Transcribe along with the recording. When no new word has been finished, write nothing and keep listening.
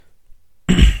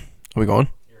Are we going?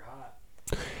 You're hot.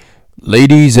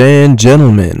 Ladies and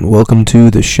gentlemen, welcome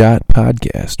to the Shot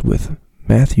Podcast with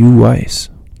Matthew Weiss.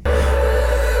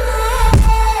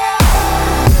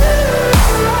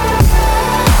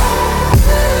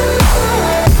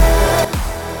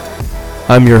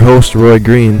 I'm your host, Roy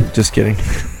Green. Just kidding.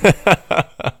 God,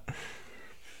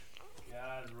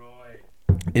 Roy.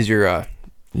 Is your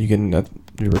your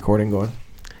recording going?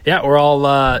 Yeah, we're all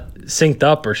synced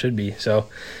up, or should be. So,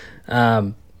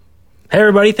 hey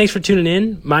everybody, thanks for tuning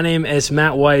in. My name is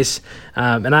Matt Weiss,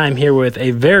 and I am here with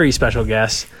a very special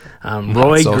guest,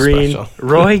 Roy Green.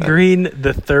 Roy Green,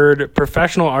 the third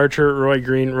professional archer. Roy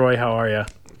Green. Roy, how are you?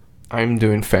 I'm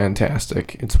doing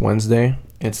fantastic. It's Wednesday.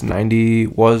 It's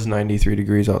 93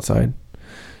 degrees outside,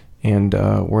 and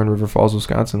we're in River Falls,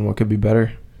 Wisconsin. What could be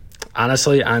better?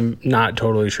 Honestly, I'm not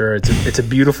totally sure. It's a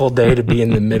beautiful day to be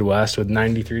in the Midwest with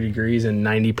 93 degrees and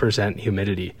 90%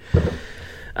 humidity.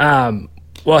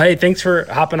 Well, hey, thanks for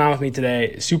hopping on with me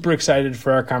today. Super excited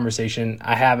for our conversation.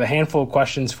 I have a handful of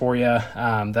questions for you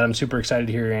that I'm super excited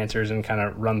to hear your answers and kind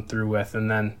of run through with. And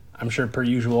then I'm sure, per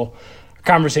usual, our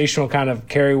conversation will kind of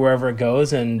carry wherever it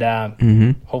goes, and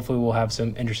hopefully we'll have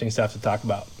some interesting stuff to talk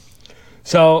about.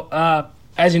 So,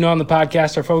 as you know, on the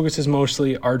podcast, our focus is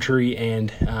mostly archery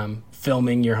and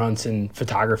filming your hunts and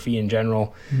photography in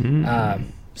general.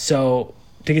 So,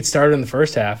 to get started in the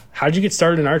first half, how did you get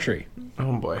started in archery?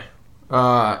 Oh, boy.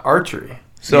 Archery.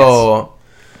 So,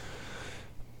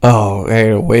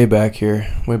 hey, way back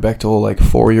here. Way back to old,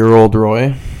 4-year-old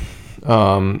Roy.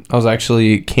 I was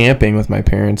actually camping with my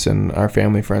parents and our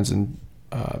family friends in,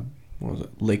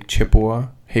 Lake Chippewa,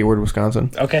 Hayward,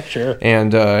 Wisconsin. Okay, sure.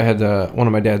 And I had one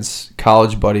of my dad's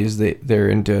college buddies. They're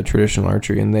into traditional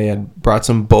archery, and they had brought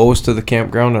some bows to the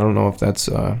campground. I don't know if that's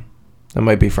that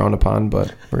might be frowned upon,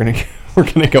 but we're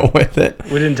gonna go with it.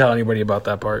 We didn't tell anybody about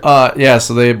that part. Yeah.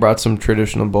 So they brought some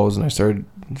traditional bows, and I started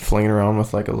flinging around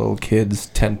with a little kid's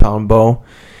 10-pound bow,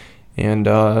 and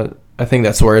I think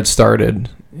that's where it started.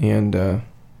 And I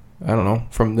don't know.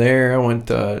 From there, I went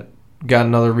got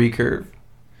another recurve.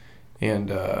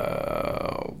 And,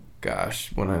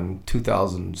 went in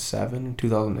 2007,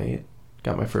 2008,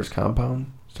 got my first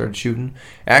compound, started shooting.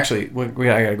 Actually, I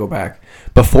got to go back.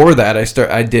 Before that,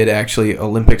 I did actually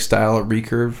Olympic-style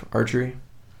recurve archery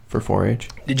for 4-H.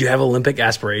 Did you have Olympic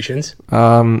aspirations?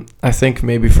 I think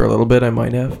maybe for a little bit I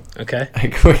might have. Okay. I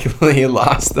quickly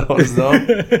lost those,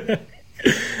 though.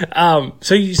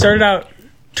 So you started out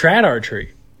trad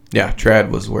archery. Yeah,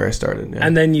 trad was where I started. Yeah.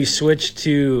 And then you switched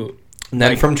to... And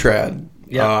then from trad,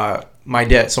 my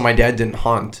dad didn't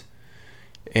hunt,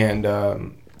 and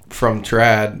from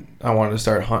trad, I wanted to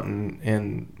start hunting,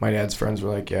 and my dad's friends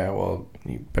were like, "Yeah, well,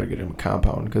 you better get him a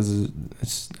compound because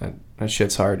that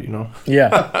shit's hard, you know."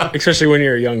 Yeah, especially when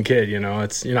you're a young kid, you know,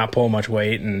 you're not pulling much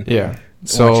weight, and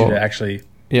so want you to actually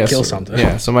kill something.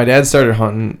 Yeah, so my dad started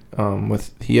hunting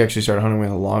he actually started hunting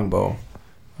with a longbow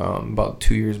about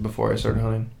 2 years before I started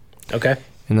hunting. Okay.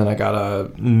 And then I got a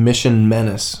Mission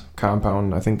Menace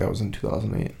compound. I think that was in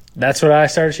 2008. That's what I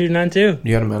started shooting on, too.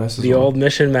 You had a Menace as well? The old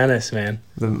Mission Menace, man.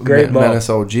 The Great bow. Menace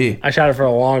OG. I shot it for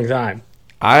a long time.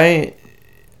 I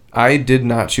did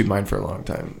not shoot mine for a long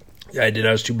time. Yeah, I did.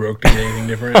 I was too broke to do anything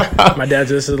different. My dad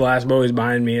said, this is the last bow he's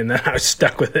buying me, and then I was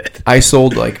stuck with it. I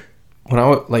sold,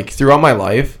 throughout my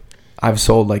life, I've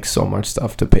sold, so much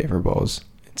stuff to pay for bows.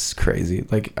 It's crazy.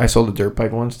 I sold a dirt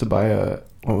bike once to buy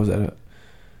what was that?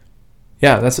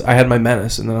 Yeah, I had my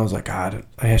Menace, and then I was like, God,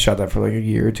 I had shot that for a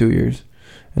year or 2 years,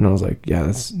 and I was like, yeah,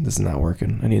 this is not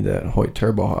working. I need that Hoyt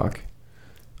Turbo Hawk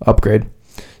upgrade.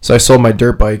 So I sold my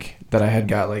dirt bike that I had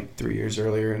got 3 years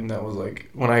earlier, and that was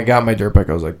when I got my dirt bike,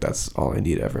 I was like, that's all I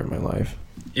need ever in my life.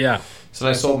 Yeah. So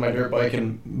I sold my dirt bike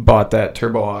and bought that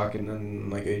Turbo Hawk, and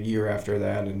then a year after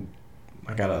that, and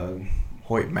I got a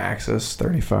Hoyt Maxxis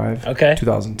 35. Okay.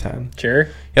 2010. Sure.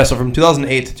 Yeah. So from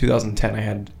 2008 to 2010, I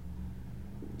had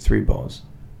 3 bows.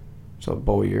 So a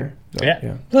bow a year. Yeah.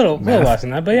 A little less than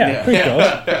that, but pretty close.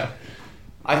 Yeah.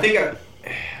 I think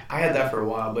I had that for a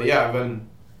while, but yeah, I've been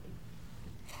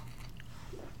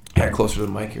closer to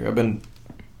the mic here. I've been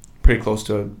pretty close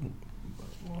to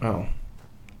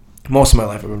most of my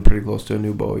life I've been pretty close to a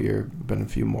new bow a year. Been a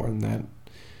few more than that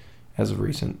as of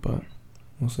recent, but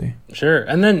we'll see. Sure.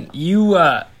 And then you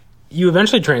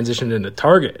eventually transitioned into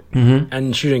target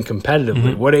and shooting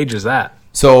competitively. What age is that?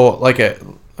 So,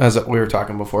 as we were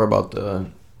talking before about the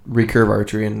recurve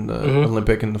archery and the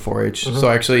Olympic and the 4-H. So,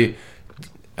 actually,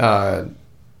 I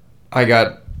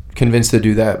got convinced to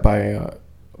do that by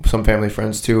some family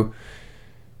friends, too.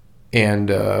 And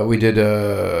we did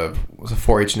a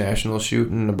 4-H national shoot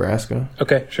in Nebraska.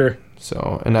 Okay, sure.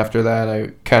 So, and after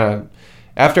that,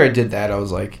 after I did that, I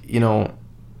was like,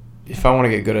 if I want to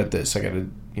get good at this, I got to,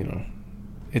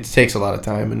 it takes a lot of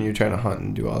time, and you're trying to hunt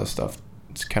and do all this stuff.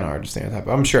 It's kind of hard to stay on top.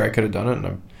 I'm sure I could have done it,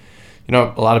 and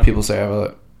a lot of people say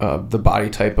I have the body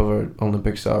type of an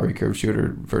Olympic style recurve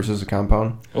shooter versus a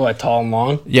compound. What, tall and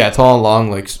long? Yeah, tall and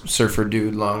long, like surfer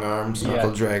dude, long arms,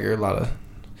 knuckle dragger, a lot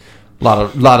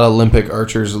of Olympic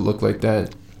archers that look like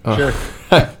that. Sure.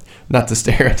 Not the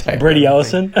stereotype. Brady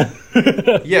Ellison.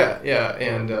 yeah,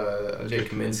 and Jake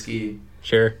Kaminsky.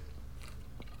 Sure.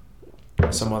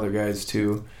 Some other guys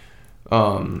too.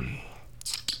 What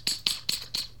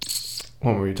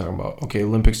were you talking about? Okay,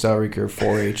 Olympic style recurve,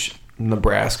 4-H,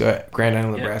 Nebraska, Grand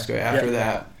Island, Nebraska. After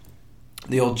that,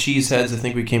 the old Cheeseheads. I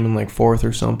think we came in like 4th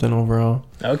or something overall.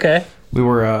 Okay. We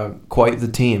were quite the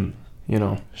team,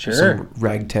 Sure. Some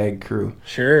ragtag crew.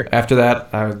 Sure. After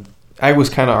that, I was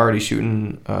kind of already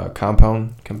shooting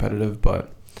compound competitive,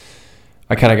 but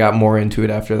I kind of got more into it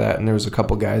after that. And there was a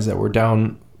couple guys that were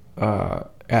down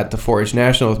at the 4-H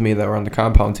National with me that were on the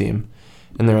compound team.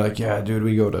 And they were like, yeah, dude,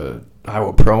 we go to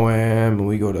Iowa Pro-Am and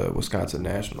we go to Wisconsin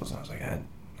Nationals. And I was like,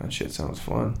 that shit sounds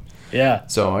fun. Yeah.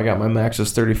 So I got my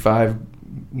Maxxis 35,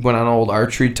 went on old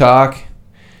Archery Talk,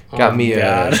 got me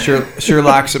a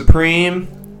Sherlock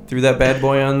Supreme, threw that bad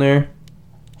boy on there,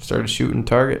 started shooting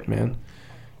target, man.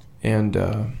 And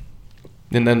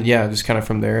then, just kind of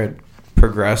from there it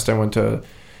progressed. I went to,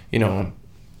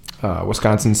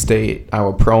 Wisconsin State,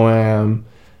 Iowa Pro-Am,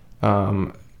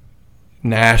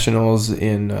 Nationals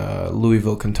in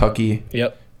Louisville, Kentucky.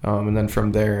 Yep. And then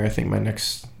from there, I think my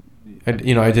next, I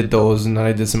did those, and then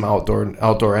I did some outdoor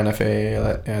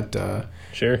NFA at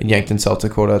sure. in Yankton, South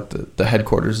Dakota. The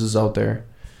headquarters is out there.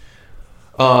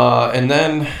 And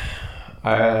then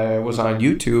I was on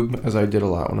YouTube, as I did a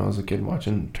lot when I was a kid,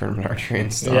 watching tournament archery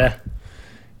and stuff. Yeah.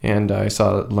 And I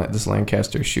saw this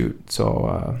Lancaster shoot,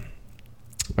 so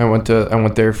I went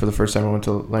there for the first time. I went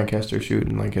to Lancaster shoot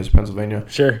in Lancaster, Pennsylvania.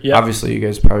 Sure. Yeah. Obviously, you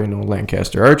guys probably know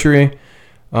Lancaster Archery.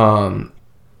 And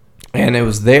it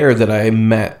was there that I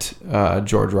met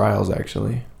George Riles,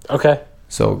 actually. Okay.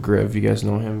 So Griv, you guys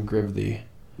know him, Griv,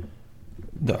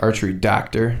 the archery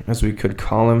doctor, as we could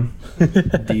call him.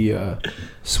 The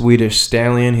Swedish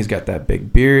stallion. He's got that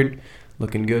big beard,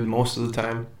 looking good most of the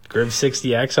time. Griv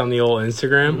 60X on the old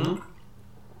Instagram.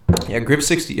 Mm-hmm. Yeah, Griv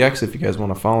 60X if you guys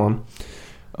want to follow him.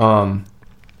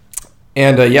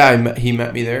 He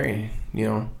met me there. He,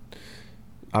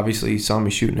 obviously he saw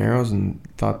me shooting arrows and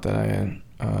thought that I had.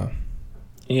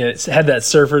 He had that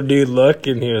surfer dude look,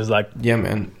 and he was like, "Yeah,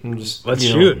 man, I'm just let's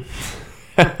shoot."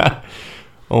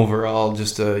 Overall,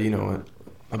 just a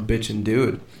bitchin'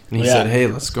 dude. And he said, "Hey,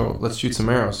 let's go. Let's shoot some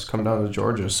arrows. Come down to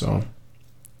Georgia." So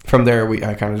from there,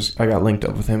 I got linked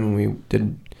up with him, and we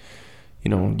did,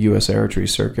 U.S. archery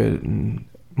circuit and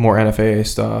more NFA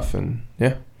stuff, and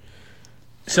yeah.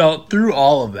 So through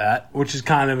all of that, which is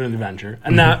kind of an adventure,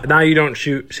 and now you don't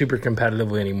shoot super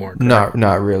competitively anymore. Correct?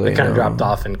 Not really. It kind of dropped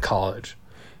off in college.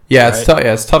 Yeah, right? It's tough.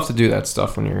 Yeah, it's tough to do that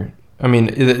stuff when you're. I mean,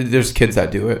 there's kids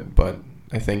that do it, but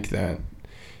I think that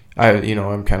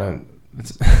I'm kind of.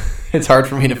 It's hard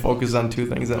for me to focus on two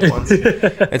things at once.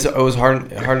 It was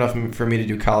hard enough for me to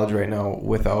do college right now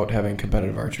without having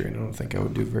competitive archery, and I don't think I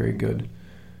would do very good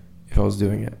if I was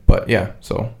doing it. But yeah,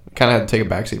 so I kind of had to take a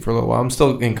backseat for a little while. I'm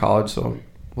still in college, so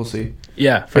we'll see.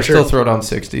 Yeah, for sure. I still throw down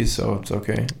 60s, so it's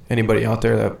okay. Anybody out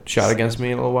there that shot against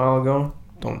me a little while ago,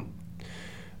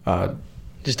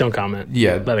 just don't comment.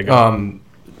 Yeah, let it go.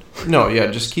 No, yeah,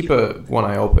 just keep one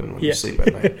eye open when you sleep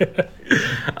at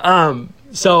night.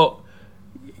 So,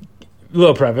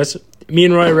 little preface. Me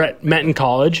and Roy met in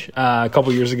college a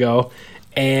couple years ago,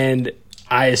 and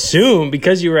I assume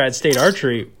because you were at State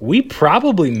Archery, we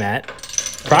probably met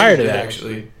prior to that.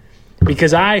 Actually.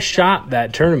 Because I shot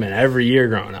that tournament every year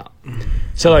growing up.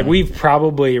 So, we've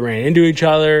probably ran into each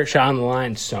other, shot on the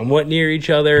line somewhat near each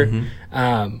other,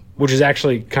 which is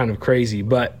actually kind of crazy.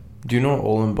 But do you know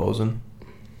Olin Bozen?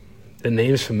 The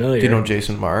name's familiar. Do you know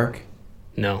Jason Mark?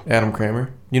 No. Adam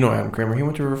Kramer? You know Adam Kramer. He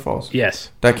went to River Falls. Yes.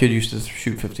 That kid used to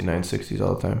shoot 59 60s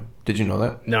all the time. Did you know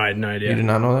that? No, I had no idea. You did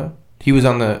not know that? He was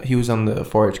on the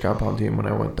 4-H compound team when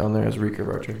I went down there as a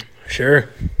recurve archer. Sure.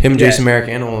 Him, Jason Merrick,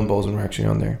 and Olin Bozen were actually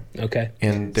on there. Okay.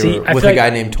 And they were with a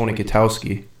guy named Tony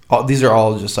Katowski. These are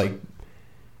all just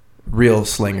real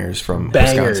slingers from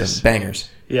Wisconsin. Bangers.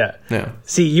 Yeah. Yeah.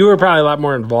 See, you were probably a lot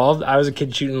more involved. I was a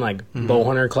kid shooting bow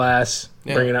hunter class,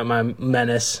 bringing up my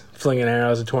menace, flinging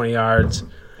arrows at 20 yards,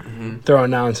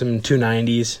 throwing down some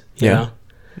 290s. You know?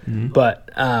 Mm-hmm.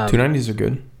 But 290s are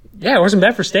good. Yeah, it wasn't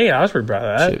bad for state. I was pretty proud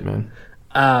of that. Shit,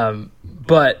 man.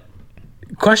 But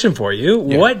question for you: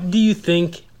 what do you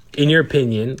think in your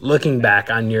opinion, looking back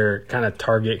on your kind of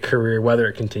target career, whether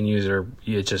it continues or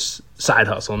it's just side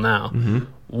hustle now,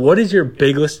 what is your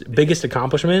biggest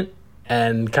accomplishment?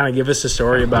 And kind of give us a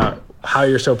story about how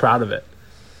you're so proud of it.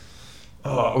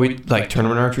 Are we like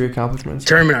tournament archery accomplishments?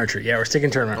 Tournament archery, yeah, we're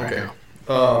sticking tournament right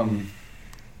now.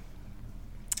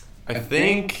 I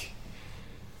think.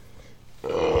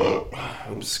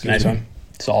 Nice one,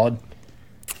 solid.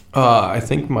 I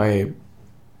think my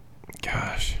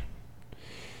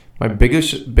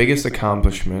biggest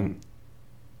accomplishment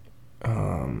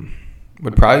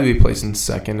would probably be placing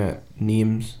second at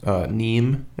Nîmes.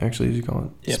 Nîmes, actually, as you call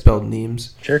it. Yep. Spelled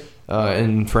Nîmes. Sure.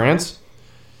 In France.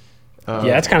 Yeah,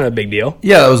 that's kind of a big deal.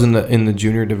 Yeah, that was in the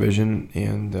junior division,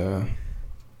 and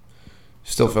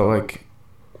still felt like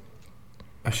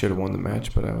I should have won the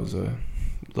match, but I was a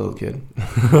little kid.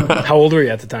 How old were you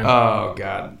at the time? Oh,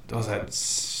 God. Was that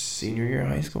senior year of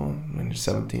high school? I mean,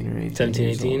 17 or 18. 17,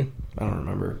 18? I don't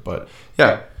remember, but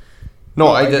yeah. No,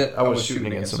 I did. I was shooting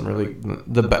against some really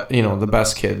the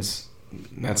best kids.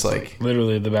 That's like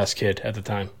literally the best kid at the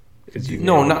time.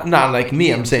 No, not like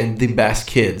me. I'm saying the best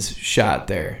kids shot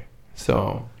there.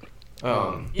 So,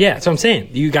 yeah, that's what I'm saying.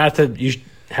 You had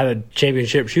a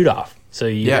championship shoot off, so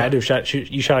you had to shot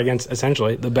against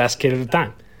essentially the best kid at the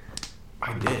time.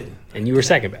 I did, and you were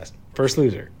second best, first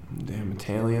loser. Damn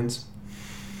Italians.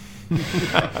 Gosh,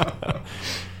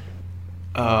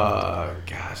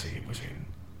 I wish I could.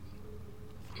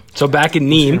 So back in I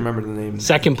Nîmes, remember the name.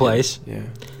 Second place. Yeah.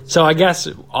 So I guess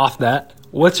off that,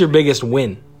 what's your biggest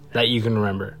win that you can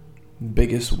remember?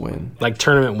 Biggest win, like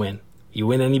tournament win. You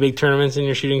win any big tournaments in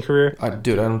your shooting career?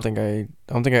 Dude, I don't think I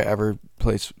ever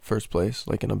placed first place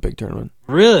like in a big tournament.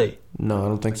 Really? No, I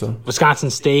don't think so. Wisconsin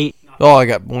State. Oh, I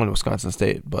got one Wisconsin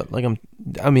State, but like I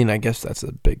guess that's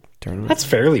a big tournament. That's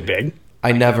fairly big.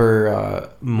 I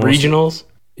never regionals.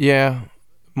 Yeah,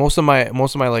 most of my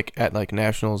like at like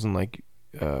nationals and like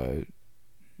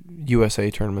USA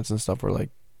tournaments and stuff were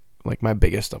like my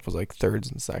biggest stuff was like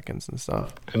thirds and seconds and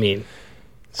stuff. I mean,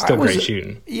 still great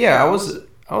shooting. Yeah,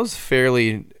 I was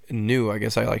fairly new. I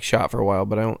guess I like shot for a while,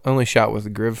 but I only shot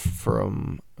with Griv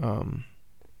from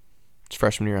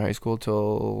freshman year of high school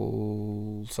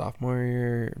till sophomore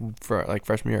year, for like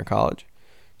freshman year of college.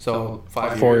 So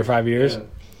 4 or 5 years.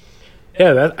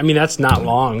 Yeah, that's not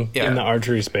long in the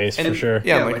archery space for sure.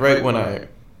 Yeah, like right when I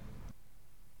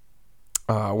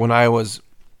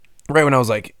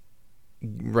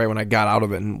got out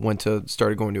of it and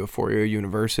started going to a 4-year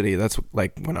university. That's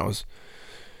like when I was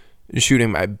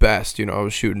shooting my best. I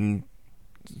was shooting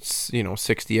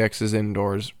 60Xs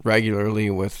indoors regularly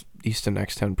with Easton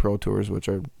X10 Pro Tours, which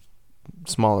are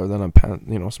smaller than a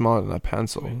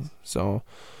pencil. So,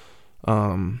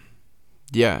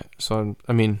 yeah. So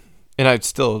and I'd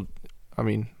still,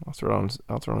 I'll throw on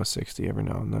a 60 every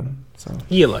now and then. So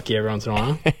you get lucky every once in a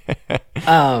while.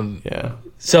 Yeah.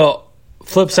 So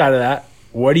flip side of that,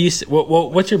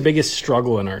 what's your biggest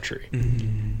struggle in archery?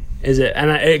 Mm-hmm. Is it, and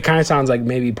it kind of sounds like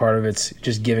maybe part of it's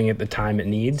just giving it the time it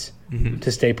needs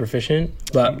to stay proficient.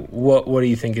 But what do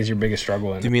you think is your biggest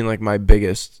struggle in it? Do you mean like my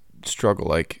biggest struggle,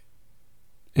 like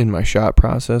in my shot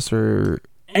process, or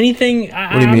anything?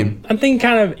 What do you mean? I'm thinking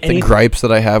kind of the gripes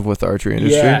that I have with the archery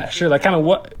industry. Yeah, sure. Like kind of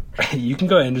what you can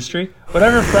go industry.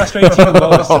 Whatever frustrates you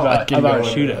most about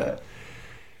shooting.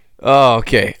 Oh,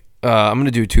 okay. I'm gonna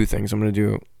do two things. I'm gonna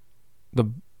do the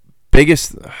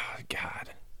biggest.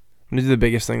 I'm going to do the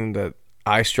biggest thing that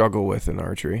I struggle with in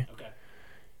archery. Okay.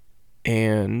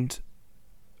 And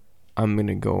I'm going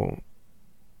to go,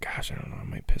 gosh, I don't know, I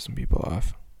might piss some people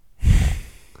off.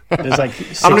 There's like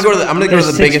I'm going to go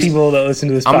to the biggest people that listen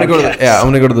to this podcast. I'm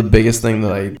going to go to the biggest thing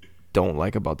that I don't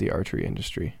like about the archery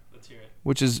industry. Let's hear it.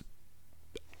 Which is,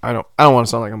 I don't want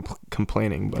to sound like I'm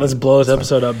complaining, but let's blow this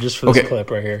episode up just for this clip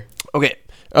right here. Okay.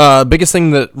 Biggest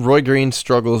thing that Roy Green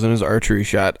struggles in his archery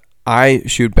shot. I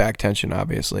shoot back tension,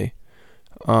 obviously.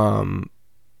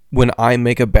 When I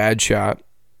make a bad shot,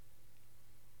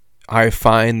 I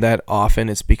find that often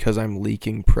it's because I'm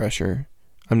leaking pressure.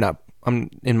 I'm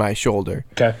in my shoulder.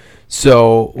 Okay.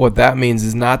 So what that means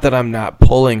is not that I'm not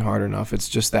pulling hard enough. It's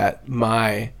just that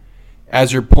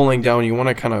as you're pulling down, you want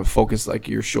to kind of focus like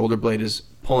your shoulder blade is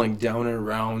pulling down and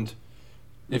around.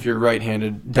 If you're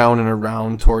right-handed, down and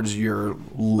around towards your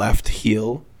left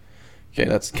heel. Okay,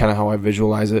 that's kind of how I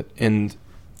visualize it. And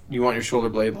you want your shoulder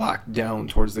blade locked down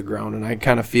towards the ground. And I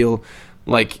kind of feel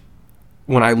like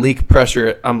when I leak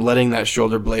pressure, I'm letting that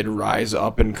shoulder blade rise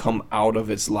up and come out of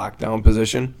its lockdown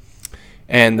position.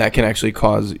 And that can actually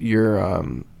cause your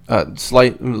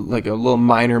slight, like a little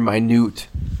minute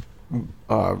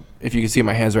if you can see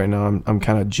my hands right now, I'm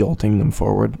kind of jolting them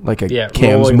forward, like cam's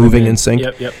rolling moving in sync.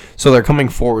 Yep. So they're coming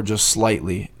forward just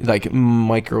slightly, like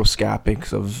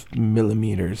microscopics of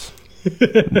millimeters.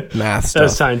 Math stuff.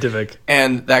 That's scientific.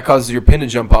 And that causes your pin to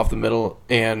jump off the middle,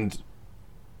 and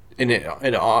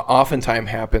it oftentimes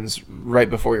happens right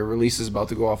before your release is about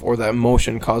to go off, or that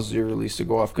motion causes your release to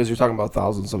go off, because you're talking about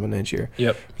thousandths of an inch here.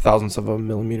 Yep. Thousandths of a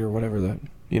millimeter, whatever the heck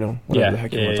you want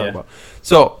to talk about.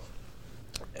 So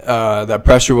that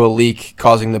pressure will leak,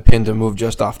 causing the pin to move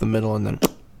just off the middle, and then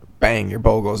bang, your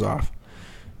bow goes off.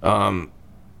 I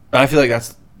feel like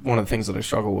that's one of the things that I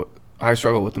struggle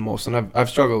with the most, and I've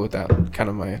struggled with that kind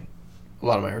of a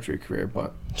lot of my archery career.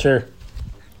 But sure,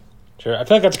 I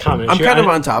feel like that's a common issue. I'm kind of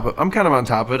on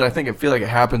top of it. I feel like it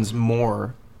happens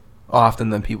more often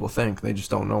than people think. They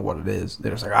just don't know what it is.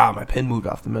 They're just like, my pin moved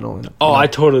off the middle. And, I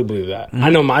totally believe that. Mm-hmm. I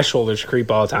know my shoulders creep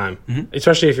all the time, mm-hmm.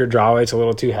 especially if your draw weight's a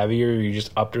little too heavy or you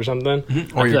just upped or something.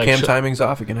 Mm-hmm. Or your cam timing's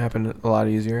off. It can happen a lot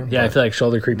easier. Yeah, I feel like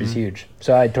shoulder creep is huge.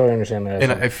 So I totally understand that.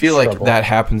 And I feel like that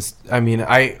happens. I mean,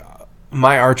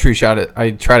 my archery shot,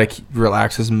 I try to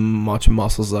relax as much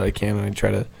muscles that I can, and I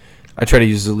try to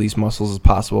use the least muscles as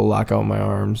possible, lock out my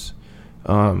arms,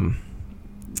 and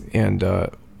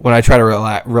when I try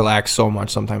to relax so much,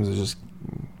 sometimes it just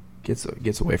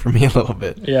gets away from me a little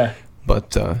bit. Yeah.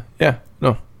 But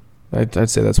I'd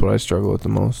say that's what I struggle with the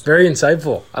most. Very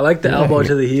insightful. I like the elbow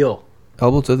to the heel.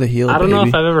 Elbow to the heel. I don't know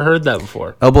if I've ever heard that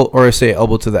before. Elbow, or I say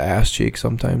elbow to the ass cheek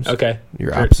sometimes. Okay.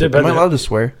 You're opposite. Am I allowed to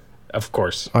swear? Of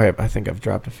course. Oh yeah, I think I've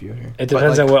dropped a few here. It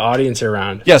depends on what audience you're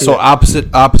around. Yeah, so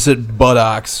opposite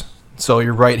buttocks. So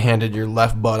you're right-handed, your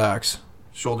left buttocks,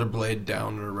 shoulder blade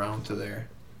down and around to there.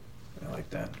 I like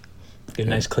that. Get a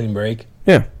nice clean break.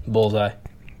 Yeah. Bullseye.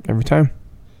 Every time.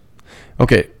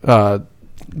 Okay.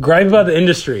 Gripe about the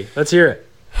industry. Let's hear it.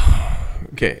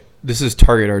 Okay. This is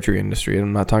target archery industry.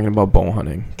 I'm not talking about bow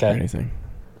hunting or anything.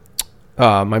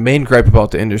 My main gripe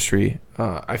about the industry,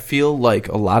 I feel like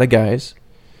a lot of guys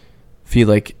feel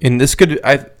like, and this could,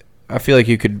 I feel like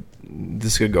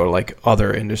this could go to like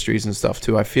other industries and stuff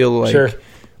too. I feel like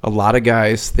a lot of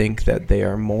guys think that they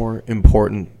are more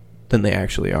important than they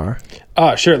actually are.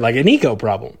 Oh, sure. Like an eco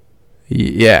problem.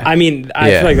 Yeah. I mean,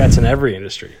 I feel like that's in every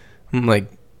industry. I'm like,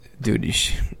 dude,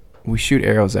 we shoot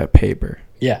arrows at paper.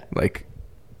 Yeah. Like,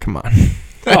 come on.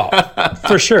 Oh,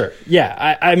 for sure.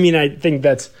 Yeah. I mean, I think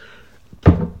that's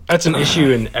an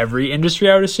issue in every industry,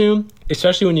 I would assume,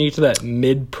 especially when you get to that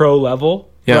mid-pro level.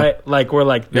 Yeah. Right? Like, we're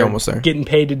like, you're almost there. Getting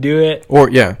paid to do it. Or,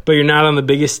 yeah. But you're not on the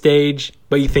biggest stage,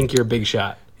 but you think you're a big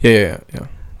shot. Yeah. I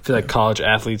feel like college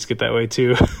athletes get that way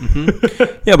too.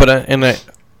 Mm-hmm. Yeah, but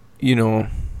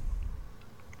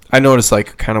I noticed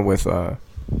like kind of with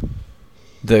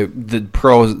the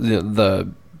pros,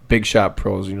 the big shot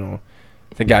pros,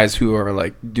 the guys who are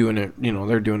like doing it,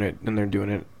 they're doing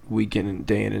it week in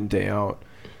and day out.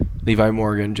 Levi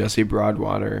Morgan, Jesse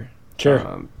Broadwater,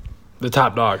 sure, the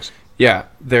top dogs. Yeah,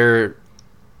 they're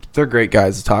great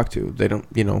guys to talk to. They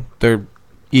don't, their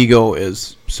ego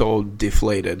is so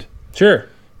deflated. Sure.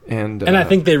 And I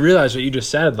think they realize what you just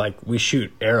said. Like, we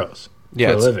shoot arrows for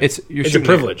a living. It's a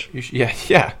privilege.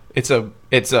 Yeah. It's a,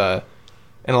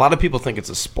 and a lot of people think it's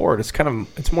a sport.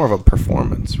 It's more of a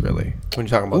performance, really, when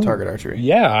you're talking about target archery.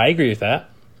 Yeah, I agree with that.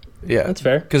 Yeah, that's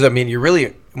fair. Because I mean, you're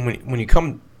really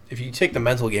if you take the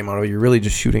mental game out of it, you're really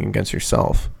just shooting against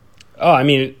yourself. Oh, I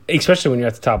mean, especially when you're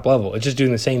at the top level, it's just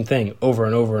doing the same thing over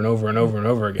and over and over and over and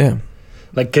over again. Yeah.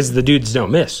 Like, because the dudes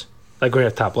don't miss, like when you're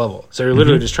at the top level. So you're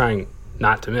literally just trying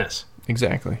not to miss.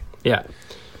 Exactly. Yeah.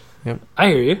 Yep. I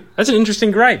hear you. That's an interesting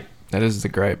gripe. That is the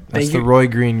gripe. That's the Roy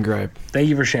Green gripe. Thank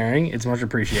you for sharing. It's much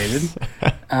appreciated.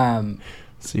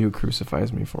 See who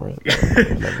crucifies me for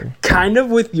it. Kind of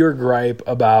with your gripe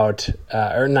about,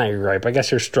 or not your gripe, I guess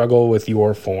your struggle with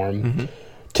your form. Mm-hmm.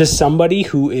 To somebody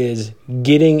who is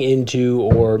getting into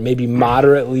or maybe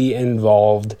moderately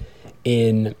involved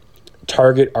in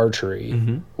target archery,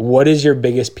 what is your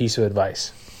biggest piece of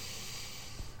advice?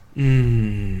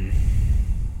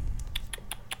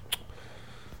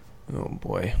 Oh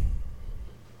boy.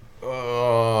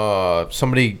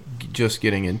 Somebody just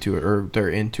getting into it, or they're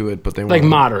into it, but they want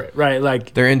moderate, right?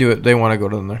 Like they're into it, they want to go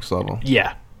to the next level.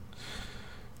 Yeah.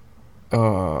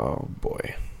 Oh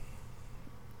boy.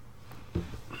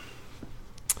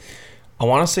 I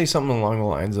want to say something along the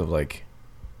lines of like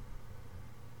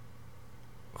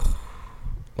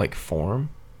form.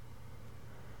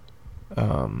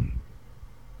 I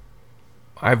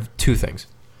have two things.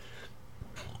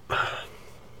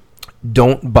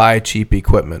 Don't buy cheap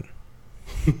equipment,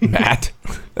 Matt.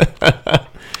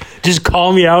 Just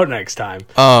call me out next time.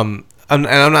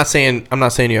 I'm not saying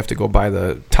you have to go buy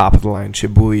the top of the line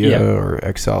Shibuya or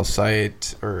Excel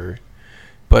sight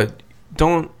but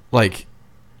don't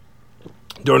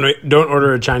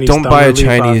order a Chinese. Don't buy a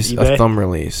Chinese thumb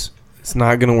release. It's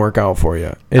not gonna work out for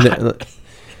you. And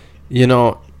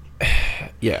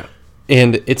yeah.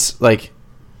 And it's like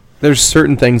there's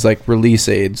certain things like release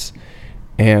aids,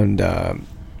 and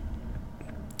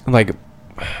like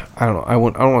I don't know. I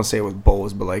don't want to say it with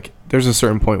bows, but like there's a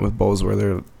certain point with bows where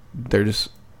they're just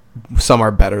some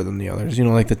are better than the others.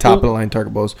 Like the top of the line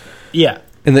target bows. Yeah.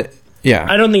 And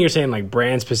I don't think you're saying like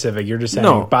brand specific. You're just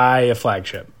saying buy a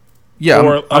flagship. Yeah,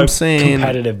 or I'm saying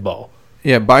competitive bow.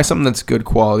 Yeah, buy something that's good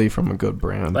quality from a good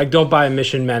brand. Like don't buy a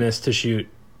Mission Menace to shoot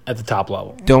at the top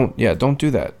level. Don't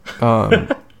do that.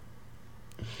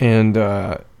 And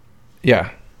so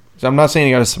I'm not saying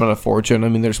you got to spend a fortune. I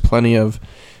mean, there's plenty of.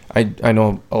 I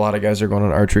know a lot of guys are going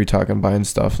on Archery Talk and buying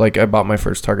stuff. Like I bought my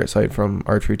first target sight from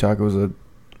Archery Talk. It was a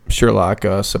Sherlock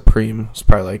Supreme. It's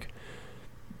probably like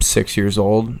 6 years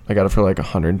old. I got it for like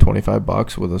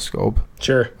 $125 with a scope.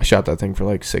 Sure. I shot that thing for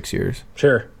like 6 years.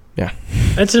 Sure. Yeah.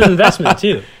 It's an investment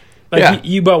too. Like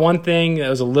you bought one thing that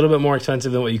was a little bit more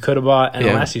expensive than what you could have bought, and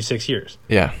it lasts you 6 years.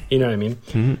 Yeah. You know what I mean?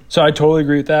 Mm-hmm. So I totally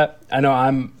agree with that. I know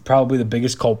I'm probably the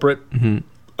biggest culprit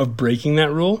of breaking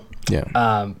that rule.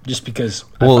 Yeah. Just because.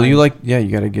 You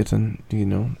got to get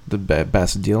the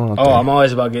best deal out there. I'm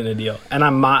always about getting a deal, and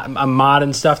I'm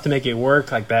modding stuff to make it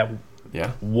work, like that.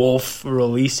 Yeah. Wolf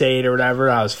release aid or whatever.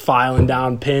 I was filing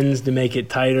down pins to make it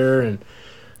tighter,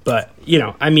 but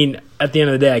I mean, at the end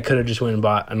of the day, I could have just went and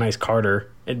bought a nice Carter.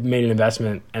 It made an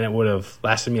investment, and it would have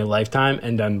lasted me a lifetime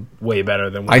and done way better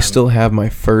than. I still have my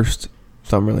first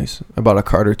thumb release. I bought a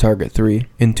Carter Target 3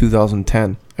 in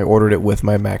 2010. I ordered it with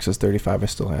my Maxxis 35. I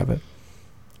still have it.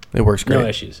 It works great. No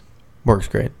issues. Works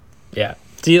great. Yeah.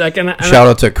 See, like, shout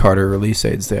out to Carter Release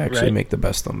Aids. They actually make the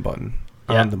best thumb button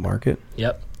on the market.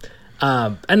 Yep.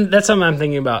 And that's something I'm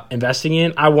thinking about investing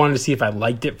in. I wanted to see if I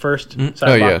liked it first. So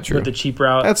I bought true. With the cheap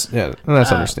route. That's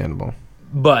understandable.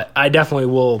 But I definitely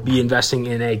will be investing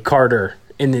in a Carter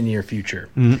in the near future.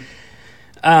 Mm-hmm.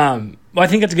 Well, I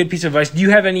think that's a good piece of advice. Do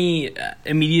you have any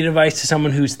immediate advice to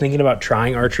someone who's thinking about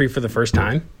trying archery for the first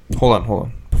time? Hold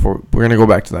on. Before we're gonna go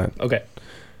back to that. Okay.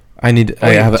 I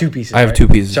have 2 pieces. I have 2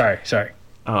 pieces. Sorry.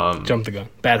 Jumped the gun.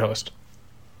 Bad host.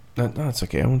 No, it's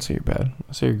okay. I won't say you're bad.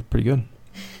 I'll say you're pretty good.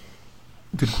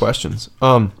 Good questions.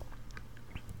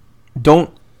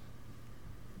 Don't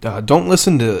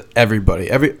listen to everybody.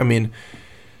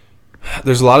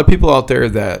 There's a lot of people out there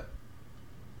that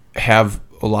have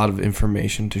a lot of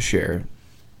information to share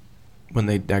when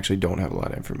they actually don't have a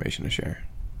lot of information to share.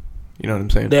 You know what I'm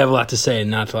saying? They have a lot to say and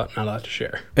not a lot to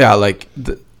share. Yeah, like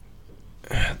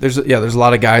there's a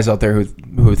lot of guys out there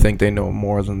who think they know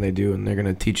more than they do, and they're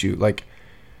gonna teach you. Like,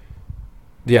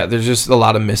 yeah, there's just a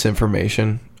lot of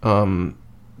misinformation.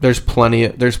 There's plenty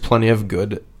of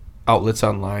good outlets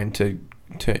online to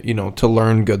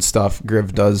learn good stuff.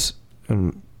 Griv does,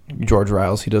 and George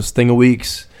Riles, he does Thing of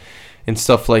Weeks and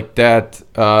stuff like that.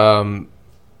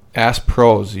 Ask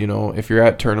pros, if you're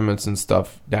at tournaments and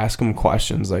stuff, ask them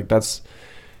questions. Like that's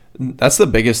the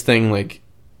biggest thing. Like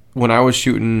when I was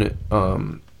shooting,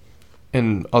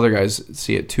 and other guys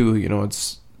see it too.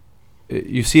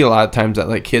 You see a lot of times that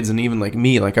like kids, and even like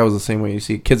me, like I was the same way. You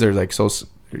see kids are like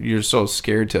you're so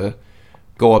scared to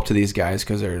go up to these guys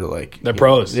because they're like they're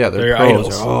pros. Yeah, they're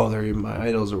pros. They're my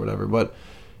idols or whatever. But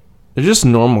they're just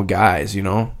normal guys,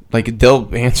 Like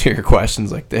they'll answer your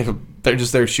questions. Like they're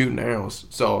just there shooting arrows.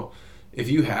 So if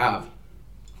you have,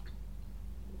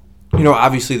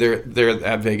 obviously they're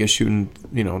at Vegas shooting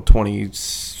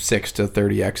 26 to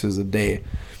 30 X's a day.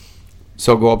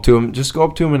 So go up to them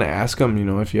and ask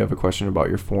them. If you have a question about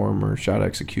your form or shot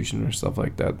execution or stuff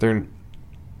like that.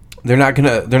 They're not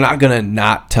gonna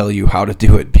not tell you how to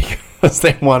do it because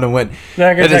they want to win.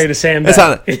 They're not gonna tell you to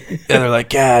sandbag. And they're like,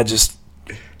 just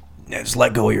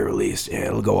let go of your release. Yeah,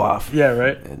 it'll go off. Yeah,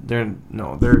 right.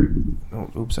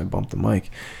 Oops, I bumped the mic.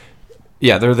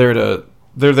 Yeah, they're there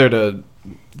to.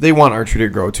 They want archery to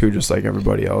grow too, just like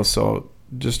everybody else. So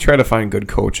just try to find good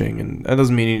coaching, and that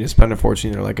doesn't mean you need to spend a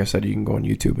fortune. Like I said, you can go on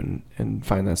YouTube and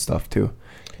find that stuff too.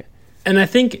 And I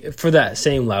think for that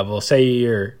same level, say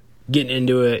you're getting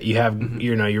into it, you have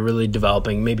you're really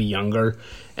developing, maybe younger,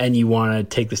 and you want to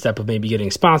take the step of maybe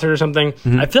getting sponsored or something.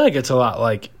 I feel like it's a lot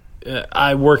like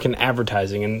I work in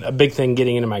advertising, and a big thing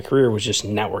getting into my career was just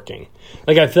networking.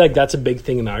 Like I feel like that's a big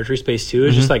thing in the archery space too.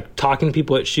 Is just like talking to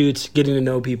people at shoots, getting to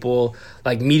know people,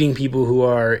 like meeting people who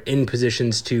are in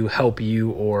positions to help you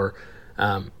or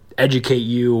educate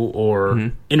you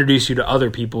or introduce you to other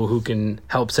people who can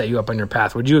help set you up on your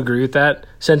path. Would you agree with that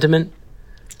sentiment?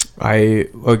 I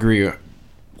agree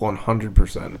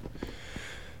 100%.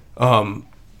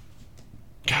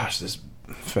 Gosh, this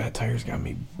fat tire's got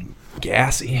me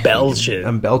gassy. Belching.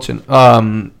 I'm belching.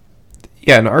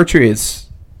 Yeah, in archery, it's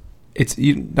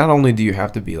you, not only do you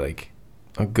have to be like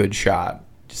a good shot,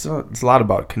 it's a lot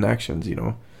about connections, you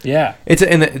know. Yeah.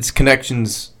 It's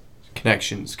connections.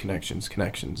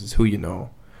 It's who you know.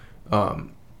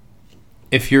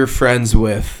 If you're friends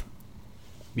with,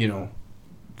 you know,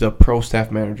 the pro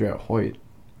staff manager at Hoyt,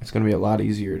 it's going to be a lot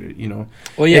easier to, you know.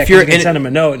 Well, yeah, if you can send them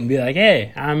a note and be like,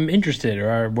 "Hey, I'm interested,"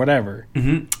 or whatever.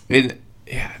 Mm-hmm.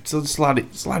 Yeah, so it's a lot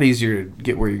easier to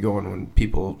get where you're going when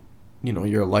people, you know,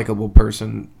 you're a likable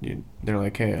person. They're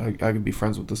like, "Hey, I could be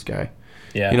friends with this guy."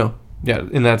 Yeah. You know. Yeah,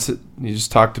 and that's it. You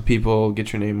just talk to people,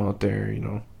 get your name out there, you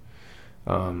know.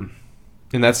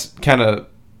 And that's kind of,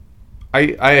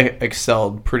 I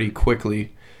excelled pretty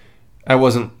quickly. I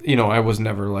was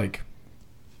never like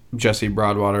Jesse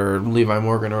Broadwater or Levi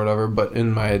Morgan or whatever, but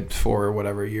in my 4 or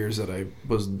whatever years that I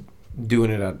was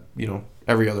doing it at, you know,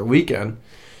 every other weekend,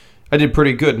 I did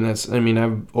pretty good. And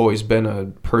I've always been a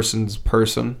person's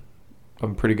person.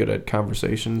 I'm pretty good at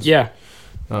conversations. Yeah.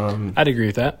 I'd agree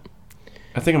with that.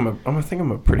 I think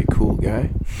I'm a pretty cool guy.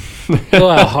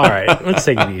 Well, all right. Let's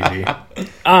take it easy.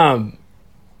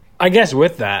 I guess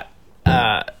with that,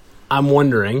 I'm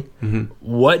wondering,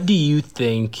 what do you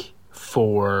think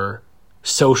for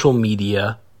social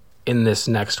media in this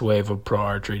next wave of pro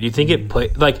archery? Do you think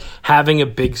it like having a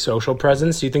big social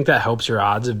presence? Do you think that helps your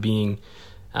odds of being,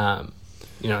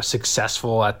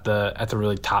 successful at the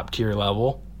really top tier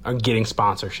level, or getting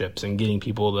sponsorships and getting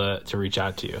people to reach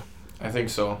out to you? I think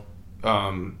so.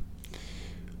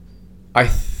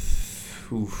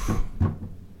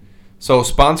 So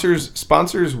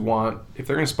sponsors want, if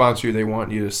they're going to sponsor you, they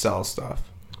want you to sell stuff.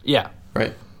 Yeah.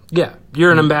 Right? Yeah.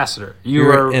 You're an ambassador. You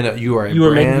are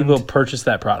making people purchase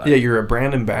that product. Yeah, you're a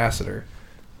brand ambassador.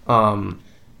 And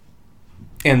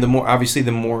the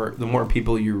more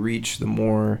people you reach, the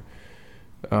more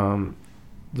you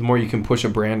can push a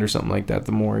brand or something like that,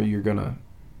 the more you're going to,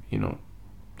 you know,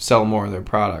 sell more of their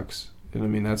products. And I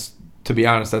mean, that's, to be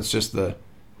honest, that's just the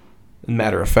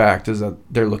matter of fact, is that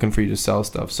they're looking for you to sell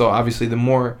stuff. So obviously the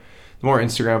more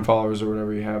Instagram followers or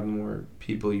whatever you have, the more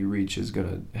people you reach is going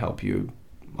to help you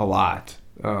a lot.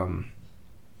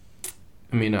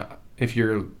 If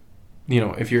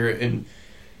you're in,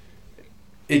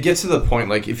 it gets to the point,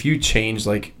 like if you change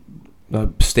like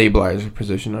the stabilizer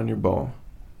position on your bow,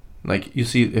 like you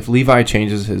see if Levi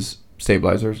changes his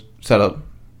stabilizer setup,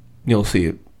 you'll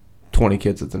see 20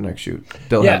 kids at the next shoot.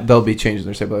 They'll be changing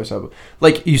their stabilizer setup.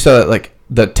 Like you saw that, like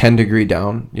the 10 degree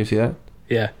down. You see that?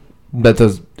 Yeah.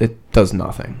 It does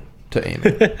nothing to aim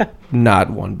it. Not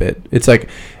one bit. It's like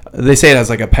they say it has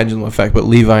like a pendulum effect, but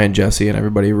Levi and Jesse and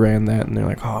everybody ran that, and they're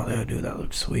like, "Oh, dude, that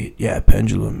looks sweet. Yeah,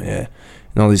 pendulum. Yeah."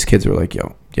 And all these kids were like,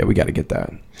 "Yo, yeah, we got to get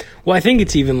that." Well, I think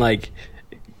it's even like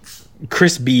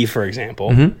Chris B, for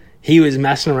example. He was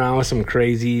messing around with some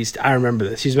crazy. I remember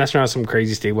this. He was messing around with some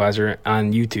crazy stabilizer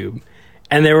on YouTube,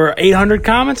 and there were 800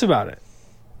 comments about it.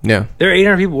 Yeah, there are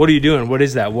 800 people. What are you doing? What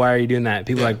is that? Why are you doing that?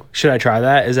 People are like, should I try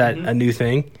that? Is that a new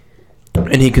thing?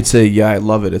 And he could say, "Yeah, I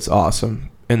love it. It's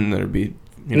awesome." And there'd be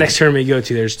next tournament you go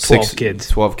to, there's 12 kids.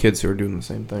 12 kids who are doing the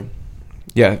same thing.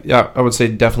 Yeah. I would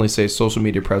definitely say social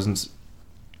media presence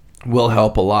will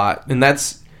help a lot, and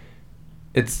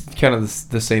it's kind of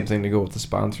the same thing to go with the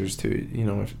sponsors too. You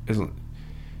know,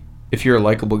 if you're a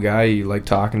likable guy, you like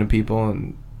talking to people,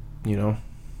 and you know,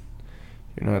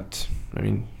 you're not. I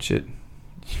mean, shit,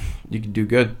 you can do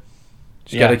good.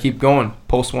 Just got to keep going.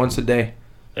 Post once a day.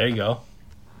 There you go.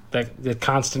 The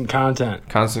constant content.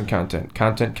 Constant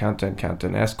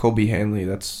content. Ask Kobe Hanley.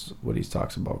 That's what he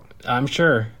talks about. I'm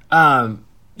sure.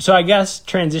 So I guess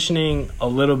transitioning a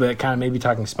little bit, kind of maybe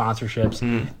talking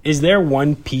sponsorships, is there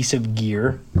one piece of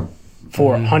gear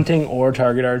for hunting or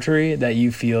target archery that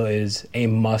you feel is a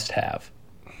must-have?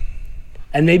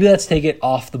 And maybe let's take it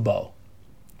off the bow.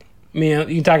 I mean,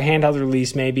 you can talk handheld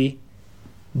release maybe,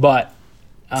 but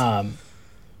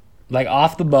like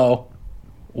off the bow,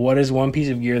 what is one piece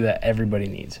of gear that everybody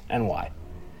needs and why?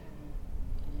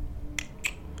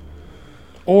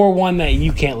 Or one that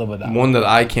you can't live without. One that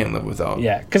I can't live without.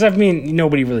 Yeah, because I mean,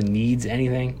 nobody really needs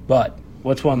anything, but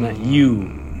what's one that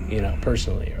you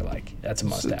personally are like, that's a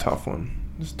must-have? It's a tough one.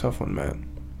 It's a tough one, man.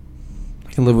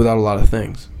 I can live without a lot of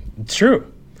things. It's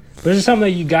true. But there's something that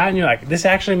you got and you're like, this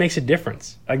actually makes a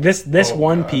difference. Like this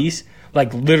one piece,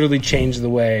 like literally changed the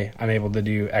way I'm able to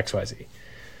do XYZ.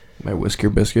 My whisker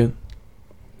biscuit.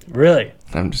 Really?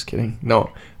 I'm just kidding.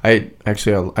 No, I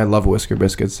love whisker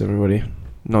biscuits. Everybody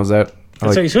knows that.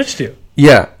 That's what you switched to.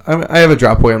 Yeah, I have a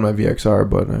drop away on my VXR,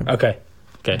 but okay.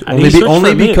 Okay.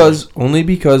 Only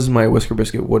because my whisker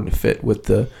biscuit wouldn't fit with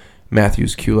the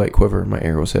Matthews Q-Light quiver. My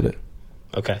arrows hit it.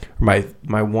 Okay. My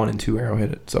 1 and 2 arrow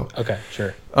hit it. So. Okay,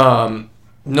 sure.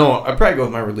 No, I'd probably go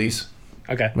with my release.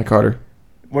 Okay. My Carter.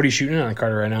 What are you shooting on the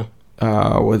Carter right now?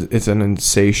 It's an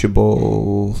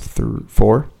Insatiable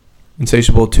 4.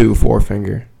 Insatiable 2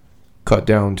 4-finger. Cut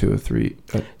down to a 3.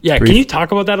 Yeah, can you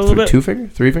talk about that a little bit? 2-finger?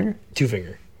 3-finger?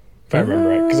 2-finger. If I remember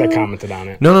right, because I commented on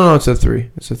it. No, it's a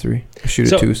 3. It's a 3. I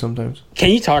shoot a 2 sometimes. Can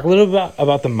you talk a little bit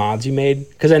about the mods you made?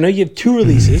 Because I know you have 2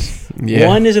 releases. Yeah.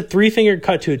 One is a 3-finger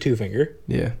cut to a 2-finger.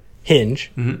 Yeah. Hinge.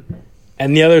 Mm-hmm.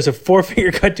 And the other is a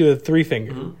 4-finger cut to a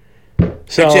 3-finger. Mm-hmm.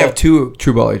 So, actually, I have 2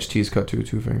 True Ball HTs cut to a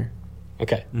 2-finger.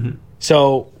 Okay. Mm-hmm.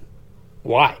 So,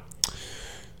 why?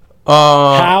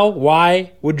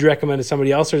 Why would you recommend it to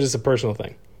somebody else, or is this a personal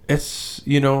thing? It's,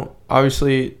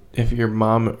 obviously, if your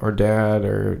mom or dad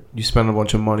or you spend a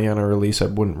bunch of money on a release, I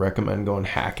wouldn't recommend going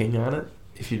hacking on it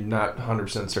if you're not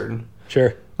 100% certain.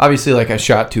 Sure. Obviously, I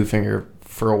shot 2-finger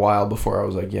for a while before I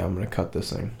was like, yeah, I'm going to cut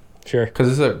this thing. Sure. Because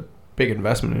it's a big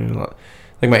investment.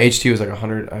 Like my HT was like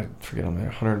 100, I forget, I'm like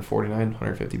 149,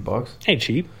 $150. Ain't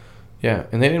cheap. Yeah,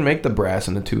 and they didn't make the brass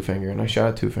in the 2-finger, and I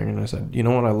shot a 2-finger, and I said, you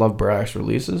know what, I love brass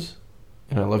releases,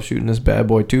 and I love shooting this bad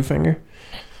boy 2-finger.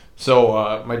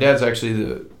 So my dad's actually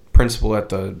the principal at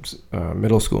the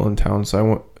middle school in town,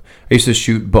 so I used to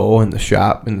shoot bow in the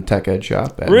shop, in the tech ed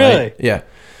shop at night. Yeah.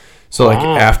 So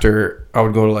after I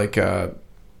would go to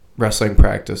wrestling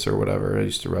practice or whatever, I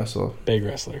used to wrestle. Big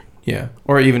wrestler. Yeah,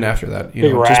 or even after that,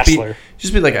 Big wrestler.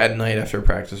 Just be like at night after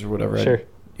practice or whatever. Sure.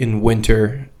 In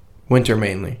winter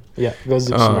mainly. Yeah,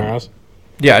 those are some arrows.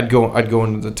 Yeah, I'd go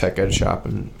into the tech ed shop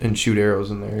and shoot arrows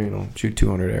in there. Shoot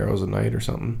 200 arrows a night or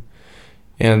something.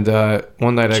 And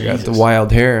one night I got the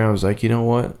wild hair, and I was like, you know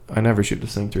what? I never shoot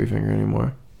this thing 3-finger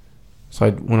anymore. So I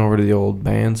went over to the old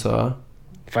bandsaw.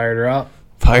 Fired her up.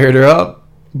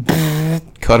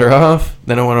 Cut her off.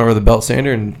 Then I went over the belt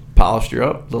sander and polished her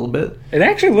up a little bit. It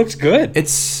actually looks good.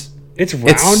 It's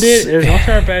rounded. There's no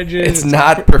sharp edges. It's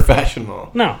not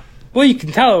professional. No. Well, you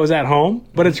can tell it was at home,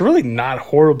 but it's really not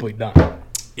horribly done.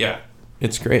 Yeah.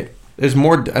 It's great. I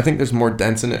think there's more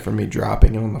dents in it from me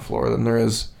dropping it on the floor than there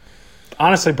is...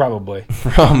 Honestly, probably.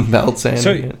 From belt sanding.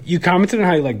 So you commented on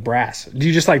how you like brass. Do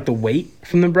you just like the weight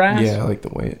from the brass? Yeah, I like the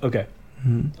weight. Okay.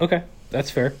 Mm-hmm. Okay. That's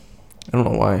fair. I don't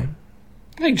know why.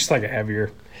 I just like a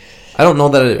heavier. I don't know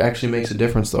that it actually makes a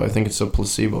difference, though. I think it's a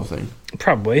placebo thing.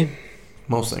 Probably.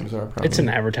 Most things are, probably. It's an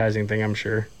advertising thing, I'm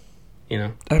sure.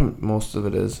 Most of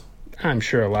it is. I'm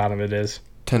sure a lot of it is.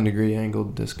 10-degree angle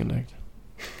disconnect.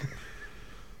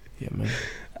 Yeah,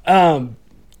 man.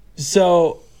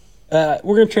 So, we're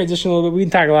going to transition a little bit. We can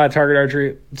talk a lot of target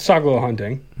archery. Let's talk a little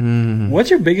hunting. Mm-hmm.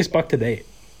 What's your biggest buck to date?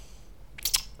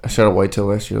 I shot a whitetail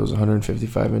last year. It was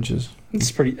 155 inches.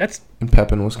 That's in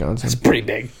Pepin, Wisconsin. That's pretty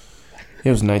big.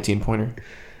 It was a 19-pointer.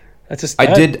 That's a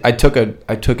stud. I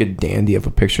took a dandy of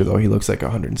a picture, though. He looks like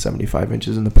 175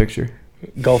 inches in the picture.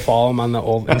 Go follow him on the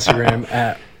old Instagram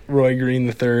at Roy Green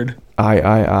the Third.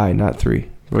 I, not 3.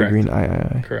 Roy Correct. Green,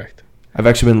 I. Correct. I've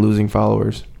actually been losing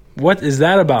followers. What is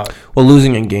that about? Well,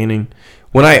 losing and gaining.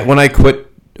 When I quit,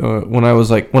 when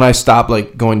I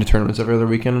stopped going to tournaments every other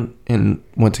weekend and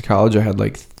went to college, I had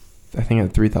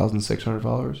 3,600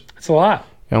 followers. That's a lot.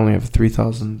 I only have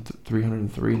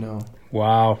 3,303 now.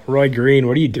 Wow, Roy Green,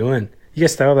 what are you doing? You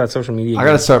guys start that social media. I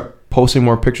gotta start posting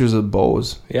more pictures of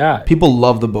bows. Yeah, people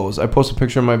love the bows. I post a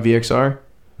picture of my VXR.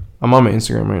 I'm on my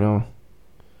Instagram right now.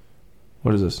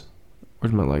 What is this?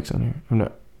 Where's my likes on here? I'm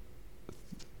not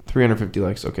 350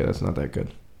 likes. Okay, that's not that good.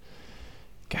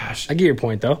 Gosh, I get your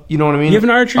point though. You know what I mean? You have an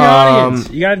archery audience.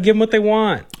 You gotta give them what they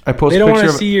want. They don't want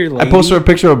to see your lady. I posted a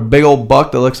picture of a big old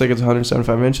buck that looks like it's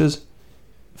 175 inches.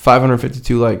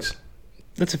 552 likes.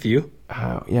 That's a few.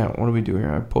 Yeah, what do we do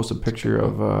here? I post a picture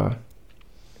of...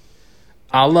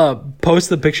 I'll post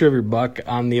the picture of your buck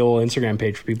on the old Instagram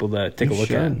page for people to take a look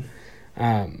at.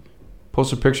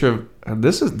 Post a picture of...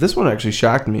 This one actually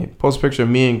shocked me. Post a picture of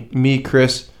me,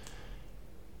 Chris...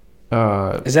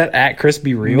 is that at Chris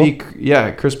Be Real?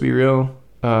 Chris Be Real.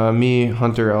 Me,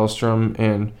 Hunter Elstrom,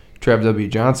 and Trav W.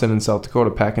 Johnson in South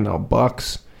Dakota packing out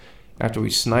bucks after we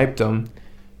sniped them.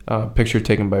 Picture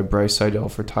taken by Bryce Seidel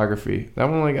Photography. That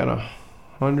one only got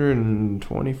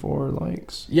 124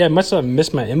 likes. Yeah, I must have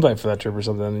missed my invite for that trip or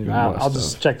something. I'll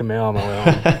just check the mail on my way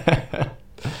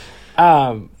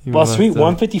home. Well, sweet,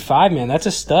 155, man. That's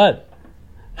a stud.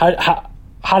 How'd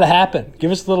it happen?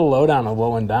 Give us a little lowdown of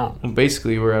what went down. Well,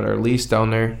 basically, we're at our lease down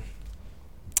there,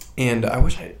 and I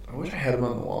wish I had him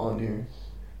on the wall in here.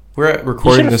 We're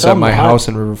recording this at my house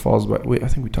in River Falls, but I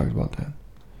think we talked about that.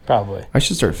 Probably. I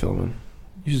should start filming.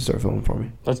 You should start filming for me.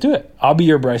 Let's do it. I'll be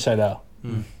your Bryce Seidel.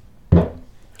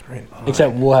 Right.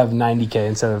 Except we'll have 90K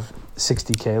instead of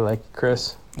 60K like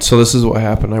Chris. So this is what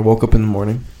happened. I woke up in the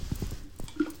morning.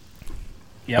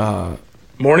 Yep.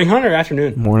 Morning hunt or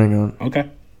afternoon? Morning on. Okay.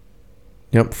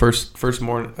 Yep. First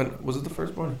morning. Was it the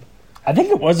first morning? I think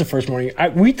it was the first morning.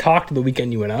 We talked the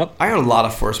weekend you went up. I got a lot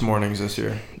of first mornings this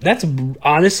year. That's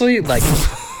honestly like,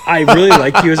 I really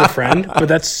like you as a friend, but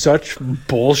that's such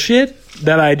bullshit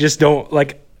that I just don't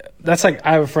like. That's like,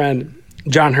 I have a friend,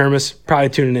 John Hermes, probably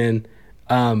tuning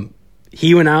in.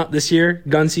 He went out this year,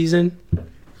 gun season.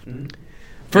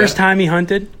 First time he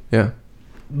hunted, Yeah.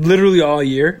 literally all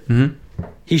year. Mm-hmm.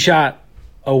 He shot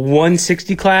a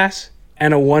 160 class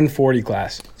and a 140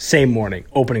 class same morning,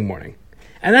 opening morning.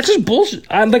 And that's just bullshit.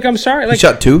 I'm sorry. Like, He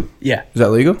shot 2? Yeah. Is that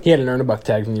legal? He had an earn a buck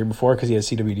tag from the year before because he had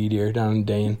CWD deer down in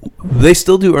Dane. They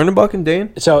still do earn a buck in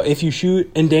Dane? So if you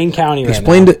shoot in Dane County right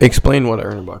now. Explain what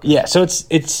earn a buck is. Yeah, so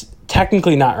it's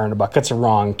technically not earn a buck. That's a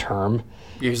wrong term.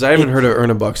 Yeah, because I haven't heard of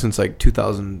earn a buck since like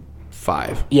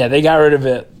 2005. Yeah, they got rid of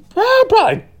it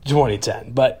probably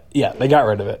 2010. But yeah, they got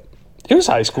rid of it. It was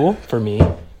high school for me.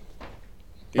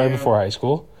 Right before high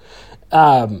school.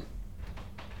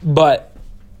 But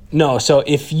no, so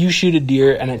if you shoot a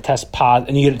deer and it tests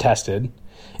and you get it tested,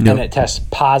 and it tests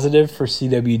positive for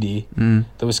CWD,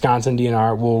 the Wisconsin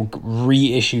DNR will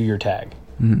reissue your tag,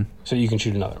 so you can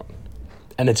shoot another one,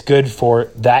 and it's good for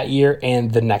that year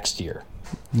and the next year.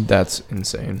 That's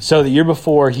insane. So the year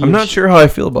before, I'm not sure how I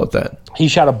feel about that. He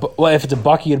shot if it's a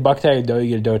buck, you get a buck tag. A doe, you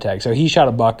get a doe tag. So he shot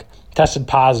a buck, tested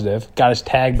positive, got his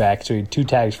tag back, so he had 2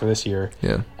 tags for this year.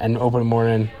 Yeah. And open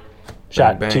morning,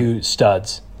 shot bang. 2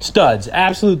 studs. Studs,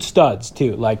 absolute studs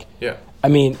too. Like, Yeah. I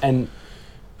mean, and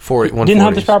 140s. didn't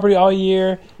hunt this property all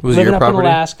year. Was it living your up property? in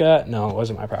Alaska. No, it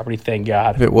wasn't my property. Thank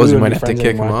God. If it was, We you might wouldn't have be to friends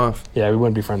kick him anymore. off. Yeah, we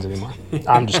wouldn't be friends anymore.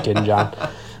 I'm just kidding, John.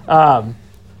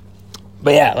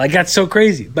 But yeah, like that's so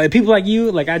crazy. But people like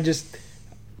you, like I just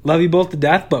love you both to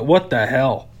death. But what the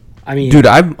hell? I mean, Dude,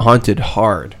 I've hunted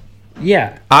hard.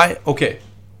 Yeah. Okay.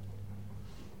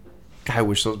 God, I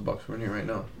wish those bucks were in here right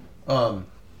now.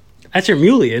 That's your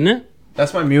muley, isn't it?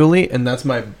 That's my muley, and that's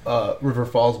my River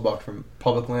Falls buck from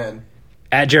public land.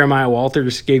 At Jeremiah Walter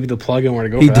just gave you the plug and where to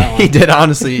go for that one. He did,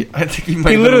 honestly. I think he might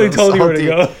He have literally been told you where to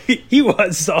salty. go. He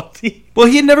was salty. Well,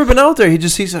 he had never been out there. He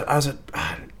said, I said,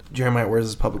 Jeremiah, where's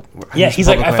this public? Yeah, he's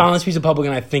like, I found this piece of public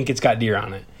and I think it's got deer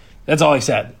on it. That's all he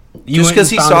said. Just because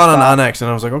he saw it on Onyx, and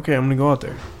I was like, okay, I'm going to go out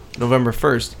there. November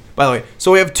 1st. By the way,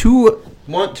 so we have 3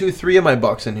 of my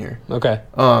bucks in here. Okay.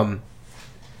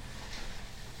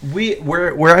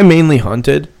 Where I mainly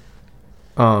hunted,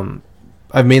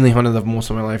 I've mainly hunted most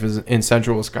of my life is in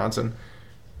central Wisconsin.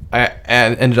 I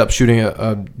ended up shooting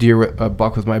a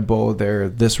buck with my bow there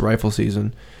this rifle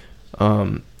season,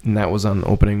 and that was on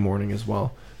opening morning as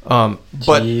well. But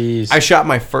Jeez. I shot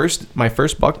my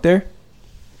first buck there.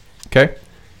 Okay,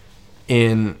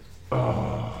 in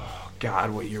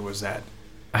God, what year was that?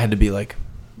 I had to be like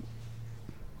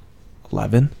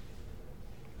 11.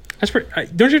 That's pretty.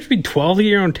 Don't you have to be 12 to get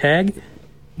your own tag?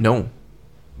 No.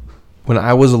 When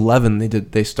I was 11,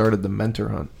 they started the mentor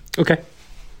hunt. Okay.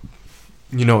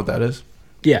 You know what that is?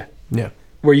 Yeah. Yeah.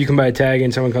 Where you can buy a tag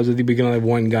and someone comes with you, but you can only have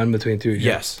one gun between 2 of you.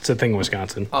 Yes. It's a thing in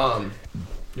Wisconsin. You want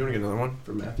to get another one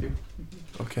for Matthew?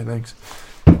 Okay, thanks.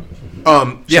 Yeah,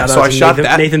 Shout so out I to shot Nathan-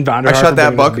 that. Nathan Vonderhaar I shot for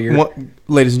that bringing buck. us beer.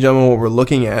 Ladies and gentlemen, what we're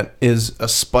looking at is a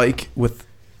spike with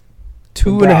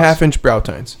 2.5 brows. inch brow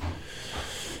tines.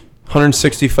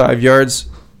 165 yards.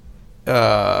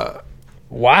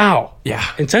 Wow. Yeah.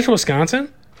 In central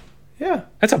Wisconsin? Yeah.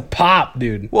 That's a pop,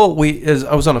 dude. Well,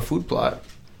 I was on a food plot.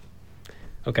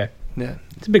 Okay. Yeah.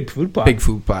 It's a big food plot. Big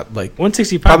food plot, like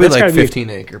 165. probably that's like gotta be- 15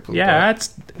 acre food Yeah, plot.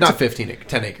 that's Not 15 acre,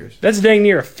 10 acres. that's dang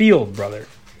near a field, brother.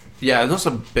 Yeah, that's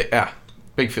a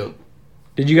big field.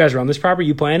 Did you guys run this property?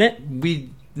 You plan it? We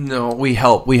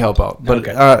help out, but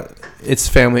Okay. it's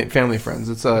family friends.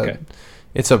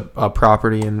 It's a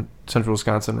property in central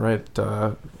Wisconsin, right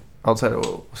outside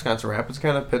of Wisconsin Rapids,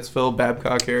 kind of Pittsville,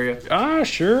 Babcock area. Ah,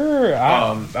 sure.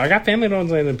 I got family that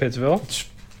owns land in Pittsville.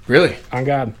 Really, On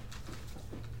God.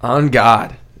 on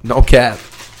God, no cap.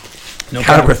 No God,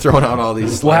 problem. we're throwing out all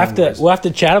these. We'll have words.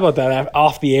 to chat about that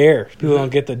off the air. People don't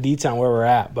get the deets on where we're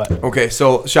at, but Okay,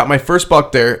 so shot my first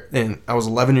buck there, and I was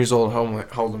 11 years old. How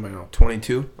old am I now?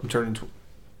 22. I'm turning.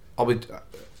 I'll be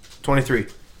 23.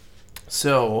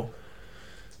 So,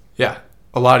 yeah,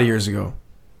 a lot of years ago.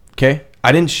 Okay,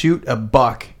 I didn't shoot a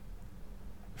buck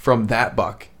from that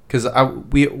buck because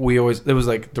we always, it was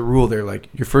like the rule there, like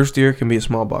your first deer can be a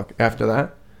small buck. After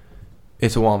that,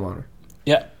 it's a wall mounter.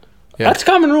 yeah. Yeah. That's a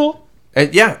common rule.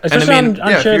 Yeah, Especially and I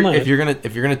mean, on shared land. if you're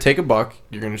gonna take a buck,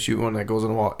 you're gonna shoot one that goes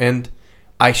on the wall. And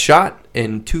I shot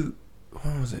in 2.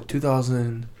 What was it?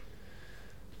 2000.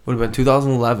 Would have been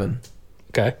 2011.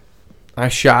 Okay. I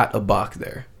shot a buck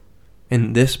there,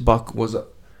 and this buck was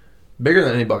bigger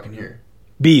than any buck in here.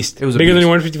 Beast. It was bigger a beast. than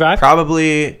 155.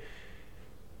 Probably.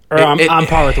 Or I'm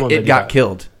probably with the 155. It got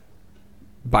killed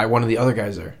by one of the other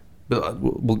guys there.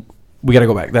 We got to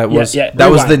go back. That was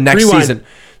the next season.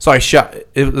 So I shot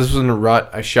it. This was in a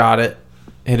rut. I shot it.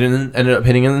 Ended up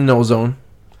hitting in the no zone.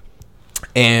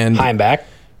 And high and back.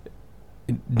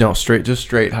 No, just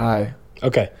straight high.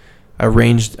 Okay. I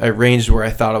ranged where I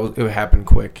thought it would happen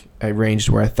quick. I ranged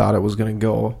where I thought it was going to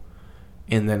go,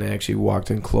 and then I actually walked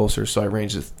in closer. So I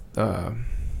ranged it. Bow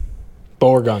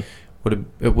or gun?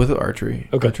 With archery.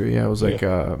 Okay. Archery, yeah. It was like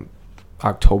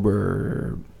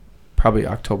October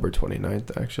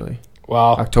 29th, actually.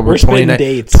 Wow. October We're 29th.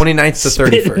 Dates. 29th to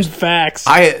 31st. Spitting facts.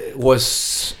 I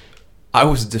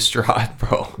was distraught,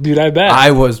 bro. Dude, I bet.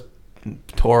 I was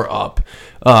tore up.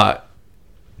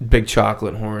 Big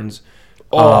chocolate horns.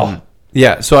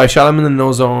 Yeah, so I shot him in the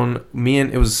no zone.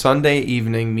 It was Sunday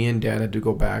evening. Me and Dad had to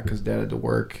go back because Dad had to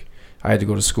work. I had to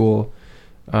go to school.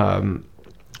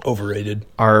 Overrated.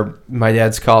 My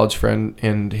dad's college friend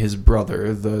and his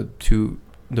brother, the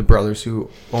brothers who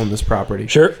own this property.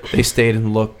 Sure. They stayed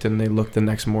and looked, and they looked the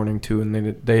next morning too, and they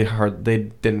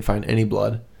didn't find any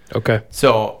blood. Okay.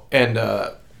 So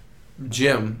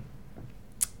Jim.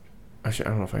 Actually, I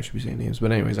don't know if I should be saying names,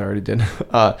 but anyways, I already did.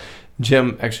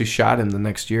 Jim actually shot him the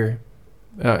next year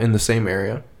in the same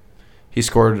area. I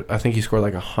think he scored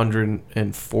like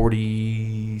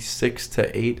 146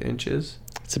 to 8 inches.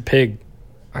 It's a pig.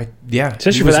 Yeah.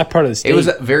 Especially for that part of the state. It was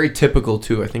very typical,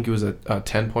 too. I think it was a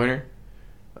 10-pointer.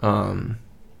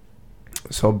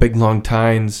 So big, long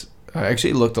tines.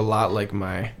 Actually looked a lot like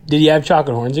my... Did he have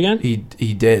chocolate horns again? He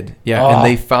did, yeah. And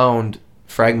they found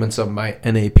fragments of my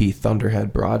NAP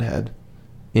Thunderhead Broadhead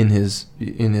in his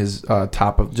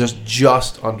top of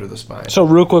just under the spine. So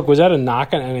real quick, was that a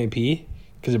knock on NAP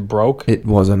because it broke? It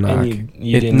was a knock.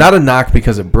 You not a knock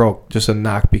because it broke, just a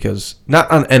knock because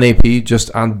not on NAP,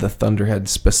 just on the Thunderhead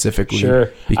specifically.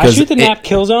 Sure. Because I shoot the NAP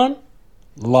kill zone.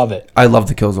 Love it. I love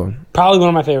the kill zone. Probably one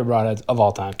of my favorite broadheads of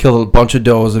all time. Killed a bunch of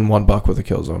does and one buck with a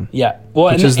kill zone. Yeah.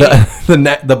 Well, which is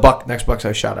the next bucks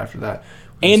I shot after that.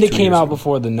 And it came out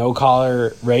before the no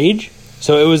collar rage,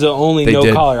 so it was the only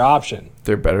no collar option.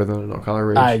 They're better than a no collar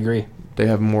rage. I agree. They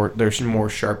have more. There's more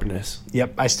sharpness.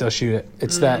 Yep, I still shoot it.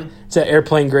 It's that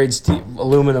airplane grade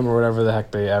aluminum or whatever the heck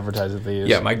they advertise that they use.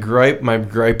 Yeah, my gripe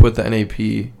with the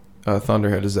NAP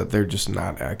Thunderhead is that they're just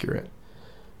not accurate.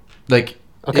 Like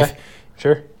okay.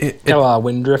 Sure. Got a lot of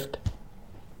wind drift.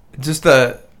 Just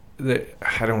I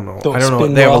don't know.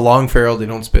 They have a long ferrule. They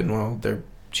don't spin well. They're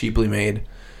cheaply made.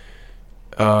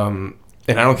 And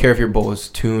I don't care if your bull is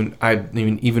tuned. I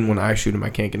mean, even when I shoot them,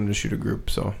 I can't get them to shoot a group.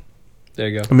 So there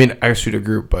you go. I mean, I shoot a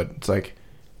group, but it's like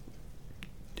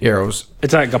arrows.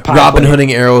 It's like a pie Robin plate.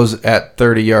 Hooding arrows at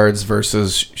 30 yards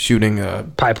versus shooting a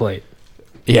pie plate.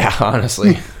 Yeah,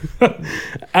 honestly.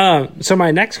 So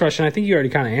my next question, I think you already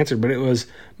kind of answered, but it was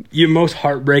your most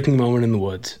heartbreaking moment in the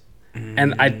woods.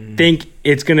 And I think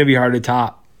it's going to be hard to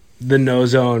top the no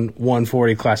zone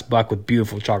 140 class buck with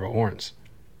beautiful chocolate horns.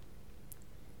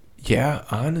 Yeah,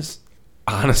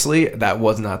 honestly, that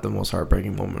was not the most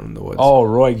heartbreaking moment in the woods. Oh,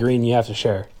 Roy Green, you have to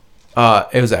share.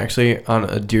 It was actually on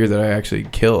a deer that I actually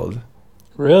killed.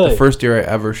 Really? The first deer I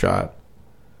ever shot.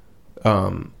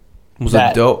 Was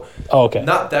a doe. Oh, okay.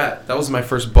 Not that. That was my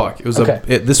first buck. It was okay.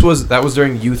 That was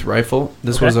during youth rifle.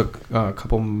 This was a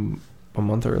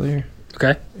month earlier.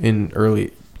 Okay. In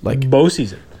early bow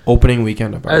season. Opening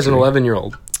weekend of archery. As an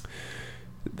 11-year-old.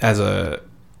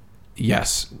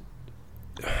 Yes.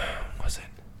 Was it?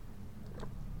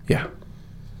 Yeah.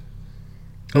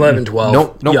 11, 12.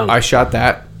 Nope. Young. I shot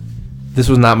that. This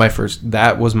was not my first.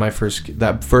 That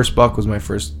first buck was my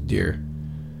first deer.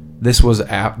 This was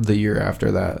the year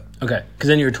after that. Okay, because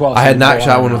then you were 12. I had not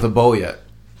shot one with a bow yet.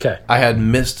 Okay. I had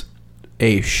missed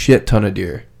a shit ton of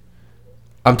deer.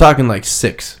 I'm talking like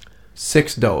six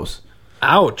does.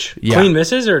 Ouch. Yeah. Clean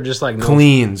misses or just like...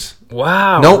 Cleans.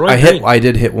 Wow. Nope, I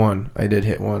did hit one.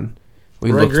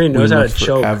 Roy Green knows how to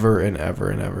choke. Forever and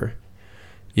ever and ever.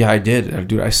 Yeah, I did.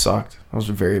 Dude, I sucked. I was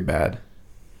very bad.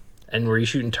 And were you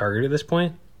shooting target at this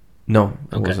point? No,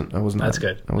 I wasn't. I was not. That's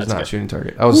good. I was not shooting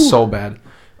target. I was so bad.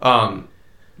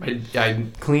 I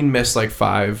clean missed like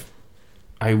 5.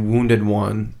 I wounded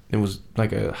 1. It was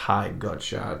like a high gut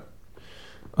shot.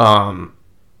 And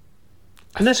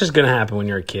that's just gonna happen when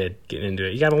you're a kid getting into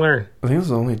it. You gotta learn. I think it was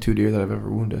the only 2 deer that I've ever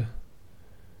wounded.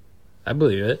 I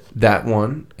believe it. That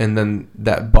one, and then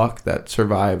that buck that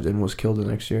survived and was killed the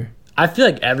next year. I feel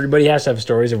like everybody has to have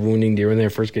stories of wounding deer when they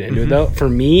first get into it, though. For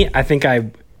me, I think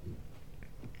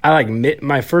I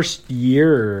my first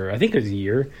year, I think it was a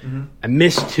year. Mm-hmm. I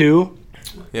missed 2.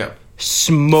 Yeah.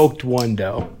 Smoked 1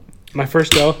 doe. My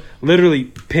first doe, literally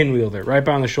pinwheeled her right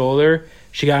behind the shoulder.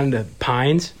 She got into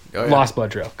pines, lost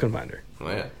blood trail, couldn't find her. Oh,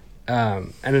 yeah.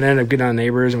 And it ended up getting on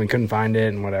neighbors, and we couldn't find it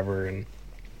and whatever, and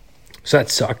so that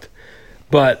sucked.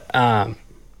 But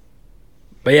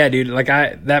yeah, dude, like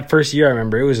that first year, I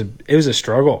remember it was a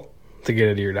struggle to get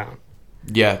a deer down.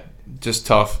 Yeah, just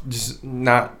tough. Just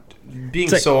not being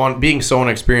so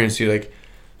unexperienced.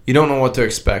 You don't know what to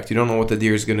expect. You don't know what the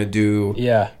deer is gonna do.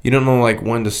 Yeah. You don't know like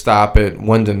when to stop it,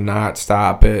 when to not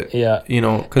stop it. Yeah. You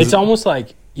know, because it's almost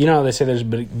like, you know, they say there's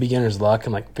beginner's luck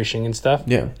and like fishing and stuff.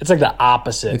 Yeah. It's like the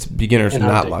opposite. It's beginner's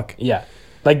not luck. Yeah.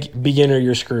 Like beginner,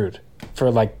 you're screwed for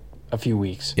like a few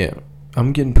weeks. Yeah.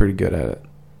 I'm getting pretty good at it.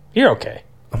 You're okay.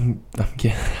 I'm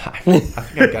getting. I think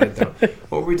I got it down.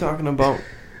 What were we talking about?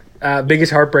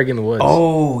 Biggest heartbreak in the woods.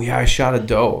 Oh yeah, I shot a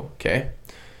doe. Okay.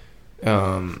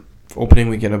 Opening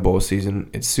weekend of bow season.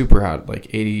 It's super hot,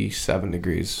 like 87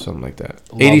 degrees, something like that.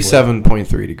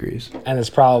 87.3 degrees. And it's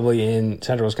probably in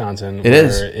central Wisconsin. It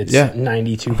is. It's yeah.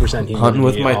 92% humidity. Hunting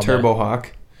with my turbo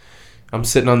hawk. I'm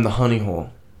sitting on the honey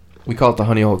hole. We call it the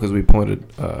honey hole because we planted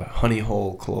a honey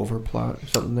hole clover plot or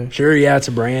something there. Sure, yeah, it's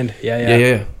a brand.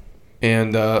 Yeah.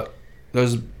 And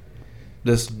there's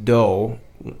this doe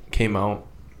came out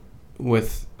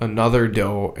with another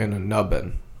doe and a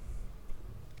nubbin.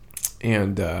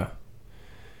 And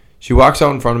she walks out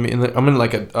in front of me, and I'm in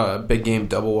like a big game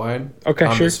double wide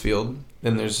on this field.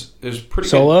 And there's pretty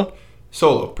solo,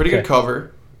 pretty good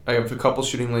cover. I have a couple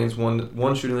shooting lanes,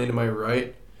 one shooting lane to my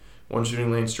right, one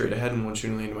shooting lane straight ahead, and one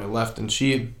shooting lane to my left. And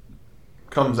she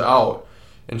comes out,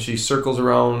 and she circles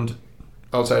around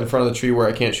outside in front of the tree where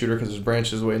I can't shoot her because there's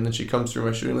branches away, and then she comes through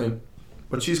my shooting lane.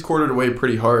 But she's quartered away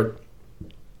pretty hard,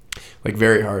 like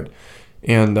very hard.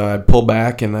 And I pull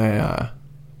back, and I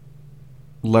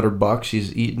let her buck.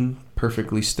 She's eating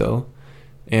perfectly still.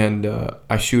 And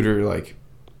I shoot her, like,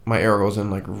 my arrow goes in,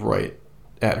 like, right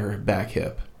at her back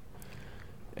hip.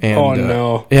 And, oh,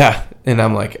 no. Yeah. And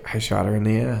I'm like, I shot her in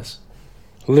the ass.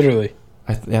 Literally.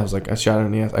 I was like, I shot her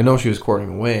in the ass. I know she was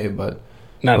quartering away, but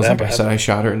not that bad. I said I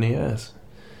shot her in the ass.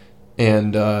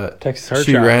 And Texas hard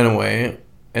she shot. ran away,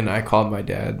 and I called my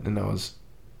dad, and I was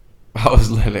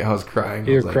crying.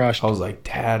 You were crushed. I was like,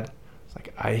 Dad,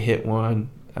 I hit one.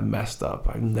 I messed up.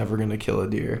 I'm never going to kill a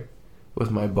deer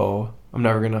with my bow. I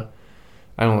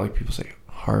don't like people say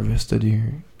harvest a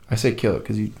deer. I say kill it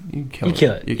because you kill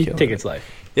it. You take its life.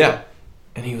 Yeah.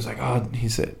 And he was like, oh, he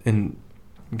said, and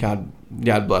God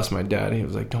bless my dad. He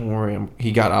was like, don't worry.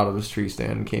 He got out of his tree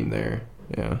stand and came there.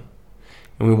 Yeah.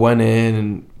 And we went in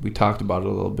and we talked about it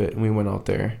a little bit, and we went out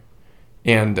there.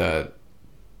 And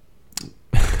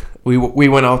we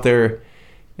went out there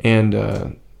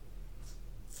and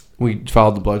we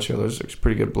followed the blood trail. There's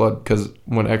pretty good blood because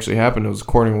when it actually happened, it was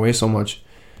quartering away so much.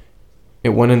 It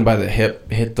went in by the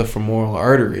hip, hit the femoral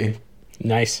artery.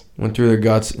 Nice. Went through their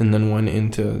guts and then went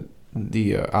into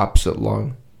the opposite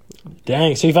lung.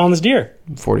 Dang! So you found this deer?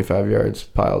 45 yards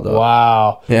piled up.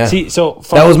 Wow. Yeah. See, so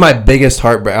that was my biggest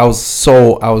heartbreak. I was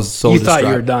so. You distraught. Thought you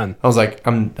were done. I was like,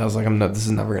 I'm not. This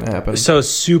is never gonna happen. So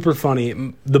super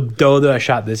funny. The doe that I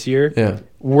shot this year. Yeah.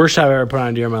 Worst shot I've ever put on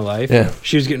a deer in my life. Yeah.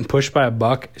 She was getting pushed by a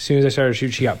buck. As soon as I started to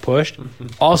shoot, she got pushed.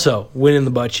 Also, went in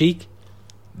the butt cheek.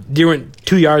 Deer went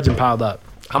 2 yards and piled up.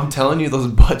 I'm telling you, those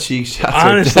butt cheek shots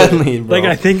are deadly, bro. Like,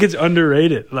 I think it's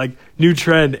underrated. Like, new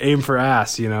trend, aim for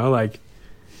ass, you know? Like,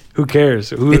 who cares?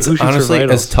 Who it's honestly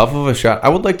as tough of a shot. I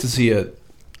would like to see it.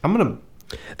 I'm gonna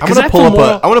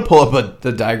pull up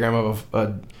the diagram of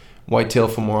a whitetail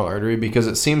femoral artery because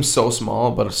it seems so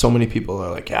small, but so many people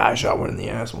are like, yeah, I shot one in the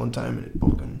ass one time and it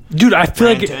fucking. Dude, I feel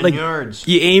like 10 yards.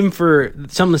 You aim for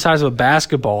something the size of a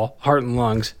basketball, heart and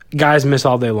lungs. Guys miss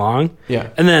all day long. Yeah,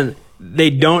 and then they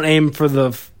don't aim for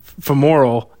the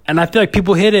femoral, and I feel like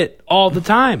people hit it all the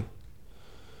time.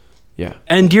 Yeah,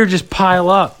 and deer just pile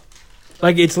up.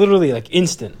 Like, it's literally, like,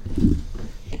 instant.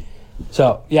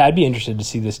 So, yeah, I'd be interested to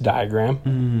see this diagram.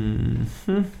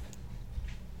 Mm-hmm.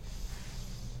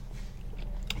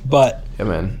 But... yeah,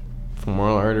 man.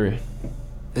 Femoral artery.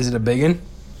 Is it a big one?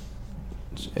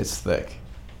 It's thick.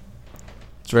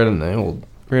 It's right on the old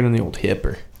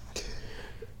hipper.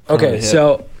 Okay,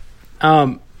 so,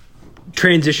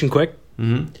 transition quick.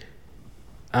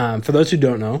 Mm-hmm. For those who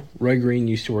don't know, Roy Green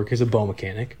used to work as a bow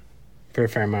mechanic for a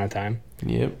fair amount of time.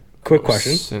 Yep. Quick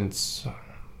question. Since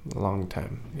a long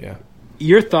time, yeah.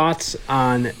 Your thoughts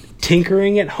on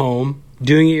tinkering at home,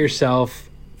 doing it yourself,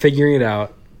 figuring it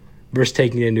out, versus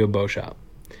taking it into a bow shop?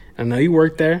 I know you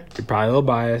work there. You're probably a little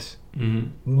biased.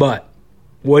 Mm-hmm. But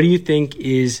what do you think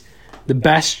is the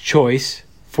best choice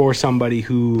for somebody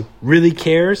who really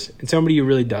cares and somebody who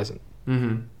really doesn't?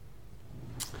 Mm-hmm.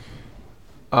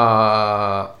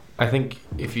 I think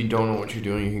if you don't know what you're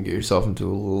doing, you can get yourself into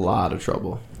a lot of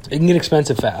trouble. It can get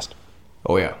expensive fast.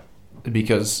 Oh yeah,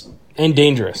 because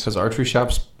dangerous. Because archery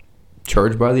shops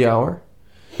charge by the hour.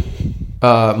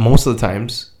 Most of the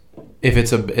times, if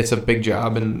it's a big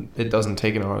job and it doesn't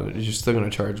take an hour, you're still gonna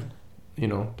charge.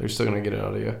 They're still gonna get it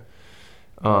out of you.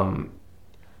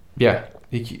 Yeah,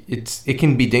 it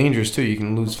can be dangerous too. You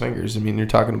can lose fingers. I mean, you're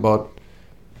talking about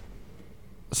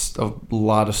a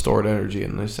lot of stored energy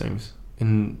in these things,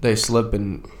 and they slip,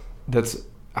 and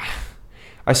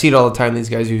I see it all the time. These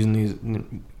guys using these,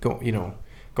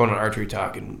 going on Archery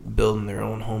Talk and building their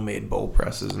own homemade bow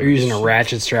presses. They're using a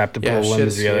ratchet strap to pull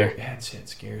limbs together. That shit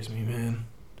scares me, man.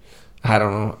 I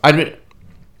don't know. I mean,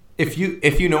 if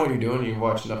you know what you're doing, you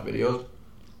watch enough videos,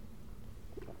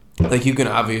 like you can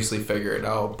obviously figure it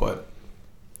out. But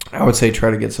I would say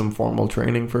try to get some formal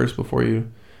training first before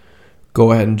you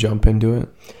go ahead and jump into it.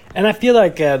 And I feel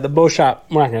like the bow shop,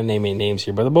 we're not going to name any names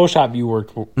here, but the bow shop you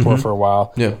worked for a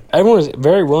while, everyone was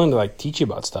very willing to teach you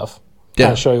about stuff. Yeah.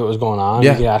 Kind of show you what was going on.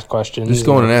 Yeah. You could ask questions. Just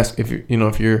go in and ask. If you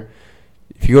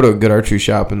go to a good archery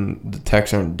shop and the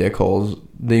techs aren't dickholes,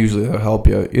 they usually help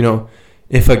you.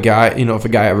 If a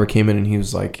guy ever came in and he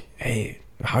was like, "Hey,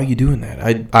 how are you doing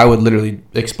that?" I would literally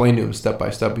explain to him step by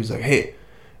step. He's like, "Hey,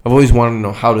 I've always wanted to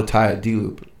know how to tie a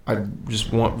D-loop. I just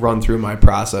run through my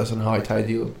process and how I tie a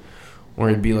D-loop." Or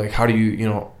he'd be like, "How do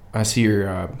you I see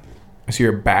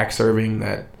your back serving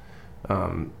that,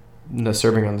 the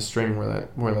serving on the string where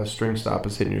the string stop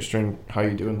is hitting your string. How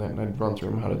you doing that?" And I'd run through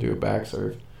him how to do a back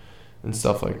serve and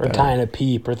stuff like that. Or tying a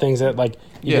peep or things that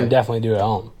you can definitely do at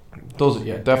home. Those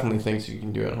are definitely things you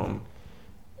can do at home.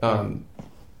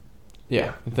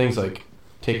 Things like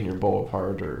taking your bow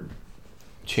apart or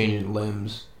changing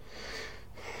limbs.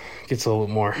 Gets a little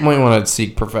bit more. You might want to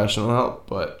seek professional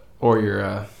help, or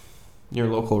your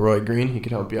local Roy Green, he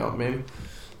could help you out maybe.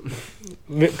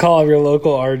 Call up your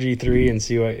local RG3 and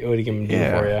see what he can do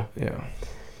for you. Yeah.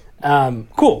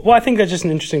 Cool. Well, I think that's just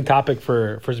an interesting topic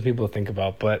for some people to think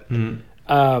about. But just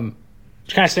kind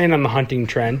of staying on the hunting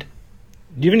trend,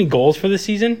 do you have any goals for this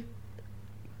season?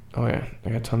 Oh, yeah. I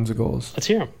got tons of goals. Let's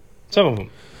hear them. Some of them.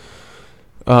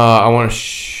 I want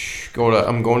to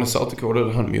I'm going to South Dakota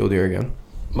to hunt mule deer again.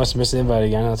 Must have missed the invite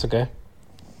again. That's okay.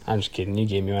 I'm just kidding. You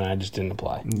gave me one. I just didn't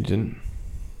apply. You didn't.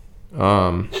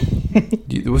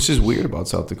 What's just weird about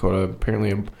South Dakota, apparently,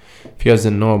 if you guys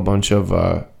didn't know, a bunch of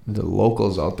the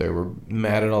locals out there were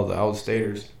mad at all the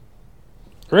out-of-staters.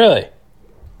 Really?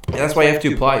 And that's why you have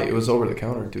to apply. It was over the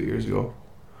counter 2 years ago.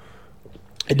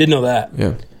 I did know that.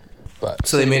 Yeah. But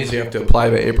so they made it so you have to apply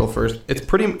by April 1st.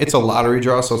 It's a lottery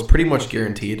draw, so it's pretty much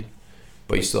guaranteed.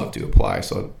 But you still have to apply,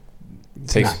 so it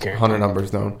takes 100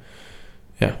 numbers down.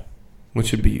 Yeah.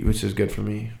 Which is good for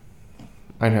me.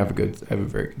 I have a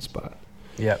very good spot.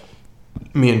 Yep.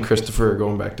 Me and Christopher are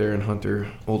going back there and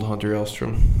old Hunter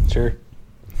Elstrom. Sure.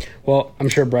 Well, I'm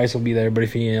sure Bryce will be there, but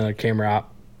if you need another camera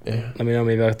op, let me know.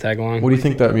 Maybe I'll tag along. What do you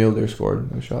think that mule deer scored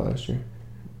I shot last year?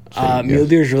 Mule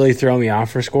deers really throw me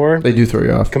off for score. They do throw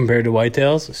you off. Compared to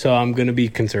whitetails, so I'm going to be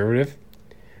conservative.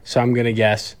 So I'm going to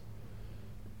guess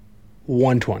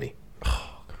 120.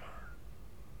 Oh, come on.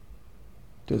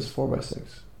 Dude, it's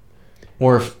 4x6.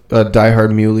 Or if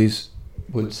diehard muley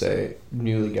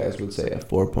guys would say a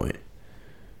 4-point.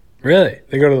 Really?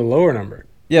 They go to the lower number.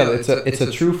 Yeah, it's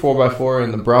a true 4x4,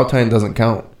 and the brow tine doesn't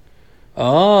count.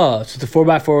 Oh, so it's a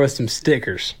 4x4 with some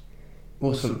stickers.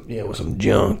 With some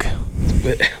junk.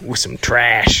 With some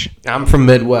trash. I'm from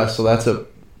Midwest, so that's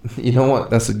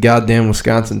that's a goddamn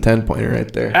Wisconsin 10-pointer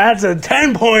right there. That's a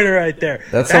 10-pointer right there.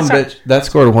 That's some bitch. That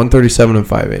scored 137 and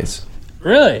 5/8.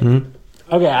 Really? Mm-hmm.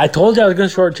 Okay, I told you I was going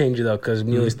to shortchange you, though, because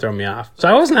muleys throw me off. So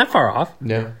I wasn't that far off.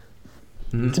 Yeah.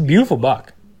 Mm-hmm. It's a beautiful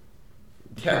buck.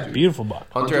 Yeah, beautiful buck.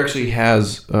 Hunter actually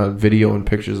has video and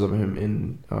pictures of him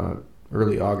in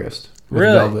early August. With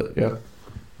Really? Velvet, yeah.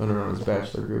 Running around his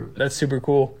bachelor group. That's super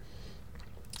cool.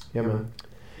 Yeah, man.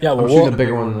 Yeah, I'm shooting a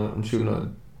bigger one. I'm shooting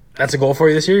a... That's a goal for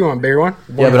you this year? You want a bigger one?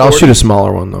 Yeah, but I'll shoot a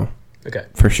smaller one, though. Okay.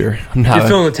 For sure. You're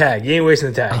filling the tag. You ain't wasting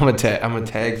the tag. I'm a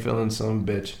tag filling some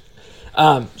bitch.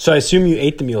 So I assume you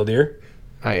ate the mule deer.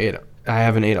 I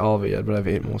haven't ate all of it yet, but I've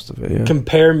ate most of it, yeah.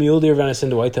 Compare mule deer venison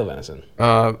to whitetail venison.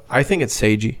 I think it's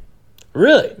sagey.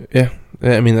 Really? Yeah.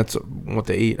 I mean, that's what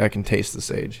they eat. I can taste the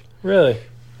sage. Really?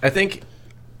 I think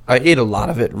I ate a lot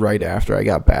of it right after I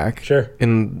got back. Sure.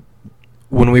 And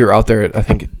when we were out there, I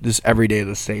think just every day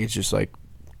the sage just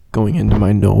going into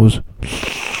my nose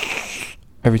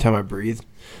every time I breathe.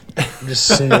 Just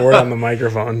snort on the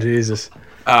microphone, Jesus.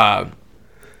 And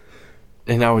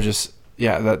I was just,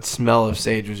 that smell of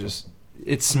sage was just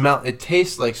it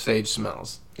tastes like sage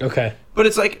smells. Okay. But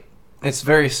it's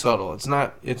very subtle. It's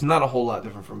not a whole lot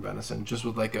different from venison. Just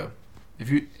with like if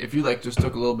you like just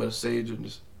took a little bit of sage and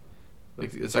just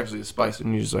like it's actually a spice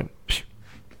and you just like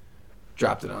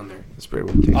dropped it on there. That's pretty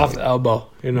what it tastes Off the elbow,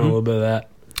 a little bit of that.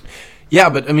 Yeah,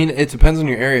 but I mean it depends on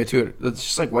your area too. It's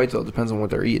just like whitetail. It depends on what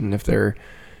they're eating. If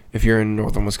you're in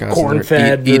northern Wisconsin, Corn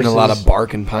fed eating a lot of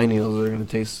bark and pine needles, they're going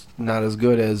to taste not as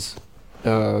good as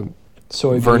Vernon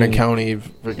County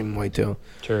freaking whitetail.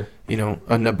 Sure.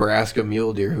 A Nebraska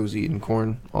mule deer who's eating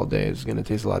corn all day is going to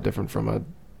taste a lot different from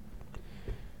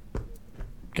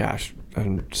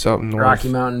something north. Rocky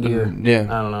Mountain deer. Yeah.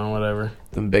 I don't know, whatever.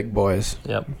 Them big boys.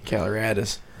 Yep.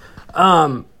 Coloradus.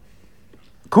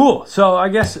 Cool. So I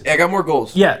guess I got more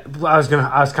goals. Yeah, I was kind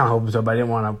of hoping so, but I didn't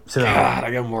want to sit down. God,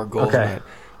 I got more goals. Okay. Man.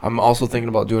 I'm also thinking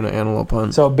about doing an antelope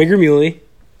hunt. So bigger muley.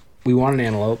 We want an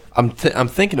antelope. I'm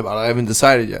thinking about it. I haven't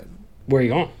decided yet. Where are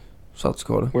you going? South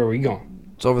Dakota. Where are we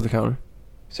going? It's over the counter.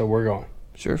 So we're going.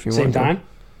 Sure, if you Same want. Same time?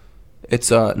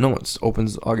 It's it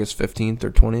opens August 15th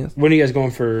or 20th. When are you guys going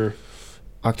for?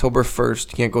 October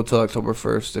 1st. You can't go till October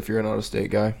 1st if you're an out-of-state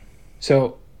guy.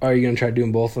 So are you gonna try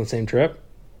doing both on the same trip?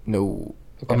 No.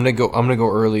 Okay. I'm gonna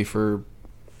go early for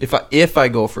if I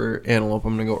go for antelope,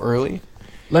 I'm gonna go early.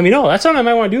 Let me know. That's something I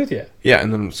might want to do with you. Yeah,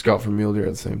 and then scout for mule deer at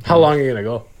the same time. How long are you gonna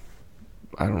go?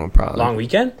 I don't know, probably Long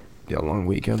weekend? Yeah, long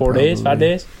weekend. 4 days, 5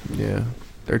 days? Yeah,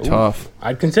 they're tough.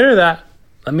 I'd consider that.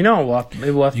 Let me know.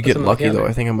 Maybe we'll have to You put get something lucky together. though.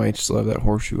 I think I might still have that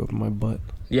horseshoe up in my butt.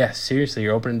 Yeah, seriously,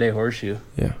 your opening day horseshoe.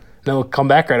 Yeah. Then we'll come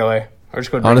back right away. Or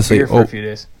just go drink Honestly, beer for a few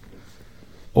days.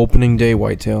 Opening day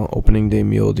whitetail, opening day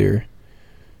mule deer.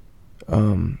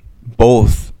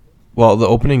 Both. Well, the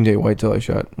opening day whitetail I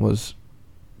shot was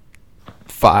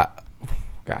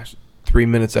 3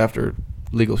 minutes after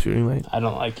legal shooting light. I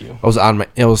don't like you. I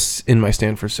was in my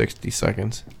stand for 60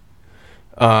 seconds.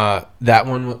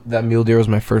 That mule deer was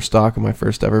my first stalk of my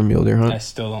first ever mule deer hunt. I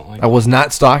still don't like I was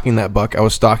not stalking that buck. I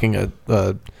was stalking a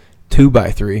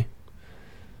 2x3.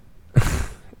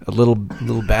 A little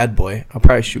bad boy. I'll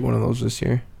probably shoot one of those this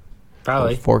year.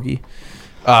 Probably. Forky.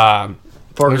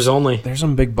 Forkers only. There's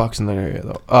some big bucks in that area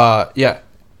though. Yeah.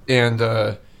 And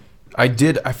I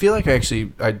feel like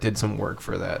I did some work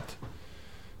for that.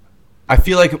 I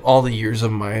feel like all the years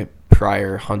of my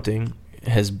prior hunting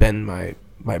has been my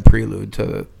prelude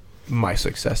to my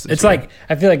success. It's like,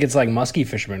 I feel like it's like muskie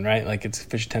fishermen, right? Like it's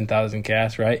fish 10,000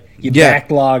 casts, right? You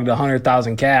backlogged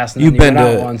 100,000 casts, and then you went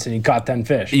out once and you caught 10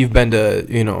 fish. You've been to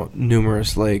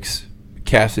numerous lakes,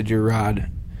 casted your rod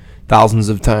thousands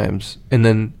of times, and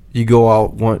then you go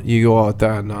out on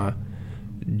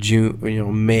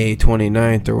May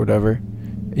 29th or whatever.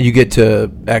 You get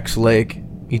to X Lake,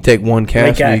 you take one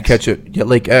cast and you catch it. Yeah,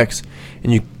 Lake X,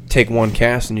 and you take one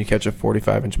cast and you catch a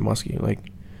 45-inch muskie. Like,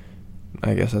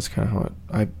 I guess that's kind of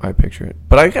how I picture it.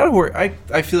 But I gotta work. I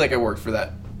feel like I worked for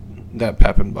that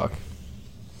Pepin buck.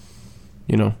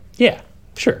 Yeah,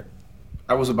 sure.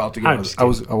 I was about to get. I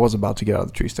was about to get out of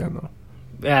the tree stand though.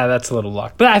 Yeah, that's a little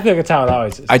luck. But I think that's how it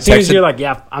always is. As soon as you're like,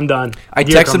 yeah, I'm done. I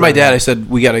texted my dad. I said,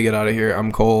 we got to get out of here.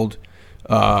 I'm cold.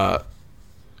 What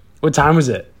time was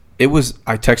it? I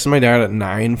texted my dad at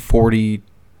 9:40.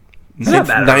 It's not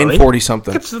that early. 9:40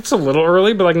 something. It's a little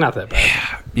early, but like not that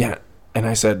bad. Yeah. And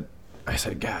I said,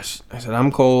 gosh. I said,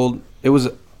 I'm cold. It was,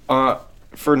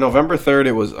 for November 3rd,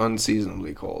 it was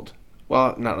unseasonably cold.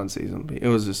 Well, not unseasonably. It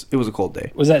was a cold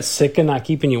day. Was that sick and not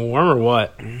keeping you warm or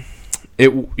what?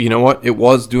 You know what? It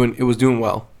was doing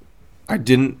well. I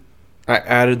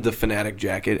added the Fanatic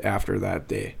jacket after that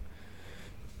day.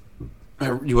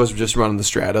 He was just running the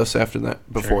Stratus after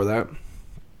that, before that.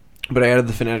 But I added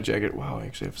the Fanatic jacket. Wow, I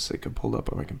actually have Sitka pulled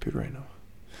up on my computer right now.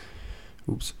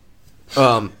 Oops.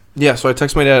 Yeah, so I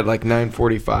texted my dad at like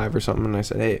 9:45 or something, and I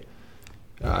said, hey,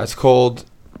 it's cold.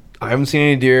 I haven't seen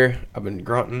any deer. I've been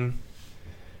grunting.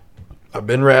 I've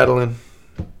been rattling.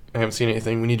 I haven't seen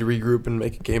anything. We need to regroup and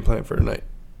make a game plan for tonight.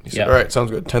 He said, all right,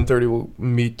 sounds good. 10:30, we'll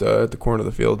meet at the corner of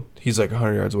the field. He's like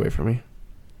 100 yards away from me.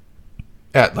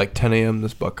 At like 10 a.m.,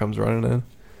 this buck comes running in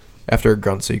after a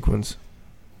grunt sequence.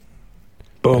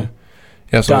 Boom.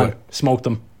 Yeah, so done. Smoked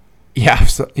him. Yeah,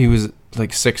 so he was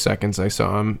like 6 seconds I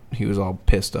saw him. He was all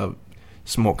pissed up.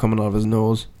 Smoke coming out of his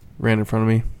nose. Ran in front of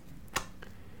me.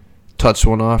 Touched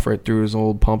one off right through his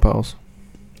old pump house.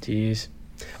 Jeez.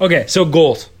 Okay, so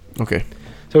goals. Okay.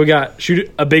 So we got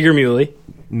shoot a bigger muley.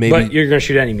 Maybe. But you're going to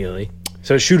shoot any muley.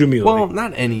 So shoot a muley. Well,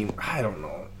 not any. I don't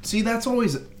know. See, that's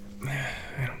always...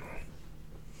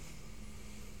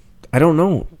 I don't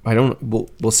know.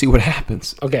 We'll see what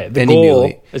happens. Okay, the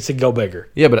goal is to go bigger.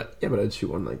 Yeah, but I'd shoot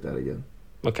one like that again.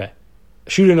 Okay.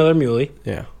 Shoot another muley.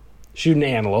 Yeah. Shooting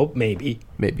antelope, maybe.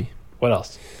 Maybe. What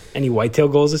else? Any whitetail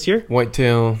goals this year?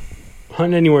 Whitetail.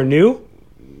 Hunting anywhere new?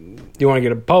 Do you want to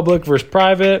get a public versus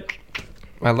private?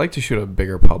 I'd like to shoot a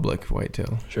bigger public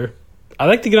whitetail. Sure. I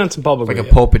like to get on some public. Like a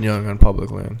Pope and Young on public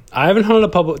land. I haven't hunted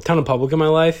a ton of public in my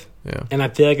life. Yeah. And I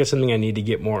feel like it's something I need to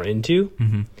get more into.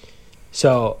 Mm-hmm.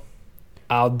 So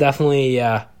I'll definitely,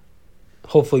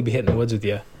 hopefully be hitting the woods with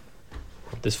you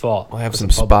this fall. We'll have some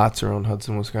spots around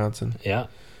Hudson, Wisconsin. Yeah.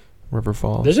 River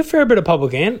Falls. There's a fair bit of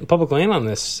public land on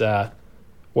this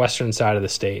western side of the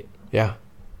state. Yeah,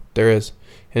 there is.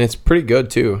 And it's pretty good,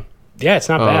 too. Yeah, it's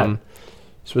not bad.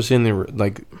 Especially in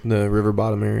the river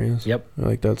bottom areas. Yep. I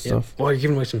like that stuff. Well, you're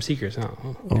giving away some secrets, huh?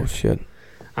 Oh shit.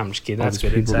 I'm just kidding. That's good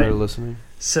people insight. that are listening.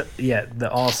 So, yeah,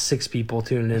 all 6 people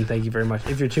tuning in, thank you very much.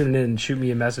 If you're tuning in, shoot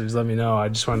me a message. Let me know. I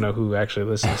just want to know who actually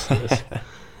listens to this.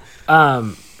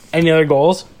 Any other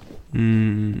goals?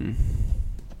 You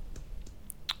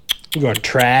going to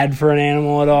trad for an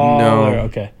animal at all? No.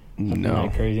 Okay. No.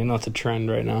 Not crazy. I know it's a trend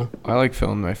right now. I like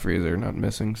filling my freezer, not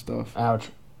missing stuff. Ouch.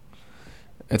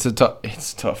 It's a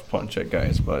tough punch at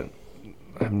guys, but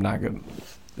I'm not good.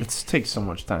 It takes so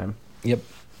much time. Yep.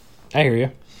 I hear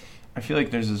you. I feel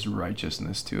like there's this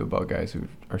righteousness too about guys who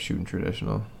are shooting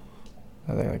traditional.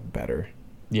 I think like better.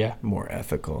 Yeah. More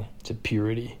ethical. It's a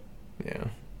purity. Yeah.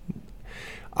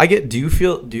 Do you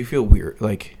feel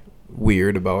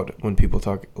weird about when people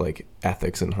talk like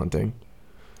ethics in hunting?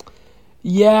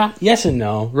 Yeah, yes and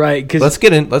no, right? Cause let's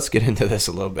get into this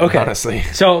a little bit. Okay. Honestly,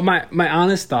 so my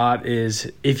honest thought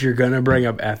is, if you're gonna bring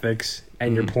up ethics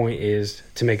and your point is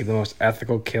to make it the most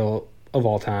ethical kill of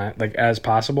all time, like as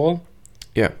possible,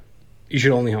 yeah, you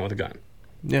should only hunt with a gun.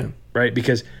 Yeah, right.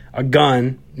 Because a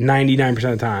gun, 99% of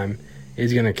the time,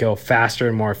 is gonna kill faster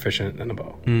and more efficient than a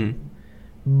bow.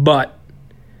 But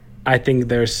I think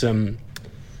there's some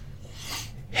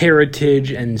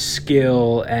heritage and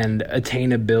skill and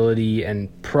attainability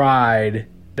and pride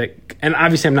that, and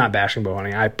obviously I'm not bashing bow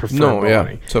hunting. I prefer bow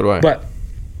hunting. So do I. But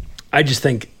I just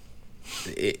think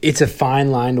it's a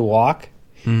fine line to walk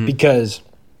because,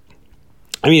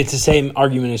 I mean, it's the same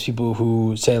argument as people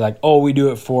who say like, oh, we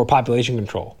do it for population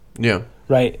control. Yeah.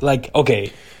 Right? Like,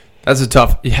 okay. That's a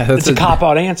tough, that's a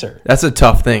cop-out answer. That's a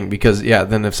tough thing because,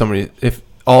 then if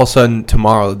all of a sudden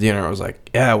tomorrow the DNR was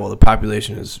like, yeah, well, the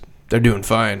population they're doing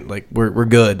fine. Like, we're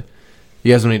good.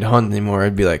 You guys don't need to hunt anymore.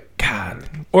 I'd be like, God.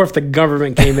 Or if the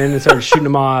government came in and started shooting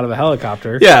them all out of a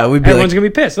helicopter. Yeah, we'd be everyone's going to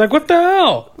be pissed. Like, what the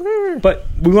hell? But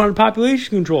we wanted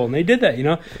population control, and they did that,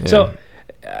 Yeah. So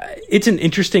it's an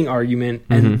interesting argument,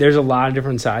 and there's a lot of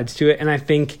different sides to it. And I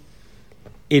think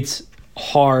it's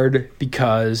hard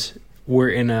because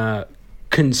we're in a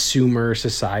consumer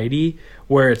society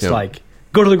where it's like,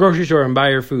 go to the grocery store and buy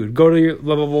your food. Go to your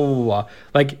blah, blah, blah, blah, blah.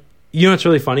 Like, you know what's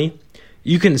really funny?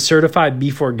 You can certify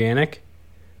beef organic.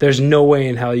 There's no way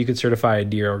in hell you could certify a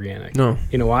deer organic. No.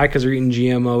 You know why? Because they're eating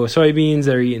GMO soybeans.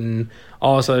 They're eating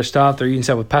all this other stuff. They're eating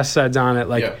stuff with pesticides on it.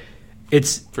 Like,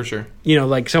 it's... For sure.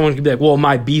 Like someone could be like, well,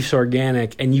 my beef's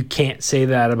organic. And you can't say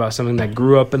that about something that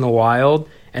grew up in the wild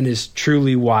and is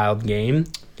truly wild game.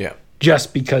 Yeah.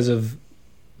 Just because of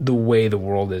the way the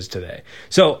world is today.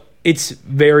 So it's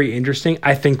very interesting.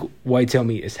 I think whitetail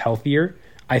meat is healthier.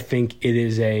 I think it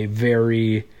is a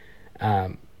very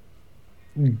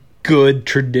good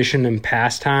tradition and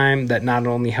pastime that not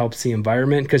only helps the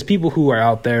environment, because people who are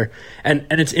out there, and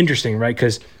it's interesting, right?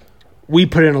 Because we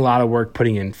put in a lot of work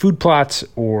putting in food plots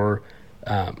or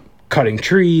cutting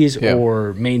trees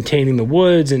or maintaining the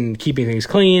woods and keeping things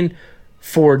clean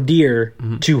for deer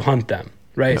to hunt them,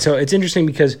 right? So it's interesting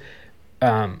because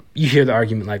you hear the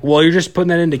argument like, well, you're just putting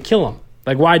that in to kill them.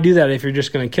 Like, why do that if you're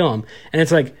just going to kill them? And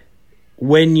it's like,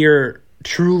 when you're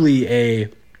truly a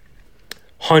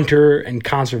hunter and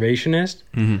conservationist,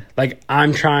 like,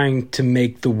 I'm trying to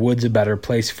make the woods a better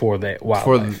place for the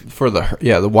wildlife. For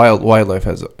the wildlife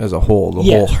as a whole, the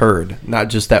whole herd, not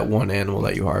just that one animal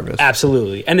that you harvest.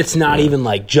 Absolutely. And it's not even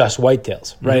like just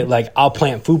whitetails, right? Like, I'll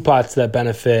plant food plots that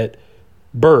benefit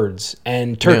birds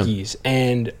and turkeys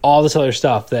and all this other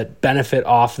stuff that benefit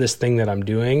off this thing that I'm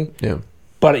doing. Yeah.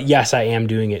 But yes, I am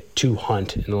doing it to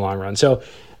hunt in the long run. So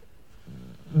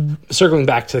circling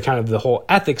back to kind of the whole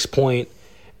ethics point,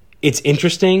 it's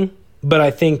interesting, but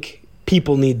I think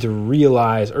people need to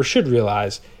realize, or should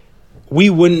realize, we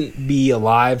wouldn't be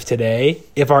alive today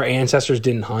if our ancestors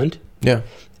didn't hunt. Yeah.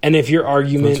 And if your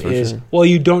argument is, well,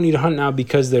 you don't need to hunt now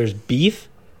because there's beef,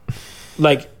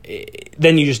 like,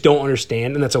 then you just don't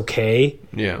understand, and that's okay.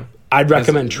 Yeah. I'd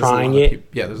recommend trying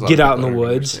it. Get out in the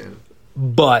woods.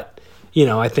 But,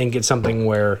 I think it's something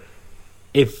where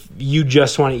if you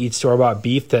just want to eat store-bought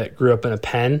beef that grew up in a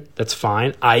pen, that's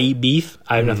fine. I eat beef.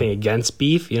 I have nothing against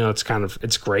beef. You know,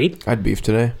 it's great. I had beef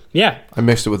today. Yeah. I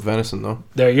mixed it with venison, though.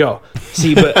 There you go.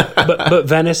 See, but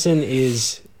venison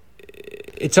is,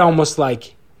 it's almost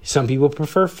like some people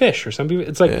prefer fish, or some people,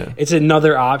 it's like, it's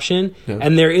another option. Yeah.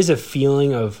 And there is a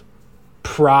feeling of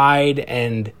pride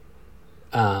and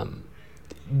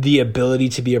the ability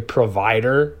to be a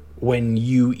provider when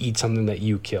you eat something that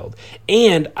you killed.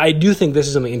 And I do think this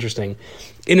is something interesting.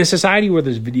 In a society where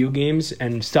there's video games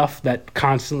and stuff that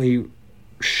constantly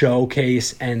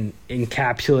showcase and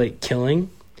encapsulate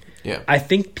killing, I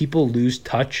think people lose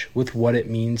touch with what it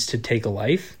means to take a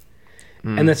life.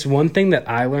 And that's one thing that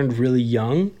I learned really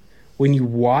young. When you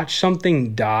watch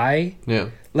something die,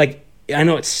 like, I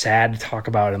know it's sad to talk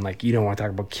about, and like, you don't want to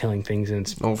talk about killing things, and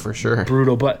it's for sure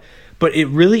brutal, but it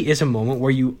really is a moment where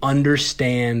you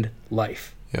understand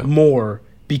life more,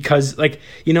 because, like,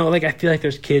 you know, like, I feel like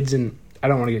there's kids, and I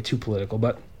don't want to get too political,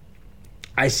 but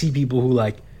I see people who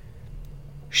like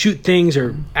shoot things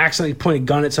or accidentally point a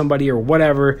gun at somebody or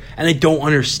whatever, and they don't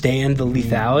understand the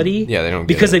lethality. Yeah, they don't get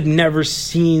because it. They've never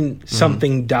seen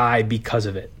something die because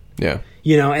of it. Yeah.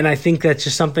 You know, and I think that's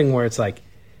just something where it's like,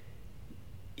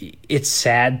 it's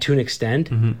sad to an extent,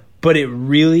 but it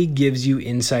really gives you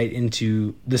insight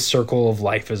into the circle of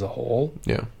life as a whole.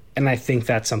 Yeah. And I think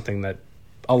that's something that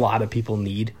a lot of people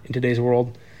need in today's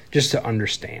world, just to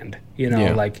understand, you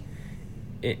know, like,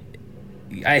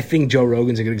 I think Joe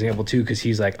Rogan's a good example too, because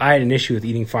he's like, I had an issue with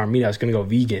eating farm meat. I was going to go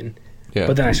vegan,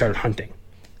 but then I started hunting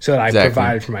so that I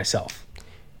provided for myself.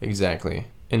 Exactly.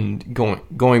 And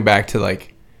going back to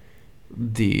like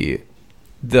the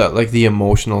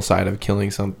emotional side of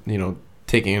killing some, you know,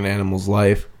 taking an animal's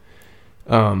life.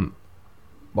 Well,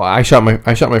 I shot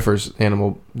my first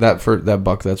animal, that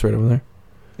buck that's right over there.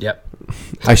 Yep.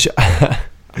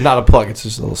 Not a plug, it's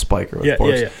just a little spiker, of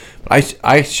course. But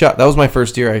I shot, that was my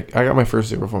first deer. I got my first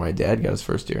deer before my dad got his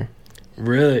first deer.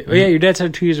 Really? Oh yeah, your dad's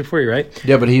had 2 years before you, right?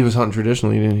 Yeah, but he was hunting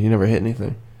traditionally. He never hit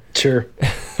anything. Sure.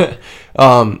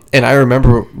 And I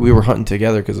remember we were hunting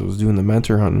together because I was doing the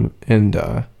mentor hunting, and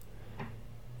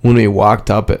when we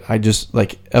walked up, I just,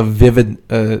 like, a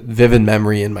vivid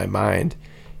memory in my mind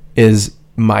is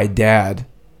my dad,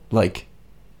 like,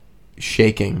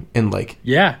 shaking and like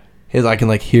I can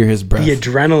like hear his breath, the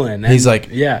adrenaline. He's like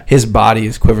his body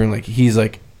is quivering, like he's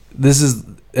like, this is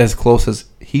as close as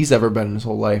he's ever been in his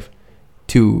whole life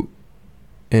to,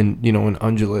 and you know, an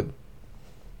ungulate,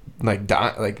 like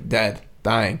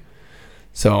dying.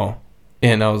 So,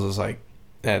 and I was just like,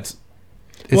 it's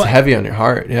heavy on your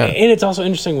heart. Yeah. And it's also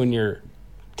interesting when you're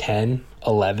 10,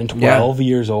 11, 12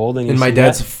 years old. And my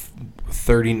dad's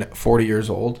 30, 40 years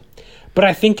old. But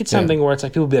I think it's something where it's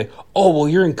like, people be like, oh, well,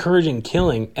 you're encouraging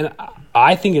killing. And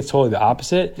I think it's totally the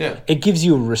opposite. Yeah. It gives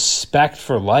you respect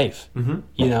for life. Mm-hmm.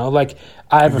 You know, like,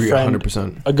 I have a friend,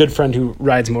 100%. A good friend who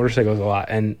rides motorcycles a lot,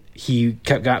 and he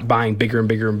kept buying bigger and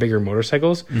bigger and bigger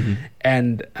motorcycles. Mm-hmm.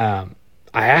 And I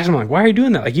asked him, like, why are you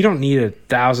doing that? Like, you don't need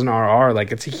 1,000 RR.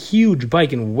 Like, it's a huge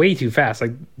bike and way too fast.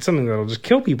 Like, it's something that'll just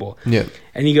kill people. Yeah.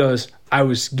 And he goes, I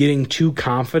was getting too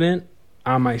confident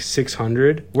on my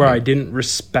 600 where I didn't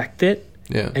respect it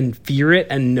and fear it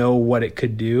and know what it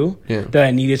could do, that I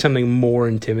needed something more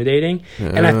intimidating.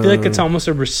 And I feel like it's almost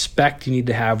a respect you need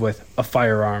to have with a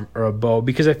firearm or a bow,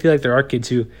 because I feel like there are kids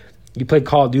who, you play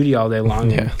Call of Duty all day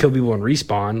long and kill people and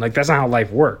respawn. Like, that's not how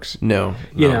life works. No.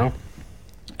 You know?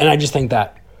 And I just think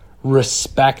that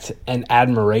respect and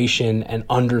admiration and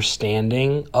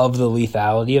understanding of the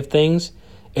lethality of things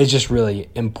is just really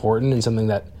important, and something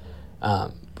that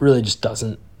really just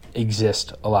doesn't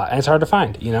exist a lot. And it's hard to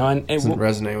find, you know? And it doesn't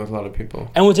resonate with a lot of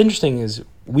people. And what's interesting is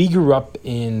we grew up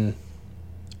in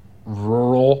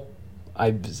rural,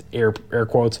 air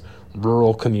quotes,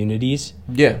 rural communities.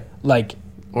 Yeah. Like,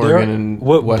 Oregon and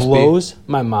what West blows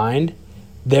my mind,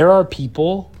 there are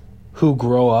people who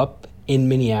grow up in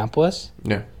Minneapolis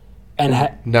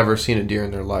and never seen a deer in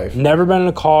their life, never been in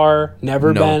a car,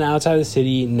 never been outside the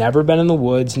city, never been in the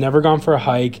woods, never gone for a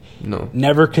hike,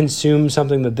 never consumed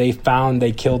something that they found,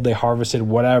 they killed, they harvested,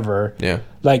 whatever.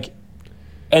 Like,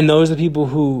 and those are the people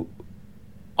who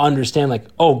understand, like,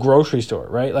 oh, grocery store,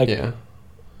 right? Like,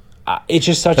 it's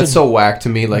just such that's so whack to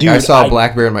me. Like, dude, I saw a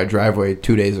black bear in my driveway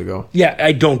 2 days ago. Yeah,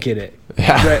 I don't get it.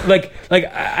 Right?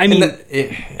 Like I mean,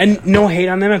 and no hate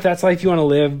on them if that's life you want to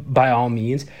live, by all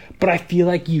means. But I feel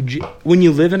like when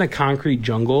you live in a concrete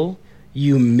jungle,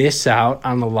 you miss out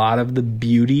on a lot of the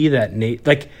beauty that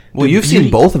Well, you've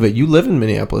seen both of it. You live in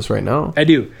Minneapolis right now. I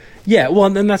do. Yeah. Well,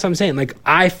 then that's what I'm saying. Like,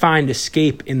 I find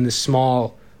escape in the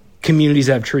small communities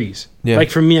that have trees. Yeah.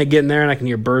 Like for me, I get in there and I can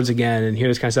hear birds again and hear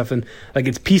this kind of stuff. And like,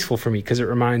 it's peaceful for me because it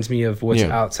reminds me of what's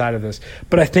outside of this.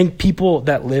 But I think people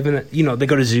that live in it, they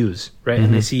go to zoos, right?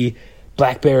 And they see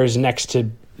black bears next to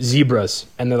zebras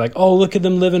and they're like, oh, look at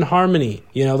them live in harmony,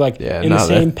 in the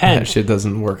same pen. That shit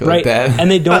doesn't work right? like that. And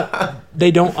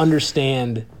they don't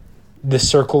understand the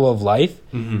circle of life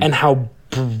and how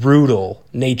brutal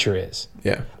nature is.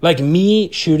 Yeah. Like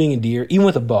me shooting a deer, even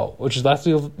with a bow, which is less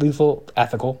lethal,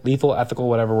 ethical,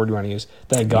 whatever word you want to use,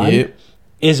 than a gun,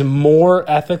 is more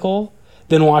ethical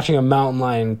than watching a mountain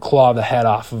lion claw the head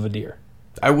off of a deer.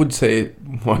 I would say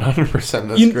 100% that's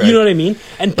correct. You know what I mean?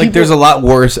 And there's a lot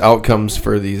worse outcomes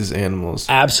for these animals.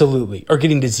 Absolutely. Or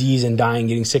getting disease and dying,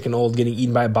 getting sick and old, getting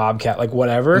eaten by a bobcat, like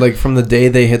whatever. Like from the day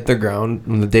they hit the ground,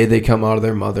 from the day they come out of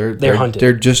their mother, they're hunted.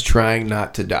 They're just trying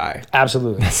not to die.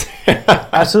 Absolutely.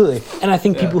 Absolutely. And I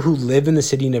think people who live in the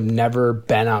city and have never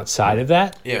been outside of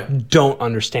that don't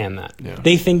understand that. Yeah.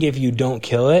 They think if you don't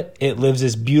kill it, it lives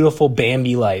this beautiful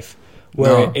Bambi life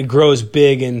where it grows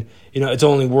big and its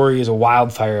only worry is a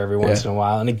wildfire every once in a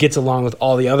while, and it gets along with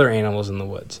all the other animals in the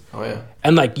woods. Oh yeah,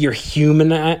 and like you're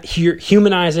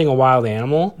humanizing a wild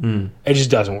animal, it just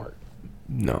doesn't work.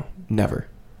 No, never.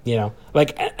 And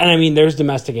I mean, there's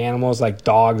domestic animals like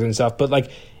dogs and stuff, but like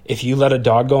if you let a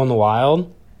dog go in the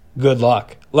wild, good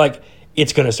luck. Like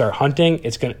it's gonna start hunting.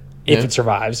 It's gonna if it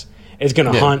survives, it's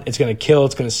gonna hunt. It's gonna kill.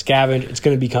 It's gonna scavenge. It's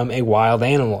gonna become a wild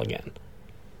animal again.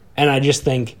 And I just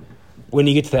think when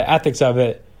you get to the ethics of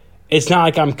it. It's not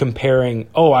like I'm comparing,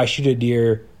 I shoot a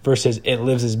deer versus it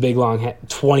lives this big, long,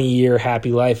 20-year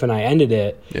happy life and I ended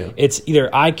it. Yeah. It's either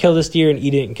I kill this deer and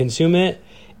eat it and consume it,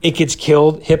 it gets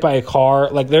killed, hit by a car.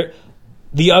 Like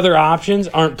the other options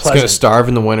aren't pleasant. It's going to starve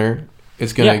in the winter.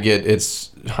 It's going to get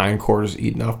its hindquarters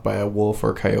eaten off by a wolf or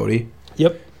a coyote.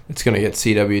 Yep. It's going to get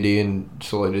CWD and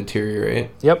slowly deteriorate.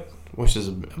 Yep. Which is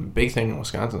a big thing in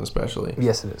Wisconsin especially.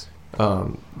 Yes, it is.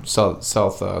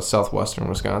 Southwestern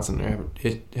Wisconsin, they're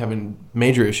having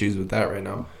major issues with that right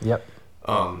now. Yep.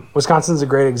 Wisconsin's a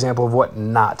great example of what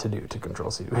not to do to control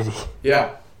CWD.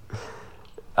 Yeah.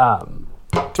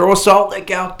 Throw a salt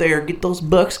lick out there, get those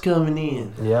bucks coming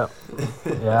in. Yep.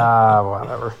 Yeah,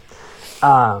 whatever.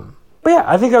 But yeah,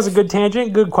 I think that was a good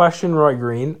tangent. Good question, Roy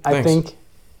Green. Thanks.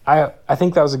 I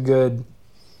think that was a good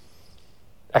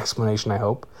explanation, I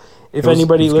hope. If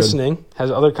anybody listening has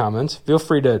other comments, feel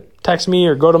free to text me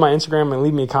or go to my Instagram and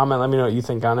leave me a comment. Let me know what you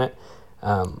think on it.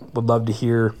 Would love to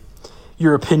hear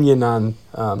your opinion on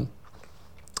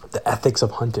the ethics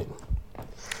of hunting.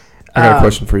 I got a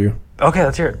question for you. Okay,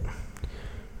 let's hear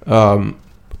it.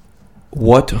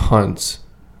 What hunts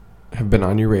have been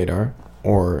on your radar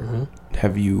or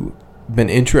have you been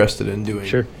interested in doing?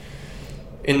 Sure.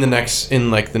 In the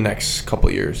next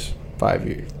couple years? 5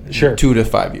 years. Sure. 2 to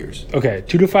 5 years. Okay,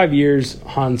 2 to 5 years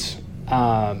hunts.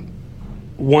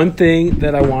 One thing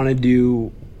that I want to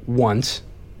do once,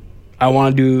 I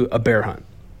want to do a bear hunt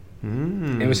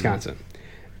in Wisconsin.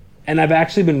 And I've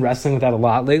actually been wrestling with that a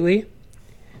lot lately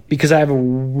because I have a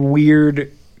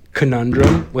weird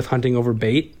conundrum with hunting over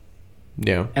bait.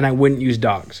 Yeah. And I wouldn't use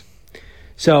dogs.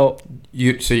 So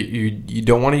you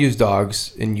don't want to use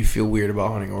dogs and you feel weird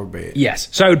about hunting over bait. Yes.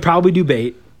 So I would probably do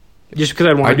bait. Just because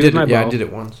I want to do it with my bow. Yeah, I did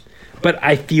it once. But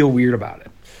I feel weird about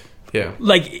it. Yeah.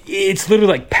 Like, it's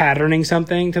literally like patterning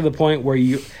something to the point where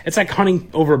it's like hunting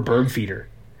over a bird feeder.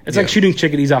 It's like shooting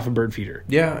chickadees off a bird feeder.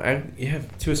 Yeah,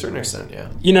 to a certain extent,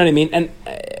 yeah. You know what I mean?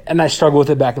 And I struggle with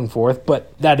it back and forth,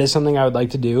 but that is something I would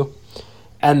like to do.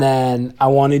 And then I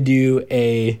want to do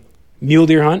a mule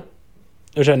deer hunt,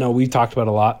 which I know we've talked about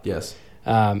a lot. Yes.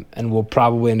 And we'll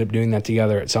probably end up doing that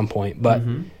together at some point. But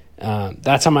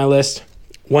that's on my list.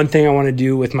 One thing I want to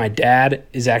do with my dad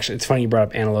is actually, it's funny you brought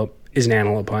up antelope, is an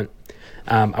antelope hunt.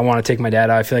 I want to take my dad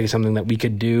out. I feel like it's something that we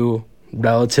could do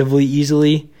relatively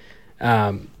easily,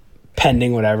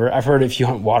 pending whatever. I've heard if you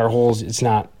hunt water holes, it's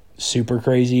not super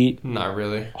crazy. Not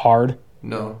really. Hard.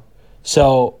 No.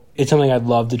 So it's something I'd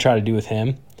love to try to do with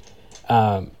him.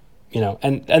 And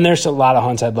there's a lot of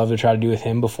hunts I'd love to try to do with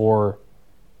him before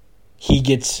he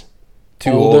gets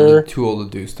too old to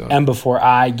do stuff, and before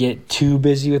I get too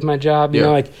busy with my job, you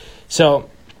know, so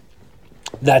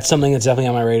that's something that's definitely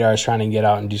on my radar, is trying to get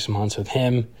out and do some hunts with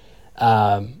him.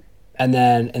 And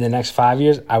then in the next 5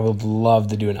 years, I would love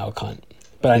to do an elk hunt,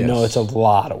 but I know it's a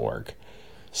lot of work.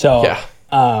 So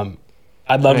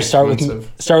I'd love to start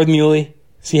with muley,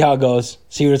 see how it goes,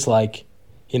 see what it's like,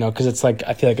 because it's like,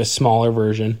 I feel like a smaller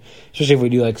version, especially if we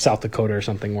do like South Dakota or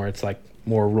something where it's like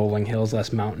more rolling hills,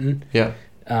 less mountain. Yeah.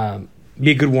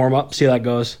 Be a good warm up, see how that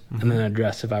goes, and then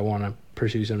address if I want to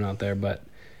pursue something out there. But,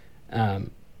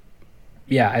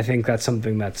 I think that's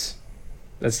something that's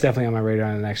That's definitely on my radar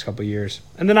in the next couple of years.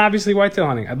 And then obviously whitetail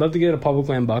hunting. I'd love to get a public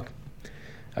land buck.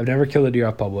 I've never killed a deer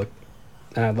off public,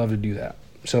 and I'd love to do that.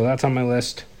 So that's on my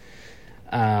list.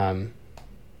 I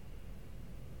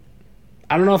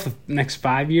don't know if the next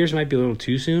 5 years might be a little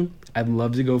too soon. I'd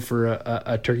love to go for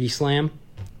a turkey slam.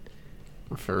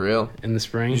 For real? In the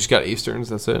spring. You just got Easterns,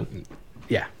 that's it?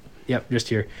 Yeah. Yep, just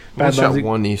here. I've only shot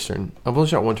one Eastern. I've only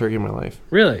shot one turkey in my life.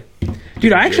 Really?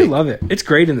 Dude, I actually love it. It's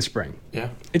great in the spring. Yeah.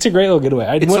 It's a great little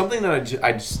getaway. It's something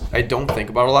that I don't think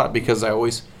about a lot because I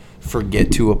always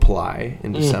forget to apply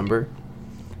in December.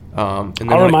 And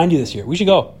then I'll remind you this year. We should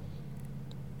go.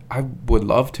 I would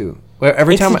love to.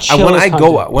 Every time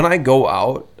when I go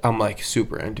out, I'm like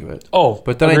super into it. Oh,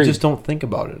 but then agreed. I just don't think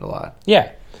about it a lot.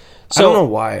 Yeah. So, I don't know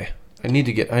why. I need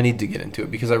to get into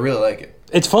it because I really like it.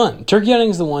 It's fun. Turkey hunting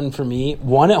is the one for me.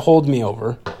 One, it holds me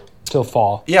over till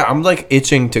fall. Yeah, I'm like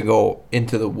itching to go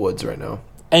into the woods right now.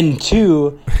 And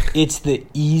two, it's the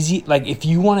easy, like if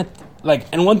you want to, like,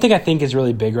 and one thing I think is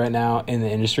really big right now in the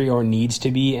industry or needs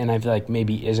to be, and I feel like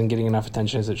maybe isn't getting enough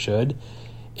attention as it should,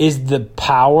 is the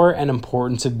power and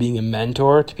importance of being a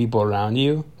mentor to people around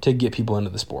you to get people into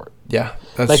the sport. Yeah,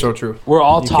 that's so true. We're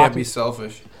all you can't be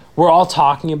selfish. We're all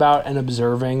talking about and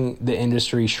observing the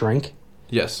industry shrink.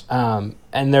 Yes.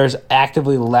 And there's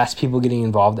actively less people getting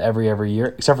involved every year,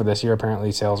 except for this year.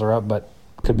 Apparently sales are up, but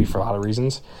could be for a lot of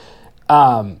reasons.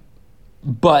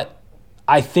 But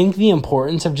I think the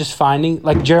importance of just finding,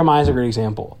 like Jeremiah's a great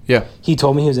example. Yeah. He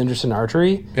told me he was interested in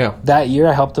archery. Yeah. That year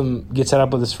I helped him get set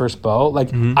up with his first bow.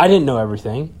 Like I didn't know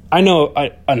everything. I know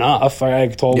enough. I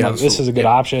told him this is a good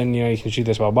option. You know, you can shoot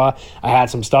this, blah, blah. I had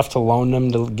some stuff to loan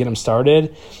him to get him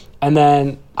started. And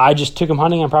then I just took him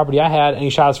hunting on property I had, and he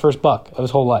shot his first buck of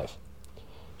his whole life.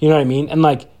 You know what I mean? And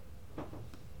like,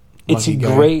 it's a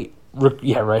great,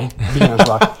 yeah, right. Beginner's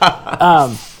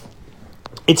luck.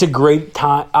 It's a great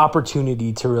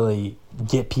opportunity to really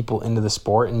get people into the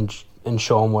sport and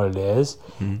show them what it is.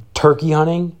 Mm-hmm. Turkey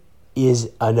hunting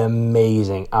is an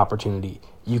amazing opportunity.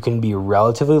 You can be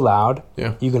relatively loud.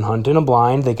 Yeah. You can hunt in a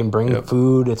blind. They can bring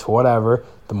food. It's whatever.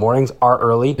 The mornings are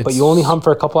early, but you only hunt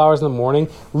for a couple hours in the morning.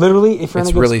 Literally, if you're in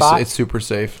a good spot. It's super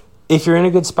safe. If you're in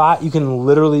a good spot, you can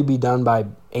literally be done by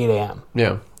 8 a.m.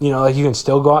 Yeah. You know, like you can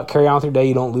still go out, carry on with your day.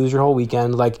 You don't lose your whole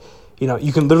weekend. Like, you know,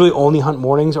 you can literally only hunt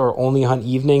mornings or only hunt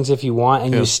evenings if you want,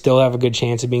 and you still have a good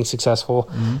chance of being successful.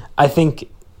 Mm-hmm. I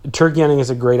think turkey hunting is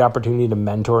a great opportunity to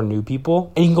mentor new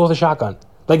people, and you can go with a shotgun.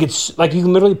 Like it's like you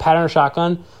can literally pattern a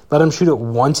shotgun, let them shoot it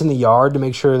once in the yard to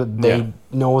make sure that they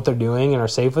know what they're doing and are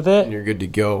safe with it. And you're good to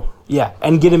go. Yeah,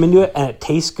 and get them into it, and it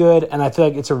tastes good, and I feel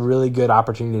like it's a really good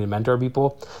opportunity to mentor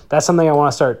people. That's something I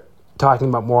want to start talking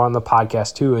about more on the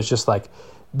podcast too, is just like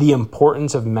the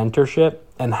importance of mentorship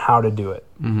and how to do it.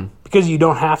 Mm-hmm. Because you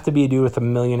don't have to be a dude with a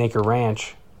 1 million acre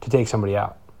ranch to take somebody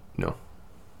out. No.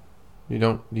 You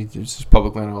don't. It's just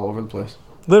public land all over the place.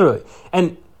 Literally.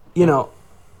 And, you know,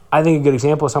 I think a good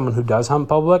example is someone who does hunt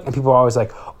public, and people are always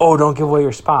like, oh, don't give away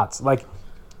your spots. Like,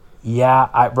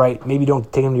 yeah, right, maybe don't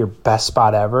take them to your best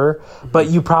spot ever, but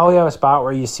you probably have a spot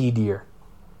where you see deer.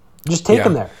 Just take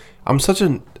them there. I'm such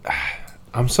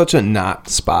a not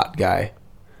spot guy.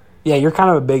 Yeah, you're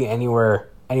kind of a big anywhere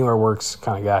works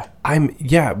kind of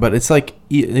guy. But it's like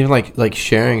even like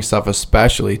sharing stuff,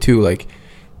 especially too. Like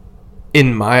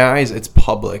in my eyes, it's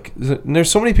public. And there's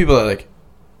so many people that like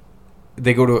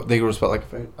they go to a spot. Like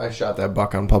if I shot that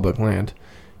buck on public land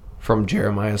from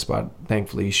Jeremiah's spot.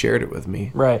 Thankfully, he shared it with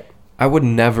me. Right. I would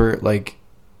never like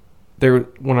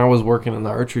when I was working in the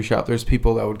archery shop. There's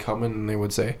people that would come in and they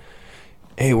would say,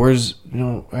 "Hey,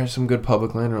 I have some good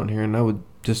public land around here," and I would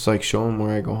just like show them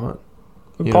where I go hunt.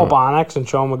 Pull up Onyx and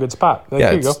show them a good spot. Like,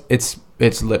 yeah, here you go.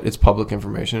 It's public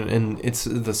information, and it's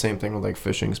the same thing with like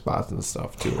fishing spots and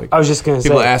stuff too. Like I was just gonna say,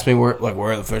 people ask me where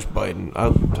are the fish biting.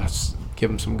 I'll just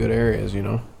give them some good areas, you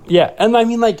know. Yeah, and I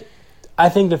mean, like, I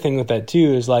think the thing with that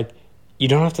too is like, you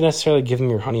don't have to necessarily give them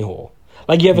your honey hole.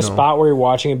 Like you have a spot where you're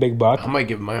watching a big buck. I might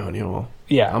give them my honey hole.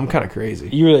 Yeah, I'm kind of crazy.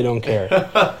 You really don't care,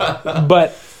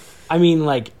 but I mean,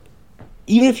 like,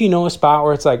 even if you know a spot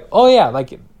where it's like, oh yeah,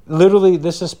 like. Literally,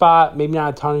 this is a spot, maybe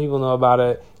not a ton of people know about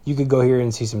it. You could go here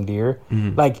and see some deer.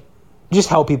 Mm-hmm. Like, just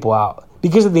help people out.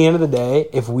 Because at the end of the day,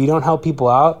 if we don't help people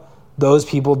out, those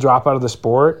people drop out of the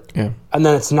sport. Yeah. And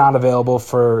then it's not available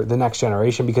for the next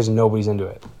generation because nobody's into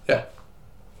it. Yeah.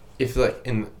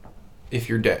 If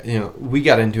your dad, you know, we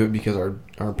got into it because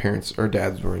our parents, our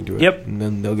dads were into it. Yep. And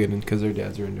then they'll get in because their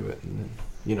dads are into it. And then,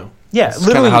 you know. Yeah, it's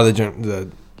kind of how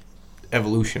the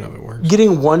evolution of it works.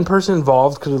 Getting one person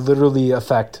involved could literally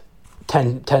affect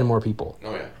 10 more people.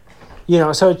 Oh yeah. You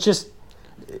know, so it's just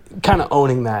kind of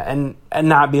owning that and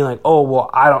not being like, oh well,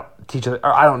 I don't teach it,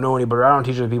 or I don't know anybody, or I don't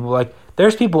teach other people. Like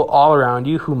there's people all around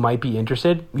you who might be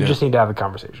interested. You just need to have a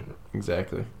conversation.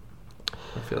 Exactly.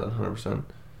 I feel that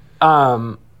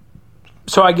 100%.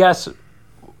 So I guess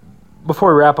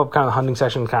before we wrap up kind of the hunting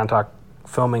section, kind of talk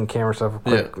filming, camera stuff,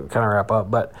 quick, kind of wrap up.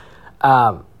 But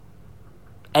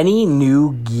any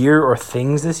new gear or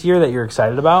things this year that you're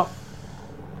excited about?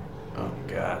 Oh,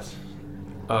 gosh.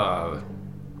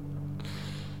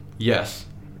 Yes.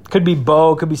 Could be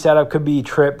bow, could be setup, could be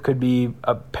trip, could be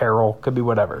apparel, could be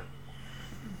whatever.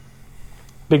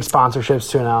 Big sponsorships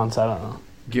to announce, I don't know.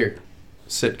 Gear.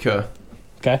 Sitka.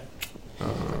 Okay.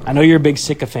 I know you're a big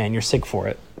Sitka fan. You're sick for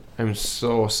it. I'm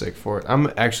so sick for it.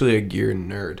 I'm actually a gear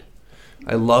nerd.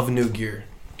 I love new gear.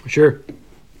 Sure.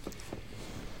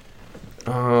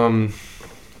 I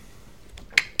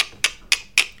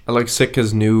like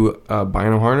Sitka's new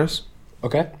bino harness.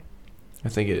 Okay. I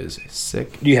think it is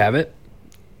sick. Do you have it?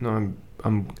 No,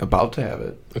 I'm about to have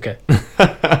it. Okay.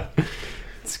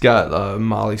 It's got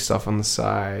Molly stuff on the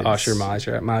sides. Oh, sure,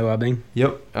 Molly webbing.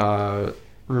 Yep.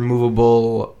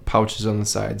 Removable pouches on the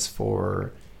sides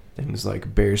for things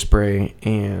like bear spray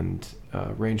and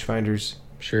rangefinders.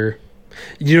 Sure.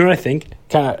 You know what I think?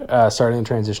 Kind of starting to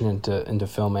transition into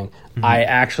filming. Mm-hmm. I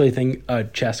actually think a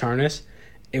chest harness,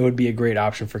 it would be a great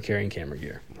option for carrying camera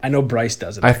gear. I know Bryce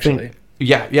does it. I think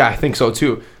I think so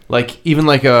too. Like even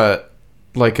like a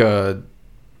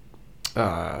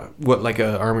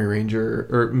Army Ranger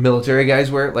or military guys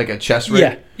wear, like a chest rig.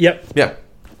 Yeah. Yep. Yeah.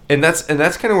 And that's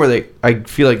kind of where I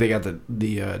feel like they got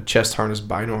the chest harness,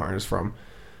 bino harness from.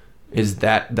 Is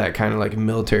that kind of like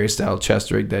military style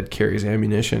chest rig that carries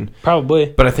ammunition? Probably.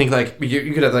 But I think like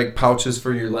you could have like pouches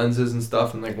for your lenses and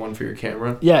stuff, and like one for your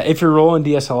camera. Yeah, if you're rolling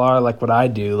DSLR like what I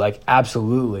do, like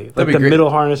absolutely, like the middle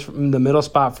harness, the middle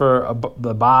spot for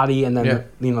the body, and then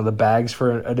the bags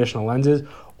for additional lenses.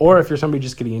 Or if you're somebody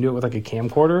just getting into it with like a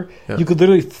camcorder, you could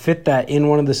literally fit that in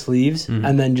one of the sleeves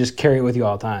and then just carry it with you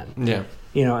all the time. Yeah.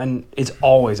 And it's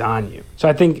always on you. So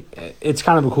I think it's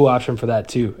kind of a cool option for that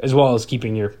too, as well as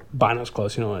keeping your binos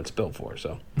close, what it's built for.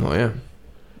 So. Oh, yeah.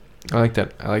 I like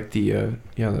that. I like the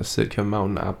Sitka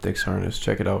Mountain Optics harness.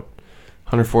 Check it out.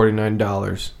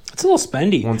 $149. It's a little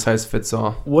spendy. One size fits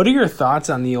all. What are your thoughts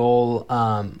on the old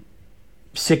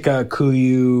Sitka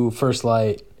KUIU First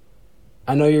Light?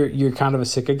 I know you're kind of a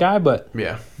Sitka guy, but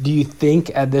do you think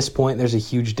at this point there's a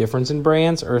huge difference in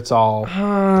brands, or it's all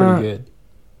pretty good?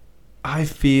 I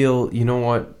feel, you know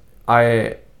what,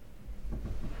 I've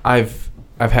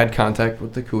had contact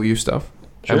with the KUIU stuff.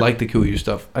 Sure. I like the KUIU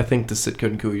stuff. I think the Sitka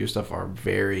and KUIU stuff are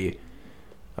very,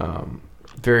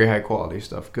 very high quality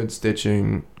stuff. Good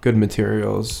stitching, good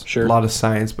materials, a lot of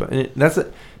science. But that's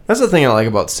the thing I like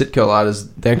about Sitka a lot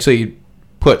is they actually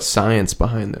put science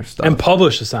behind their stuff and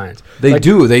publish the science. They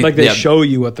do. They show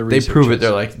you what the research is. They prove it.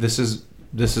 They're like, this is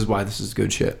why this is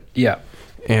good shit. Yeah,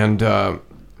 and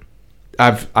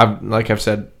I've like I've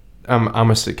said, I'm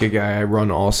a Sitka guy. I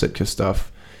run all Sitka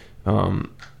stuff.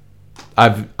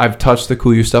 I've touched the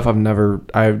KUIU stuff.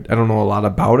 I don't know a lot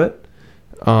about it.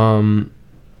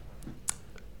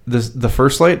 The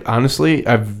First Light, honestly,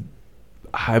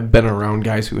 I've been around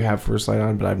guys who have First Light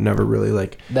on, but I've never really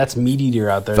that's Meat Eater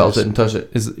out there. Felt it and touched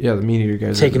it. The Meat Eater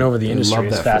guys taking over the industry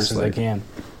as fast as they can.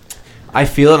 I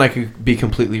feel, and I could be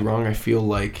completely wrong, I feel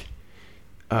like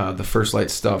the First Light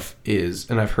stuff is,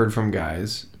 and I've heard from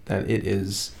guys that it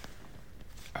is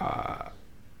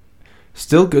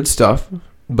still good stuff,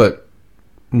 but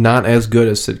not as good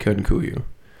as Sitka and KUIU.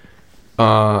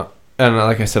 And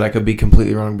like I said, I could be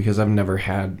completely wrong because I've never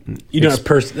had. You don't have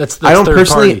that's I don't third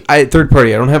personally. Party. Third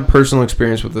party. I don't have personal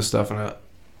experience with this stuff, and I'd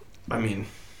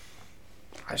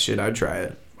try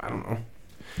it. I don't know.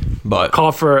 But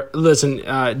listen,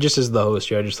 just as the host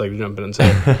here, I just like to jump in and say,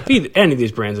 if any of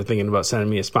these brands are thinking about sending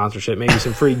me a sponsorship, maybe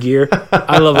some free gear,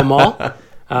 I love them all.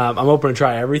 I'm open to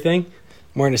try everything.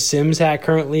 I'm wearing a Sims hat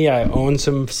currently. I own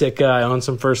some Sitka. I own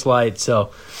some First Light.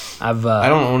 So I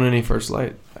don't own any First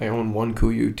Light. I own one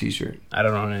KUIU t-shirt. I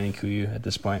don't own any KUIU at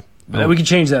this point. But we can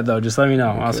change that though. Just let me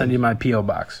know. Okay. I'll send you my P.O.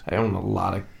 box. I own a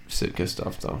lot of Sitka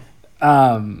stuff though.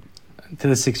 To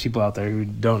the 6 people out there who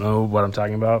don't know what I'm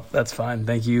talking about, that's fine.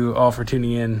 Thank you all for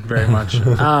tuning in very much.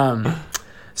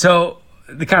 So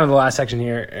the last section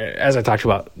here, as I talked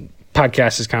about,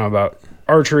 podcast is kind of about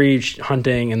archery,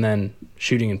 hunting, and then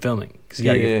shooting and filming. Because you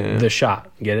got to get the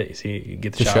shot. Get it? See, you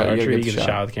get the shot with archery, you get the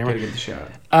shot with the camera. You got to get the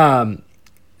shot.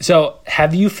 So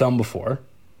have you filmed before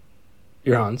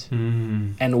your hunts?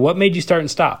 Mm. And what made you start and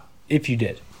stop, if you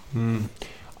did?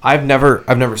 I've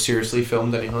never seriously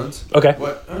filmed any hunts. Okay.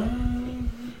 What?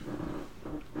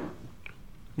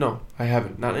 No, I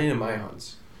haven't. Not any of my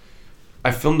hunts. I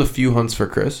filmed a few hunts for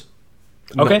Chris.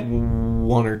 Okay.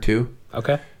 One or two.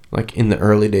 Okay. like in the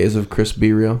early days of Chris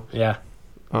Be Real. Yeah.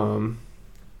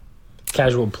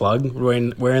 Casual plug.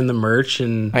 Wearing the merch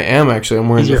and I am actually. I'm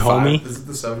wearing the your homie. Is it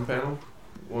the 7 panel?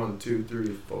 1, 2,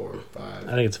 3, 4, 5.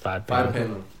 I think it's 5 panel. 5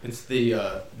 panel. It's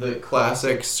the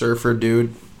classic surfer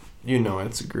dude. You know,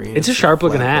 it's a green. It's a sharp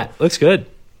looking hat. Looks good.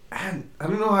 I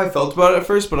don't know how I felt about it at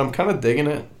first, but I'm kind of digging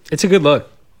it. It's a good look.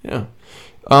 Yeah.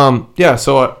 Yeah.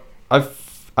 So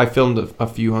I filmed a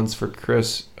few hunts for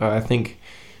Chris. I think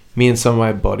me and some of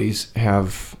my buddies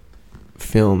have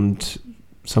filmed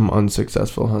some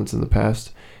unsuccessful hunts in the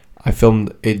past.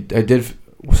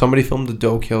 Somebody filmed a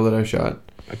doe kill that I shot.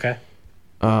 Okay.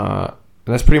 And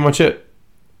that's pretty much it.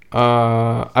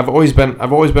 I've always been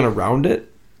around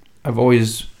it. I've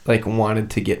always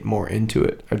wanted to get more into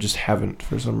it. I just haven't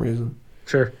for some reason.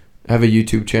 Sure. I have a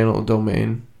YouTube channel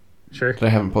domain. Sure. That I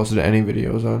haven't posted any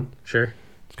videos on. Sure.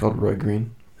 It's called Roy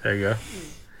Green. There you go.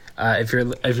 If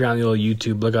you're on the old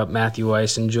YouTube, look up Matthew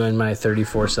Weiss and join my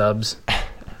 34 subs.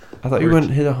 I thought you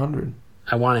wouldn't hit 100.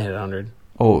 I want to hit 100.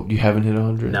 Oh, you haven't hit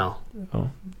 100? No. Oh,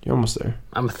 you're almost there.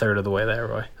 I'm a third of the way there,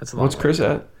 Roy. That's a long What's way. Chris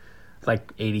at?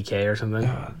 Like 80K or something.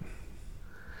 God.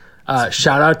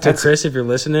 Shout out to Chris if you're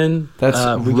listening. That's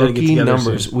we gotta get rookie together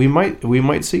numbers. soon. We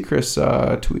might see Chris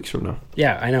 2 weeks from now.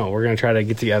 Yeah, I know. We're gonna try to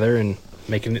get together and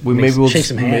shake some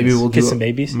hands, get some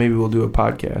babies. Maybe we'll do a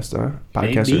podcast,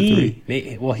 podcast or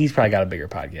 3. Well, he's probably got a bigger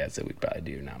podcast that we probably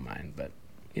do, not mine, but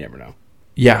you never know.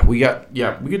 Yeah, we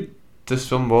could just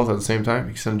film both at the same time.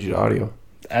 We can send you the audio.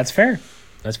 That's fair.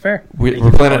 We was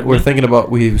talking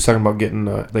about getting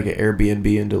like an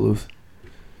Airbnb in Duluth.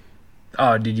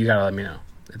 Oh, dude, you gotta let me know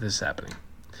if this is happening.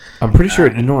 I'm pretty sure.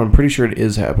 I'm pretty sure it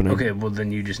is happening. Okay, well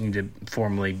then you just need to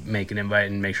formally make an invite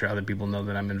and make sure other people know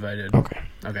that I'm invited. Okay.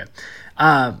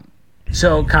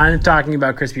 So kind of talking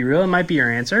about Chris Be Real, it might be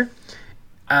your answer.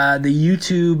 The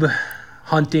YouTube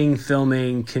hunting,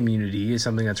 filming community is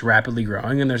something that's rapidly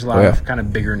growing, and there's a lot of kind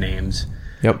of bigger names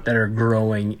that are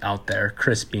growing out there,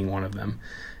 Chris being one of them.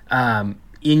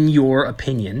 In your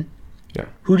opinion,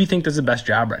 who do you think does the best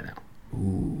job right now?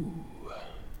 Ooh.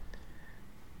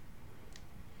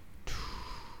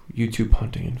 YouTube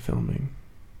hunting and filming.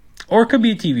 Or it could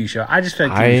be a TV show. I just feel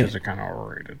like TV shows are kind of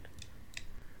overrated.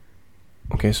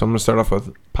 Okay, so I'm going to start off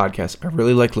with podcasts. I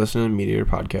really like listening to Meat Eater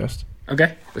podcast.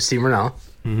 Okay, with Steve Renell.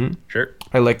 Mm-hmm. Sure.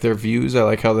 I like their views. I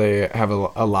like how they have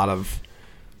a lot of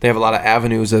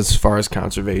avenues as far as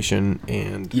conservation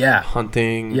and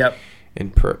hunting. Yep.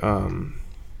 And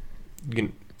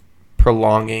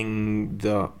prolonging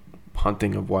the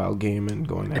hunting of wild game and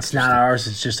going after it's not ours,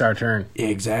 it's just our turn.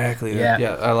 Exactly.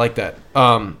 Yeah, I like that.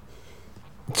 And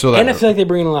I feel like they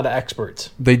bring in a lot of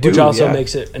experts. They do, which also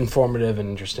makes it informative and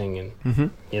interesting, and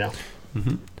you know.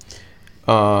 Mm-hmm.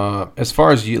 As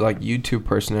far as YouTube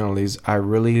personalities, I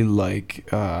really like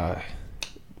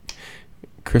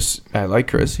Chris. I like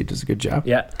Chris. He does a good job.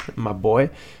 Yeah, my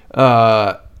boy.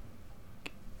 Born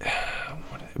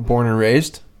and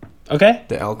raised. Okay.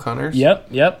 The elk hunters.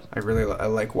 Yep. I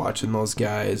like watching those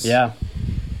guys. Yeah.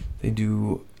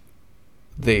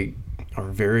 They are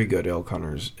very good elk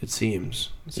hunters, it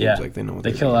seems. It seems like they know what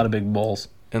they kill a lot of big bulls.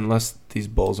 Unless these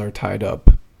bulls are tied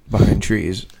up behind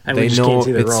trees. And they we just know can't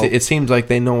see the rope. It seems like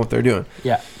they know what they're doing.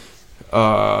 Yeah.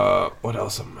 What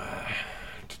else am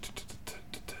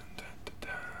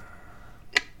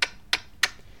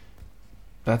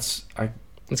That's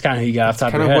kind of who you got off the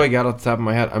top of your head. Kind of who I got off the top of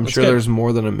my head. I'm sure there's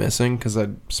more than I'm missing because I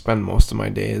spend most of my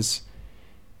days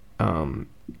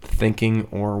thinking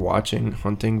or watching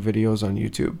hunting videos on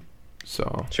YouTube.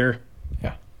 So sure.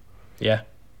 Yeah.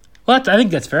 Well, I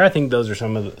think that's fair. I think those are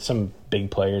some big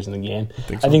players in the game.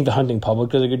 I think the hunting public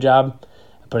does a good job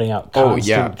of putting out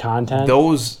constant content.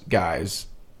 Those guys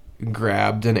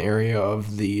grabbed an area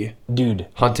of the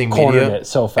hunting cornered media it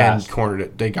so fast. And cornered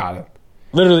it. They got it.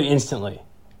 Literally instantly.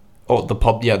 Oh, the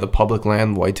public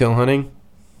land whitetail hunting,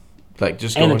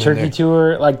 just going and a turkey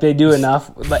tour, they do enough,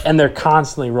 and they're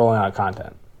constantly rolling out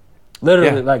content.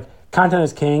 Literally, content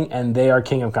is king, and they are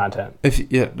king of content.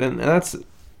 And that's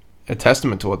a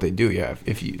testament to what they do. Yeah,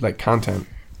 if you like content,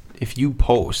 if you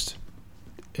post,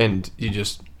 and you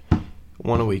just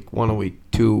 1 a week,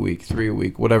 2 a week, 3 a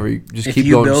week, whatever, you just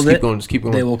keep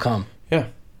going. They will come. Yeah,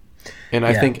 and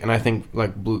I think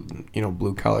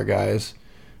blue collar guys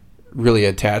really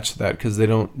attached to that because they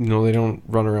don't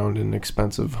run around in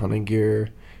expensive hunting gear.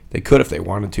 They could if they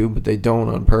wanted to, but they don't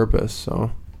on purpose.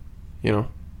 So,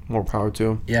 more power to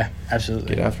them. Yeah,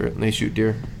 absolutely. Get after it, and they shoot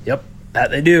deer. Yep,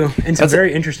 that they do in some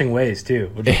very interesting ways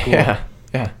too, which is cool. Yeah.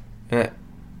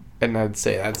 And I'd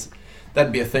say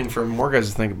that'd be a thing for more guys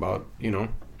to think about.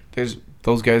 There's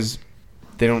those guys.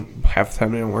 They don't half the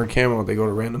time they don't wear camo. They go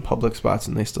to random public spots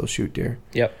and they still shoot deer.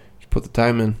 Yep. Just put the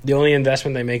time in. The only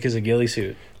investment they make is a ghillie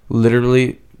suit.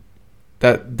 Literally,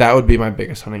 that would be my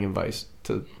biggest hunting advice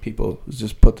to people, is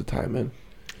just put the time in.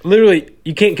 Literally,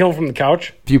 you can't kill them from the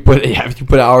couch. If you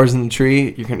put hours in the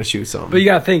tree, you're gonna shoot something. But you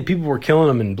gotta think, people were killing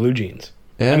them in blue jeans.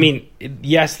 Yeah. I mean,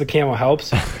 yes, the camo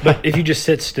helps, but if you just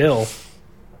sit still,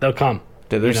 they'll come.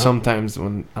 There's sometimes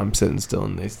when I'm sitting still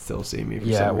and they still see me.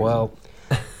 For some reason.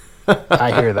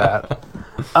 I hear that.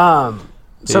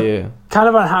 So kind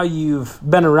of on how you've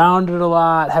been around it a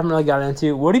lot, haven't really got into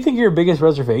it. What do you think are your biggest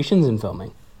reservations in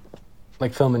filming?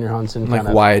 Like filming your hunts and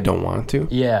why I don't want to?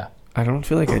 Yeah. I don't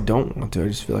feel like I don't want to. I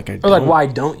just feel like I don't. Or like, why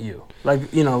don't you?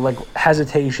 Like, like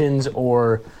hesitations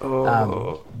or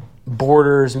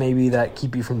borders maybe that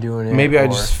keep you from doing it. Maybe I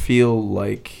just feel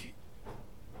like,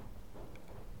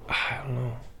 I don't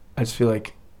know. I just feel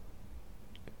like,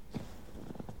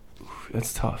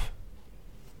 that's tough.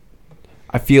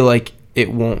 I feel like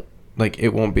it won't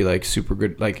be like super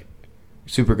good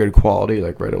quality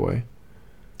like right away.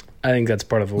 I think that's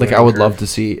part of the like I would love to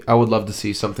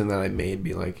see something that I made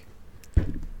be like,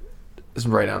 it's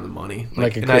right on the money,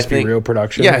 like a crispy real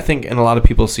production. Yeah, I think, and a lot of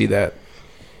people see that,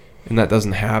 and that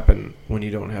doesn't happen when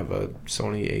you don't have a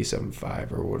Sony A7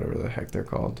 IV or whatever the heck they're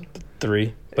called.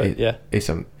 3, but yeah,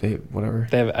 A7, whatever.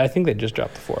 They have. I think they just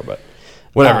dropped the 4, but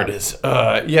whatever it is.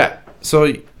 Yeah. So,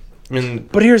 I mean,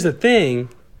 but here's the thing.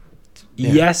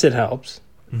 Yeah. Yes, it helps.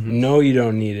 Mm-hmm. No, you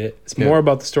don't need it. It's more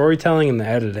about the storytelling and the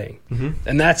editing,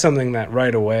 and that's something that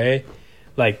right away,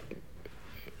 like,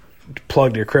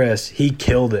 plug to Chris, he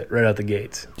killed it right out the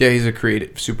gates. Yeah, he's a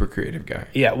super creative guy.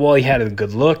 Yeah, well, he had a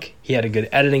good look. He had a good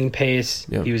editing pace.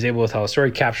 Yep. He was able to tell a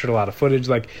story, captured a lot of footage.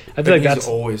 Like, I feel like he's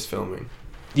always filming.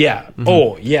 Yeah. Mm-hmm.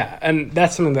 Oh, yeah. And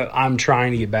that's something that I'm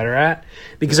trying to get better at,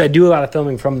 because I do a lot of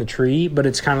filming from the tree, but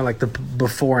it's kind of like the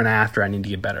before and after I need to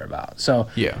get better about. So,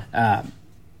 yeah.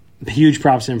 Huge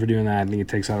props to him for doing that. I think it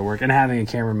takes a lot of work. And having a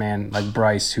cameraman like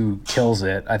Bryce who kills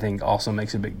it, I think also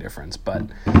makes a big difference. But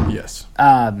yes.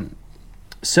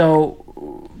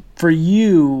 So for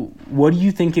you, what do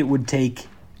you think it would take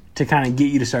to kind of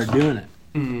get you to start doing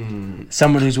it?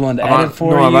 Someone who's willing to edit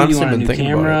for you? You want a new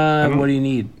camera? What do you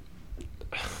need?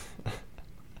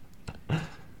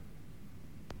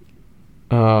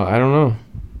 I don't know.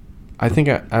 I think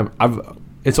I've.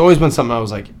 It's always been something I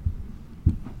was like,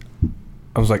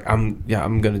 I'm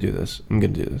gonna do this. I'm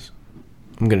gonna do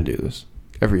this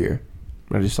every year.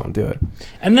 I just don't do it.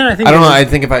 And then I think I don't know. I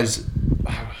think if I just.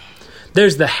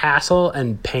 There's the hassle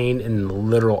and pain in the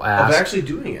literal ass of actually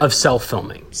doing it, of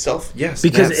self-filming. Yes,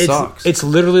 because it's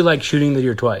literally like shooting the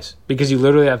deer twice, because you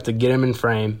literally have to get him in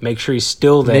frame, make sure he's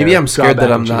still there. Maybe I'm scared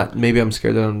that I'm not. Maybe I'm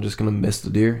scared that I'm just gonna miss the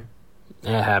deer.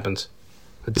 It happens.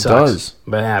 It sucks, does,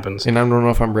 but it happens. And I don't know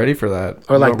if I'm ready for that.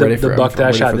 Or like the buck that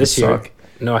I shot this year.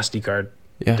 No SD card.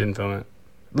 Yeah, didn't film it.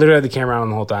 Literally had the camera on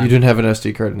the whole time. You didn't have an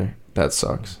SD card in there. That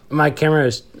sucks. My camera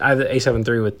is I have the A7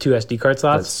 III with 2 SD card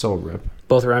slots. That's so rip.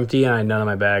 Both were empty, and I had none in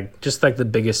my bag. Just like the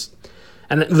biggest.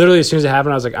 And literally, as soon as it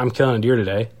happened, I was like, I'm killing a deer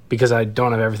today because I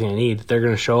don't have everything I need. They're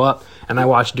going to show up, and I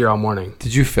watched deer all morning.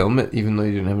 Did you film it even though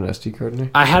you didn't have an SD card in there?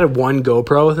 I had one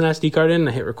GoPro with an SD card in, and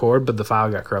I hit record, but the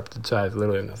file got corrupted, so I have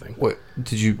literally nothing. What?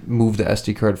 Did you move the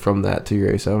SD card from that to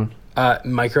your A7?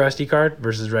 Micro SD card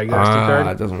versus regular SD card.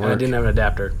 It doesn't work. And I didn't have an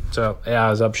adapter. So, yeah, I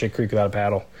was up shit creek without a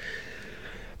paddle.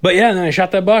 But, yeah, and then I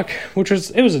shot that buck, which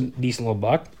was a decent little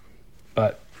buck.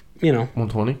 But,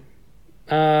 120?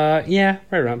 Yeah,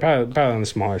 right around. Probably on the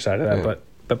smaller side of that,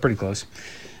 but pretty close.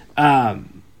 But,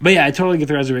 yeah, I totally get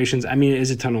the reservations. I mean, it is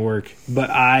a ton of work, but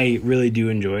I really do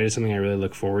enjoy it. It's something I really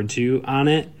look forward to on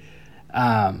it.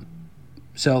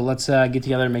 So let's get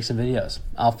together and make some videos.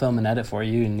 I'll film and edit for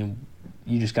you, and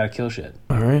you just got to kill shit.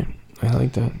 All right. I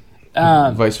like that.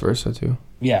 Vice versa, too.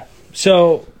 Yeah.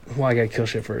 So, I got to kill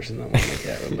shit first, and then we'll make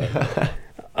that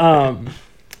one.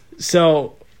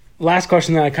 So, last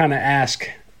question that I kind of ask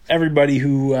everybody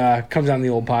who comes on the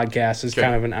old podcast is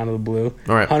kind of an out of the blue.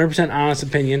 All right. 100% honest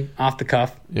opinion, off the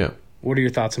cuff. Yeah. What are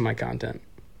your thoughts on my content?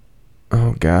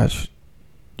 Oh, gosh.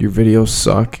 Your videos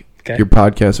suck. Okay. Your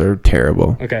podcasts are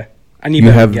terrible. Okay. I need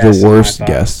you have the worst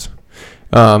guests.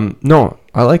 No,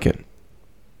 I like it.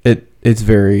 It's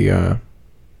very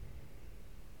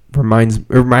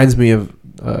reminds me of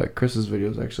Chris's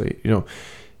videos, actually.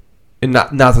 And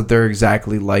not that they're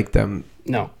exactly like them.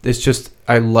 No, it's just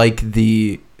I like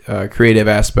the creative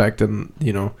aspect and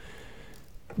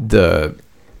the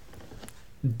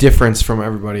difference from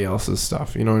everybody else's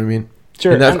stuff. You know what I mean?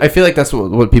 Sure. And I feel like that's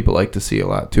what people like to see a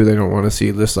lot too. They don't want to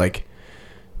see this like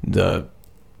the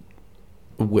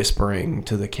whispering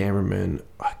to the cameraman.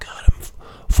 I got him,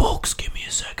 folks. Give me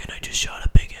a second. I just shot a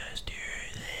big ass deer.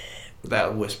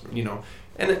 That whisper,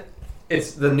 and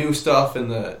it's the new stuff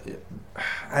and the.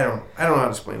 I don't know how to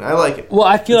explain it. I like it. Well,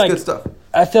 I feel it's good stuff.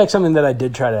 I feel like something that I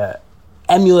did try to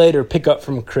emulate or pick up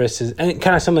from Chris is, and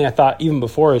kind of something I thought even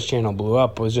before his channel blew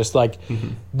up was just like,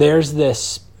 there's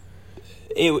this.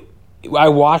 I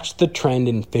watched the trend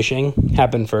in fishing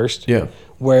happen first. Yeah.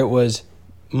 Where it was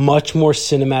much more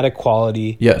cinematic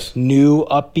quality. Yes. New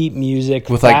upbeat music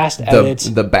with fast like edits.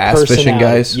 The bass fishing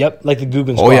guys. Yep. Like the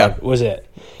Guggen Squad was it.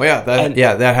 Oh yeah,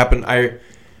 that happened. I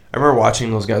remember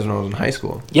watching those guys when I was in high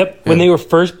school. Yep. When they were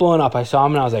first blowing up, I saw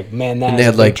them and I was like, man, they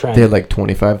had like trend. They had like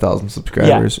 25,000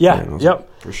 subscribers. Yeah. Yep.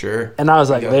 Like, for sure. And I was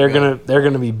like, they're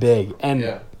gonna be big.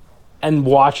 And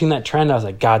watching that trend, I was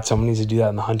like, God, someone needs to do that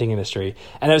in the hunting industry.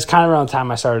 And it was kind of around the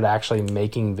time I started actually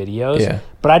making videos. Yeah.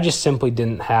 But I just simply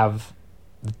didn't have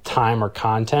the time or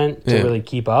content to really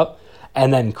keep up.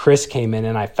 And then Chris came in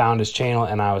and I found his channel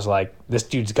and I was like, this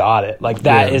dude's got it. Like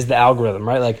that is the algorithm,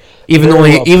 right? Like even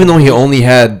though he only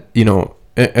had,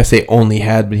 I say only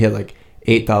had, but he had like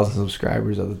 8,000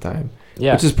 subscribers at the time.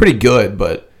 Yeah. Which is pretty good,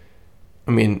 but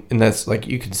I mean, and that's like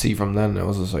you can see from then I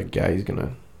was just like, yeah, it's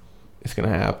gonna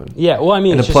happen. Yeah, well, I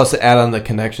mean, and plus to add on the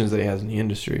connections that he has in the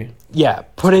industry. Yeah,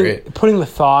 putting the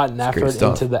thought and effort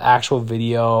into the actual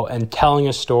video and telling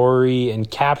a story and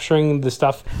capturing the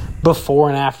stuff before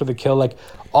and after the kill, like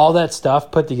all that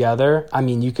stuff put together. I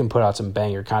mean, you can put out some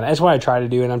banger content. That's what I try to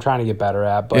do, and I'm trying to get better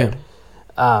at. But,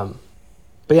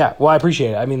 yeah, well, I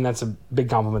appreciate it. I mean, that's a big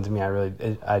compliment to me.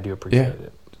 I do appreciate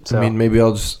it. So, I mean, maybe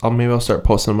I'll start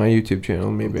posting on my YouTube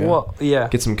channel. Maybe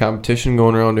get some competition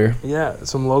going around here. Yeah,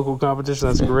 some local competition.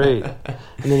 That's great. And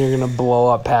then you're gonna blow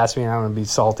up past me, and I'm gonna be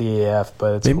salty AF.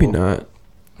 But it's maybe cool. Not.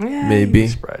 Yeah, maybe.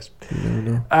 Surprised.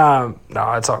 No,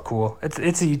 it's all cool. It's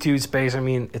a YouTube space. I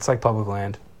mean, it's like public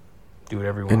land. Do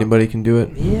whatever you want. Anybody can do it.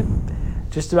 Yep.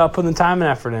 Just about putting the time and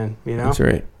effort in. That's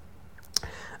right.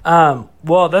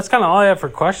 Well, that's kind of all I have for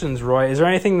questions, Roy. Is there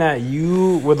anything that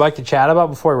you would like to chat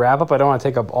about before we wrap up? I don't want to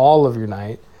take up all of your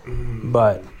night,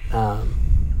 but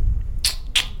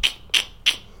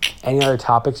any other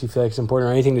topics you feel like is important,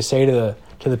 or anything to say to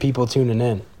the people tuning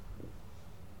in?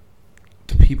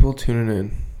 The people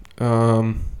tuning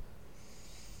in,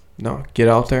 no, get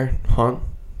out there, hunt,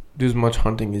 do as much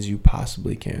hunting as you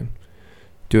possibly can.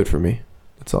 Do it for me.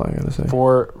 That's all I gotta say.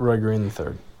 For Roy Green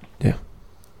III. Yeah.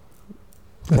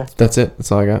 That's it.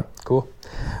 That's all I got. Cool.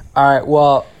 All right.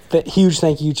 Well, huge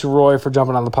thank you to Roy for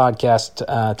jumping on the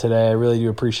podcast today. I really do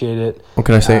appreciate it. Oh,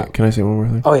 can I say one more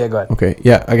thing? Oh yeah, go ahead. Okay.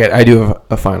 Yeah. I do have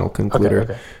a final concluder.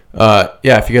 Okay.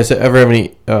 Yeah. If you guys ever have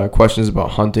any questions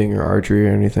about hunting or archery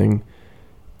or anything,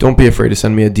 don't be afraid to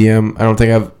send me a DM. I don't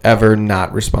think I've ever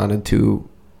not responded to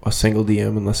a single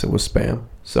DM unless it was spam.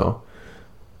 So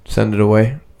send it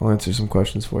away. I'll answer some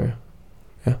questions for you.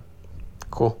 Yeah.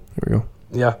 Cool. There we go.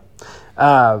 Yeah.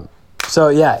 So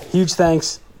yeah, huge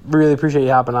thanks. Really appreciate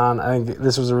you hopping on. I think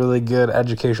this was a really good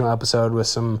educational episode with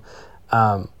some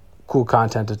cool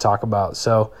content to talk about.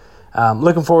 So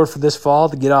looking forward for this fall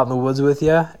to get out in the woods with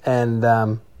you.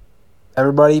 And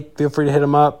everybody, feel free to hit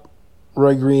him up.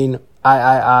 Roy Green,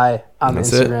 I on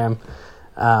That's Instagram.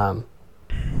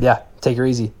 Yeah, take her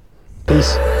easy.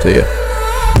 Peace. See ya.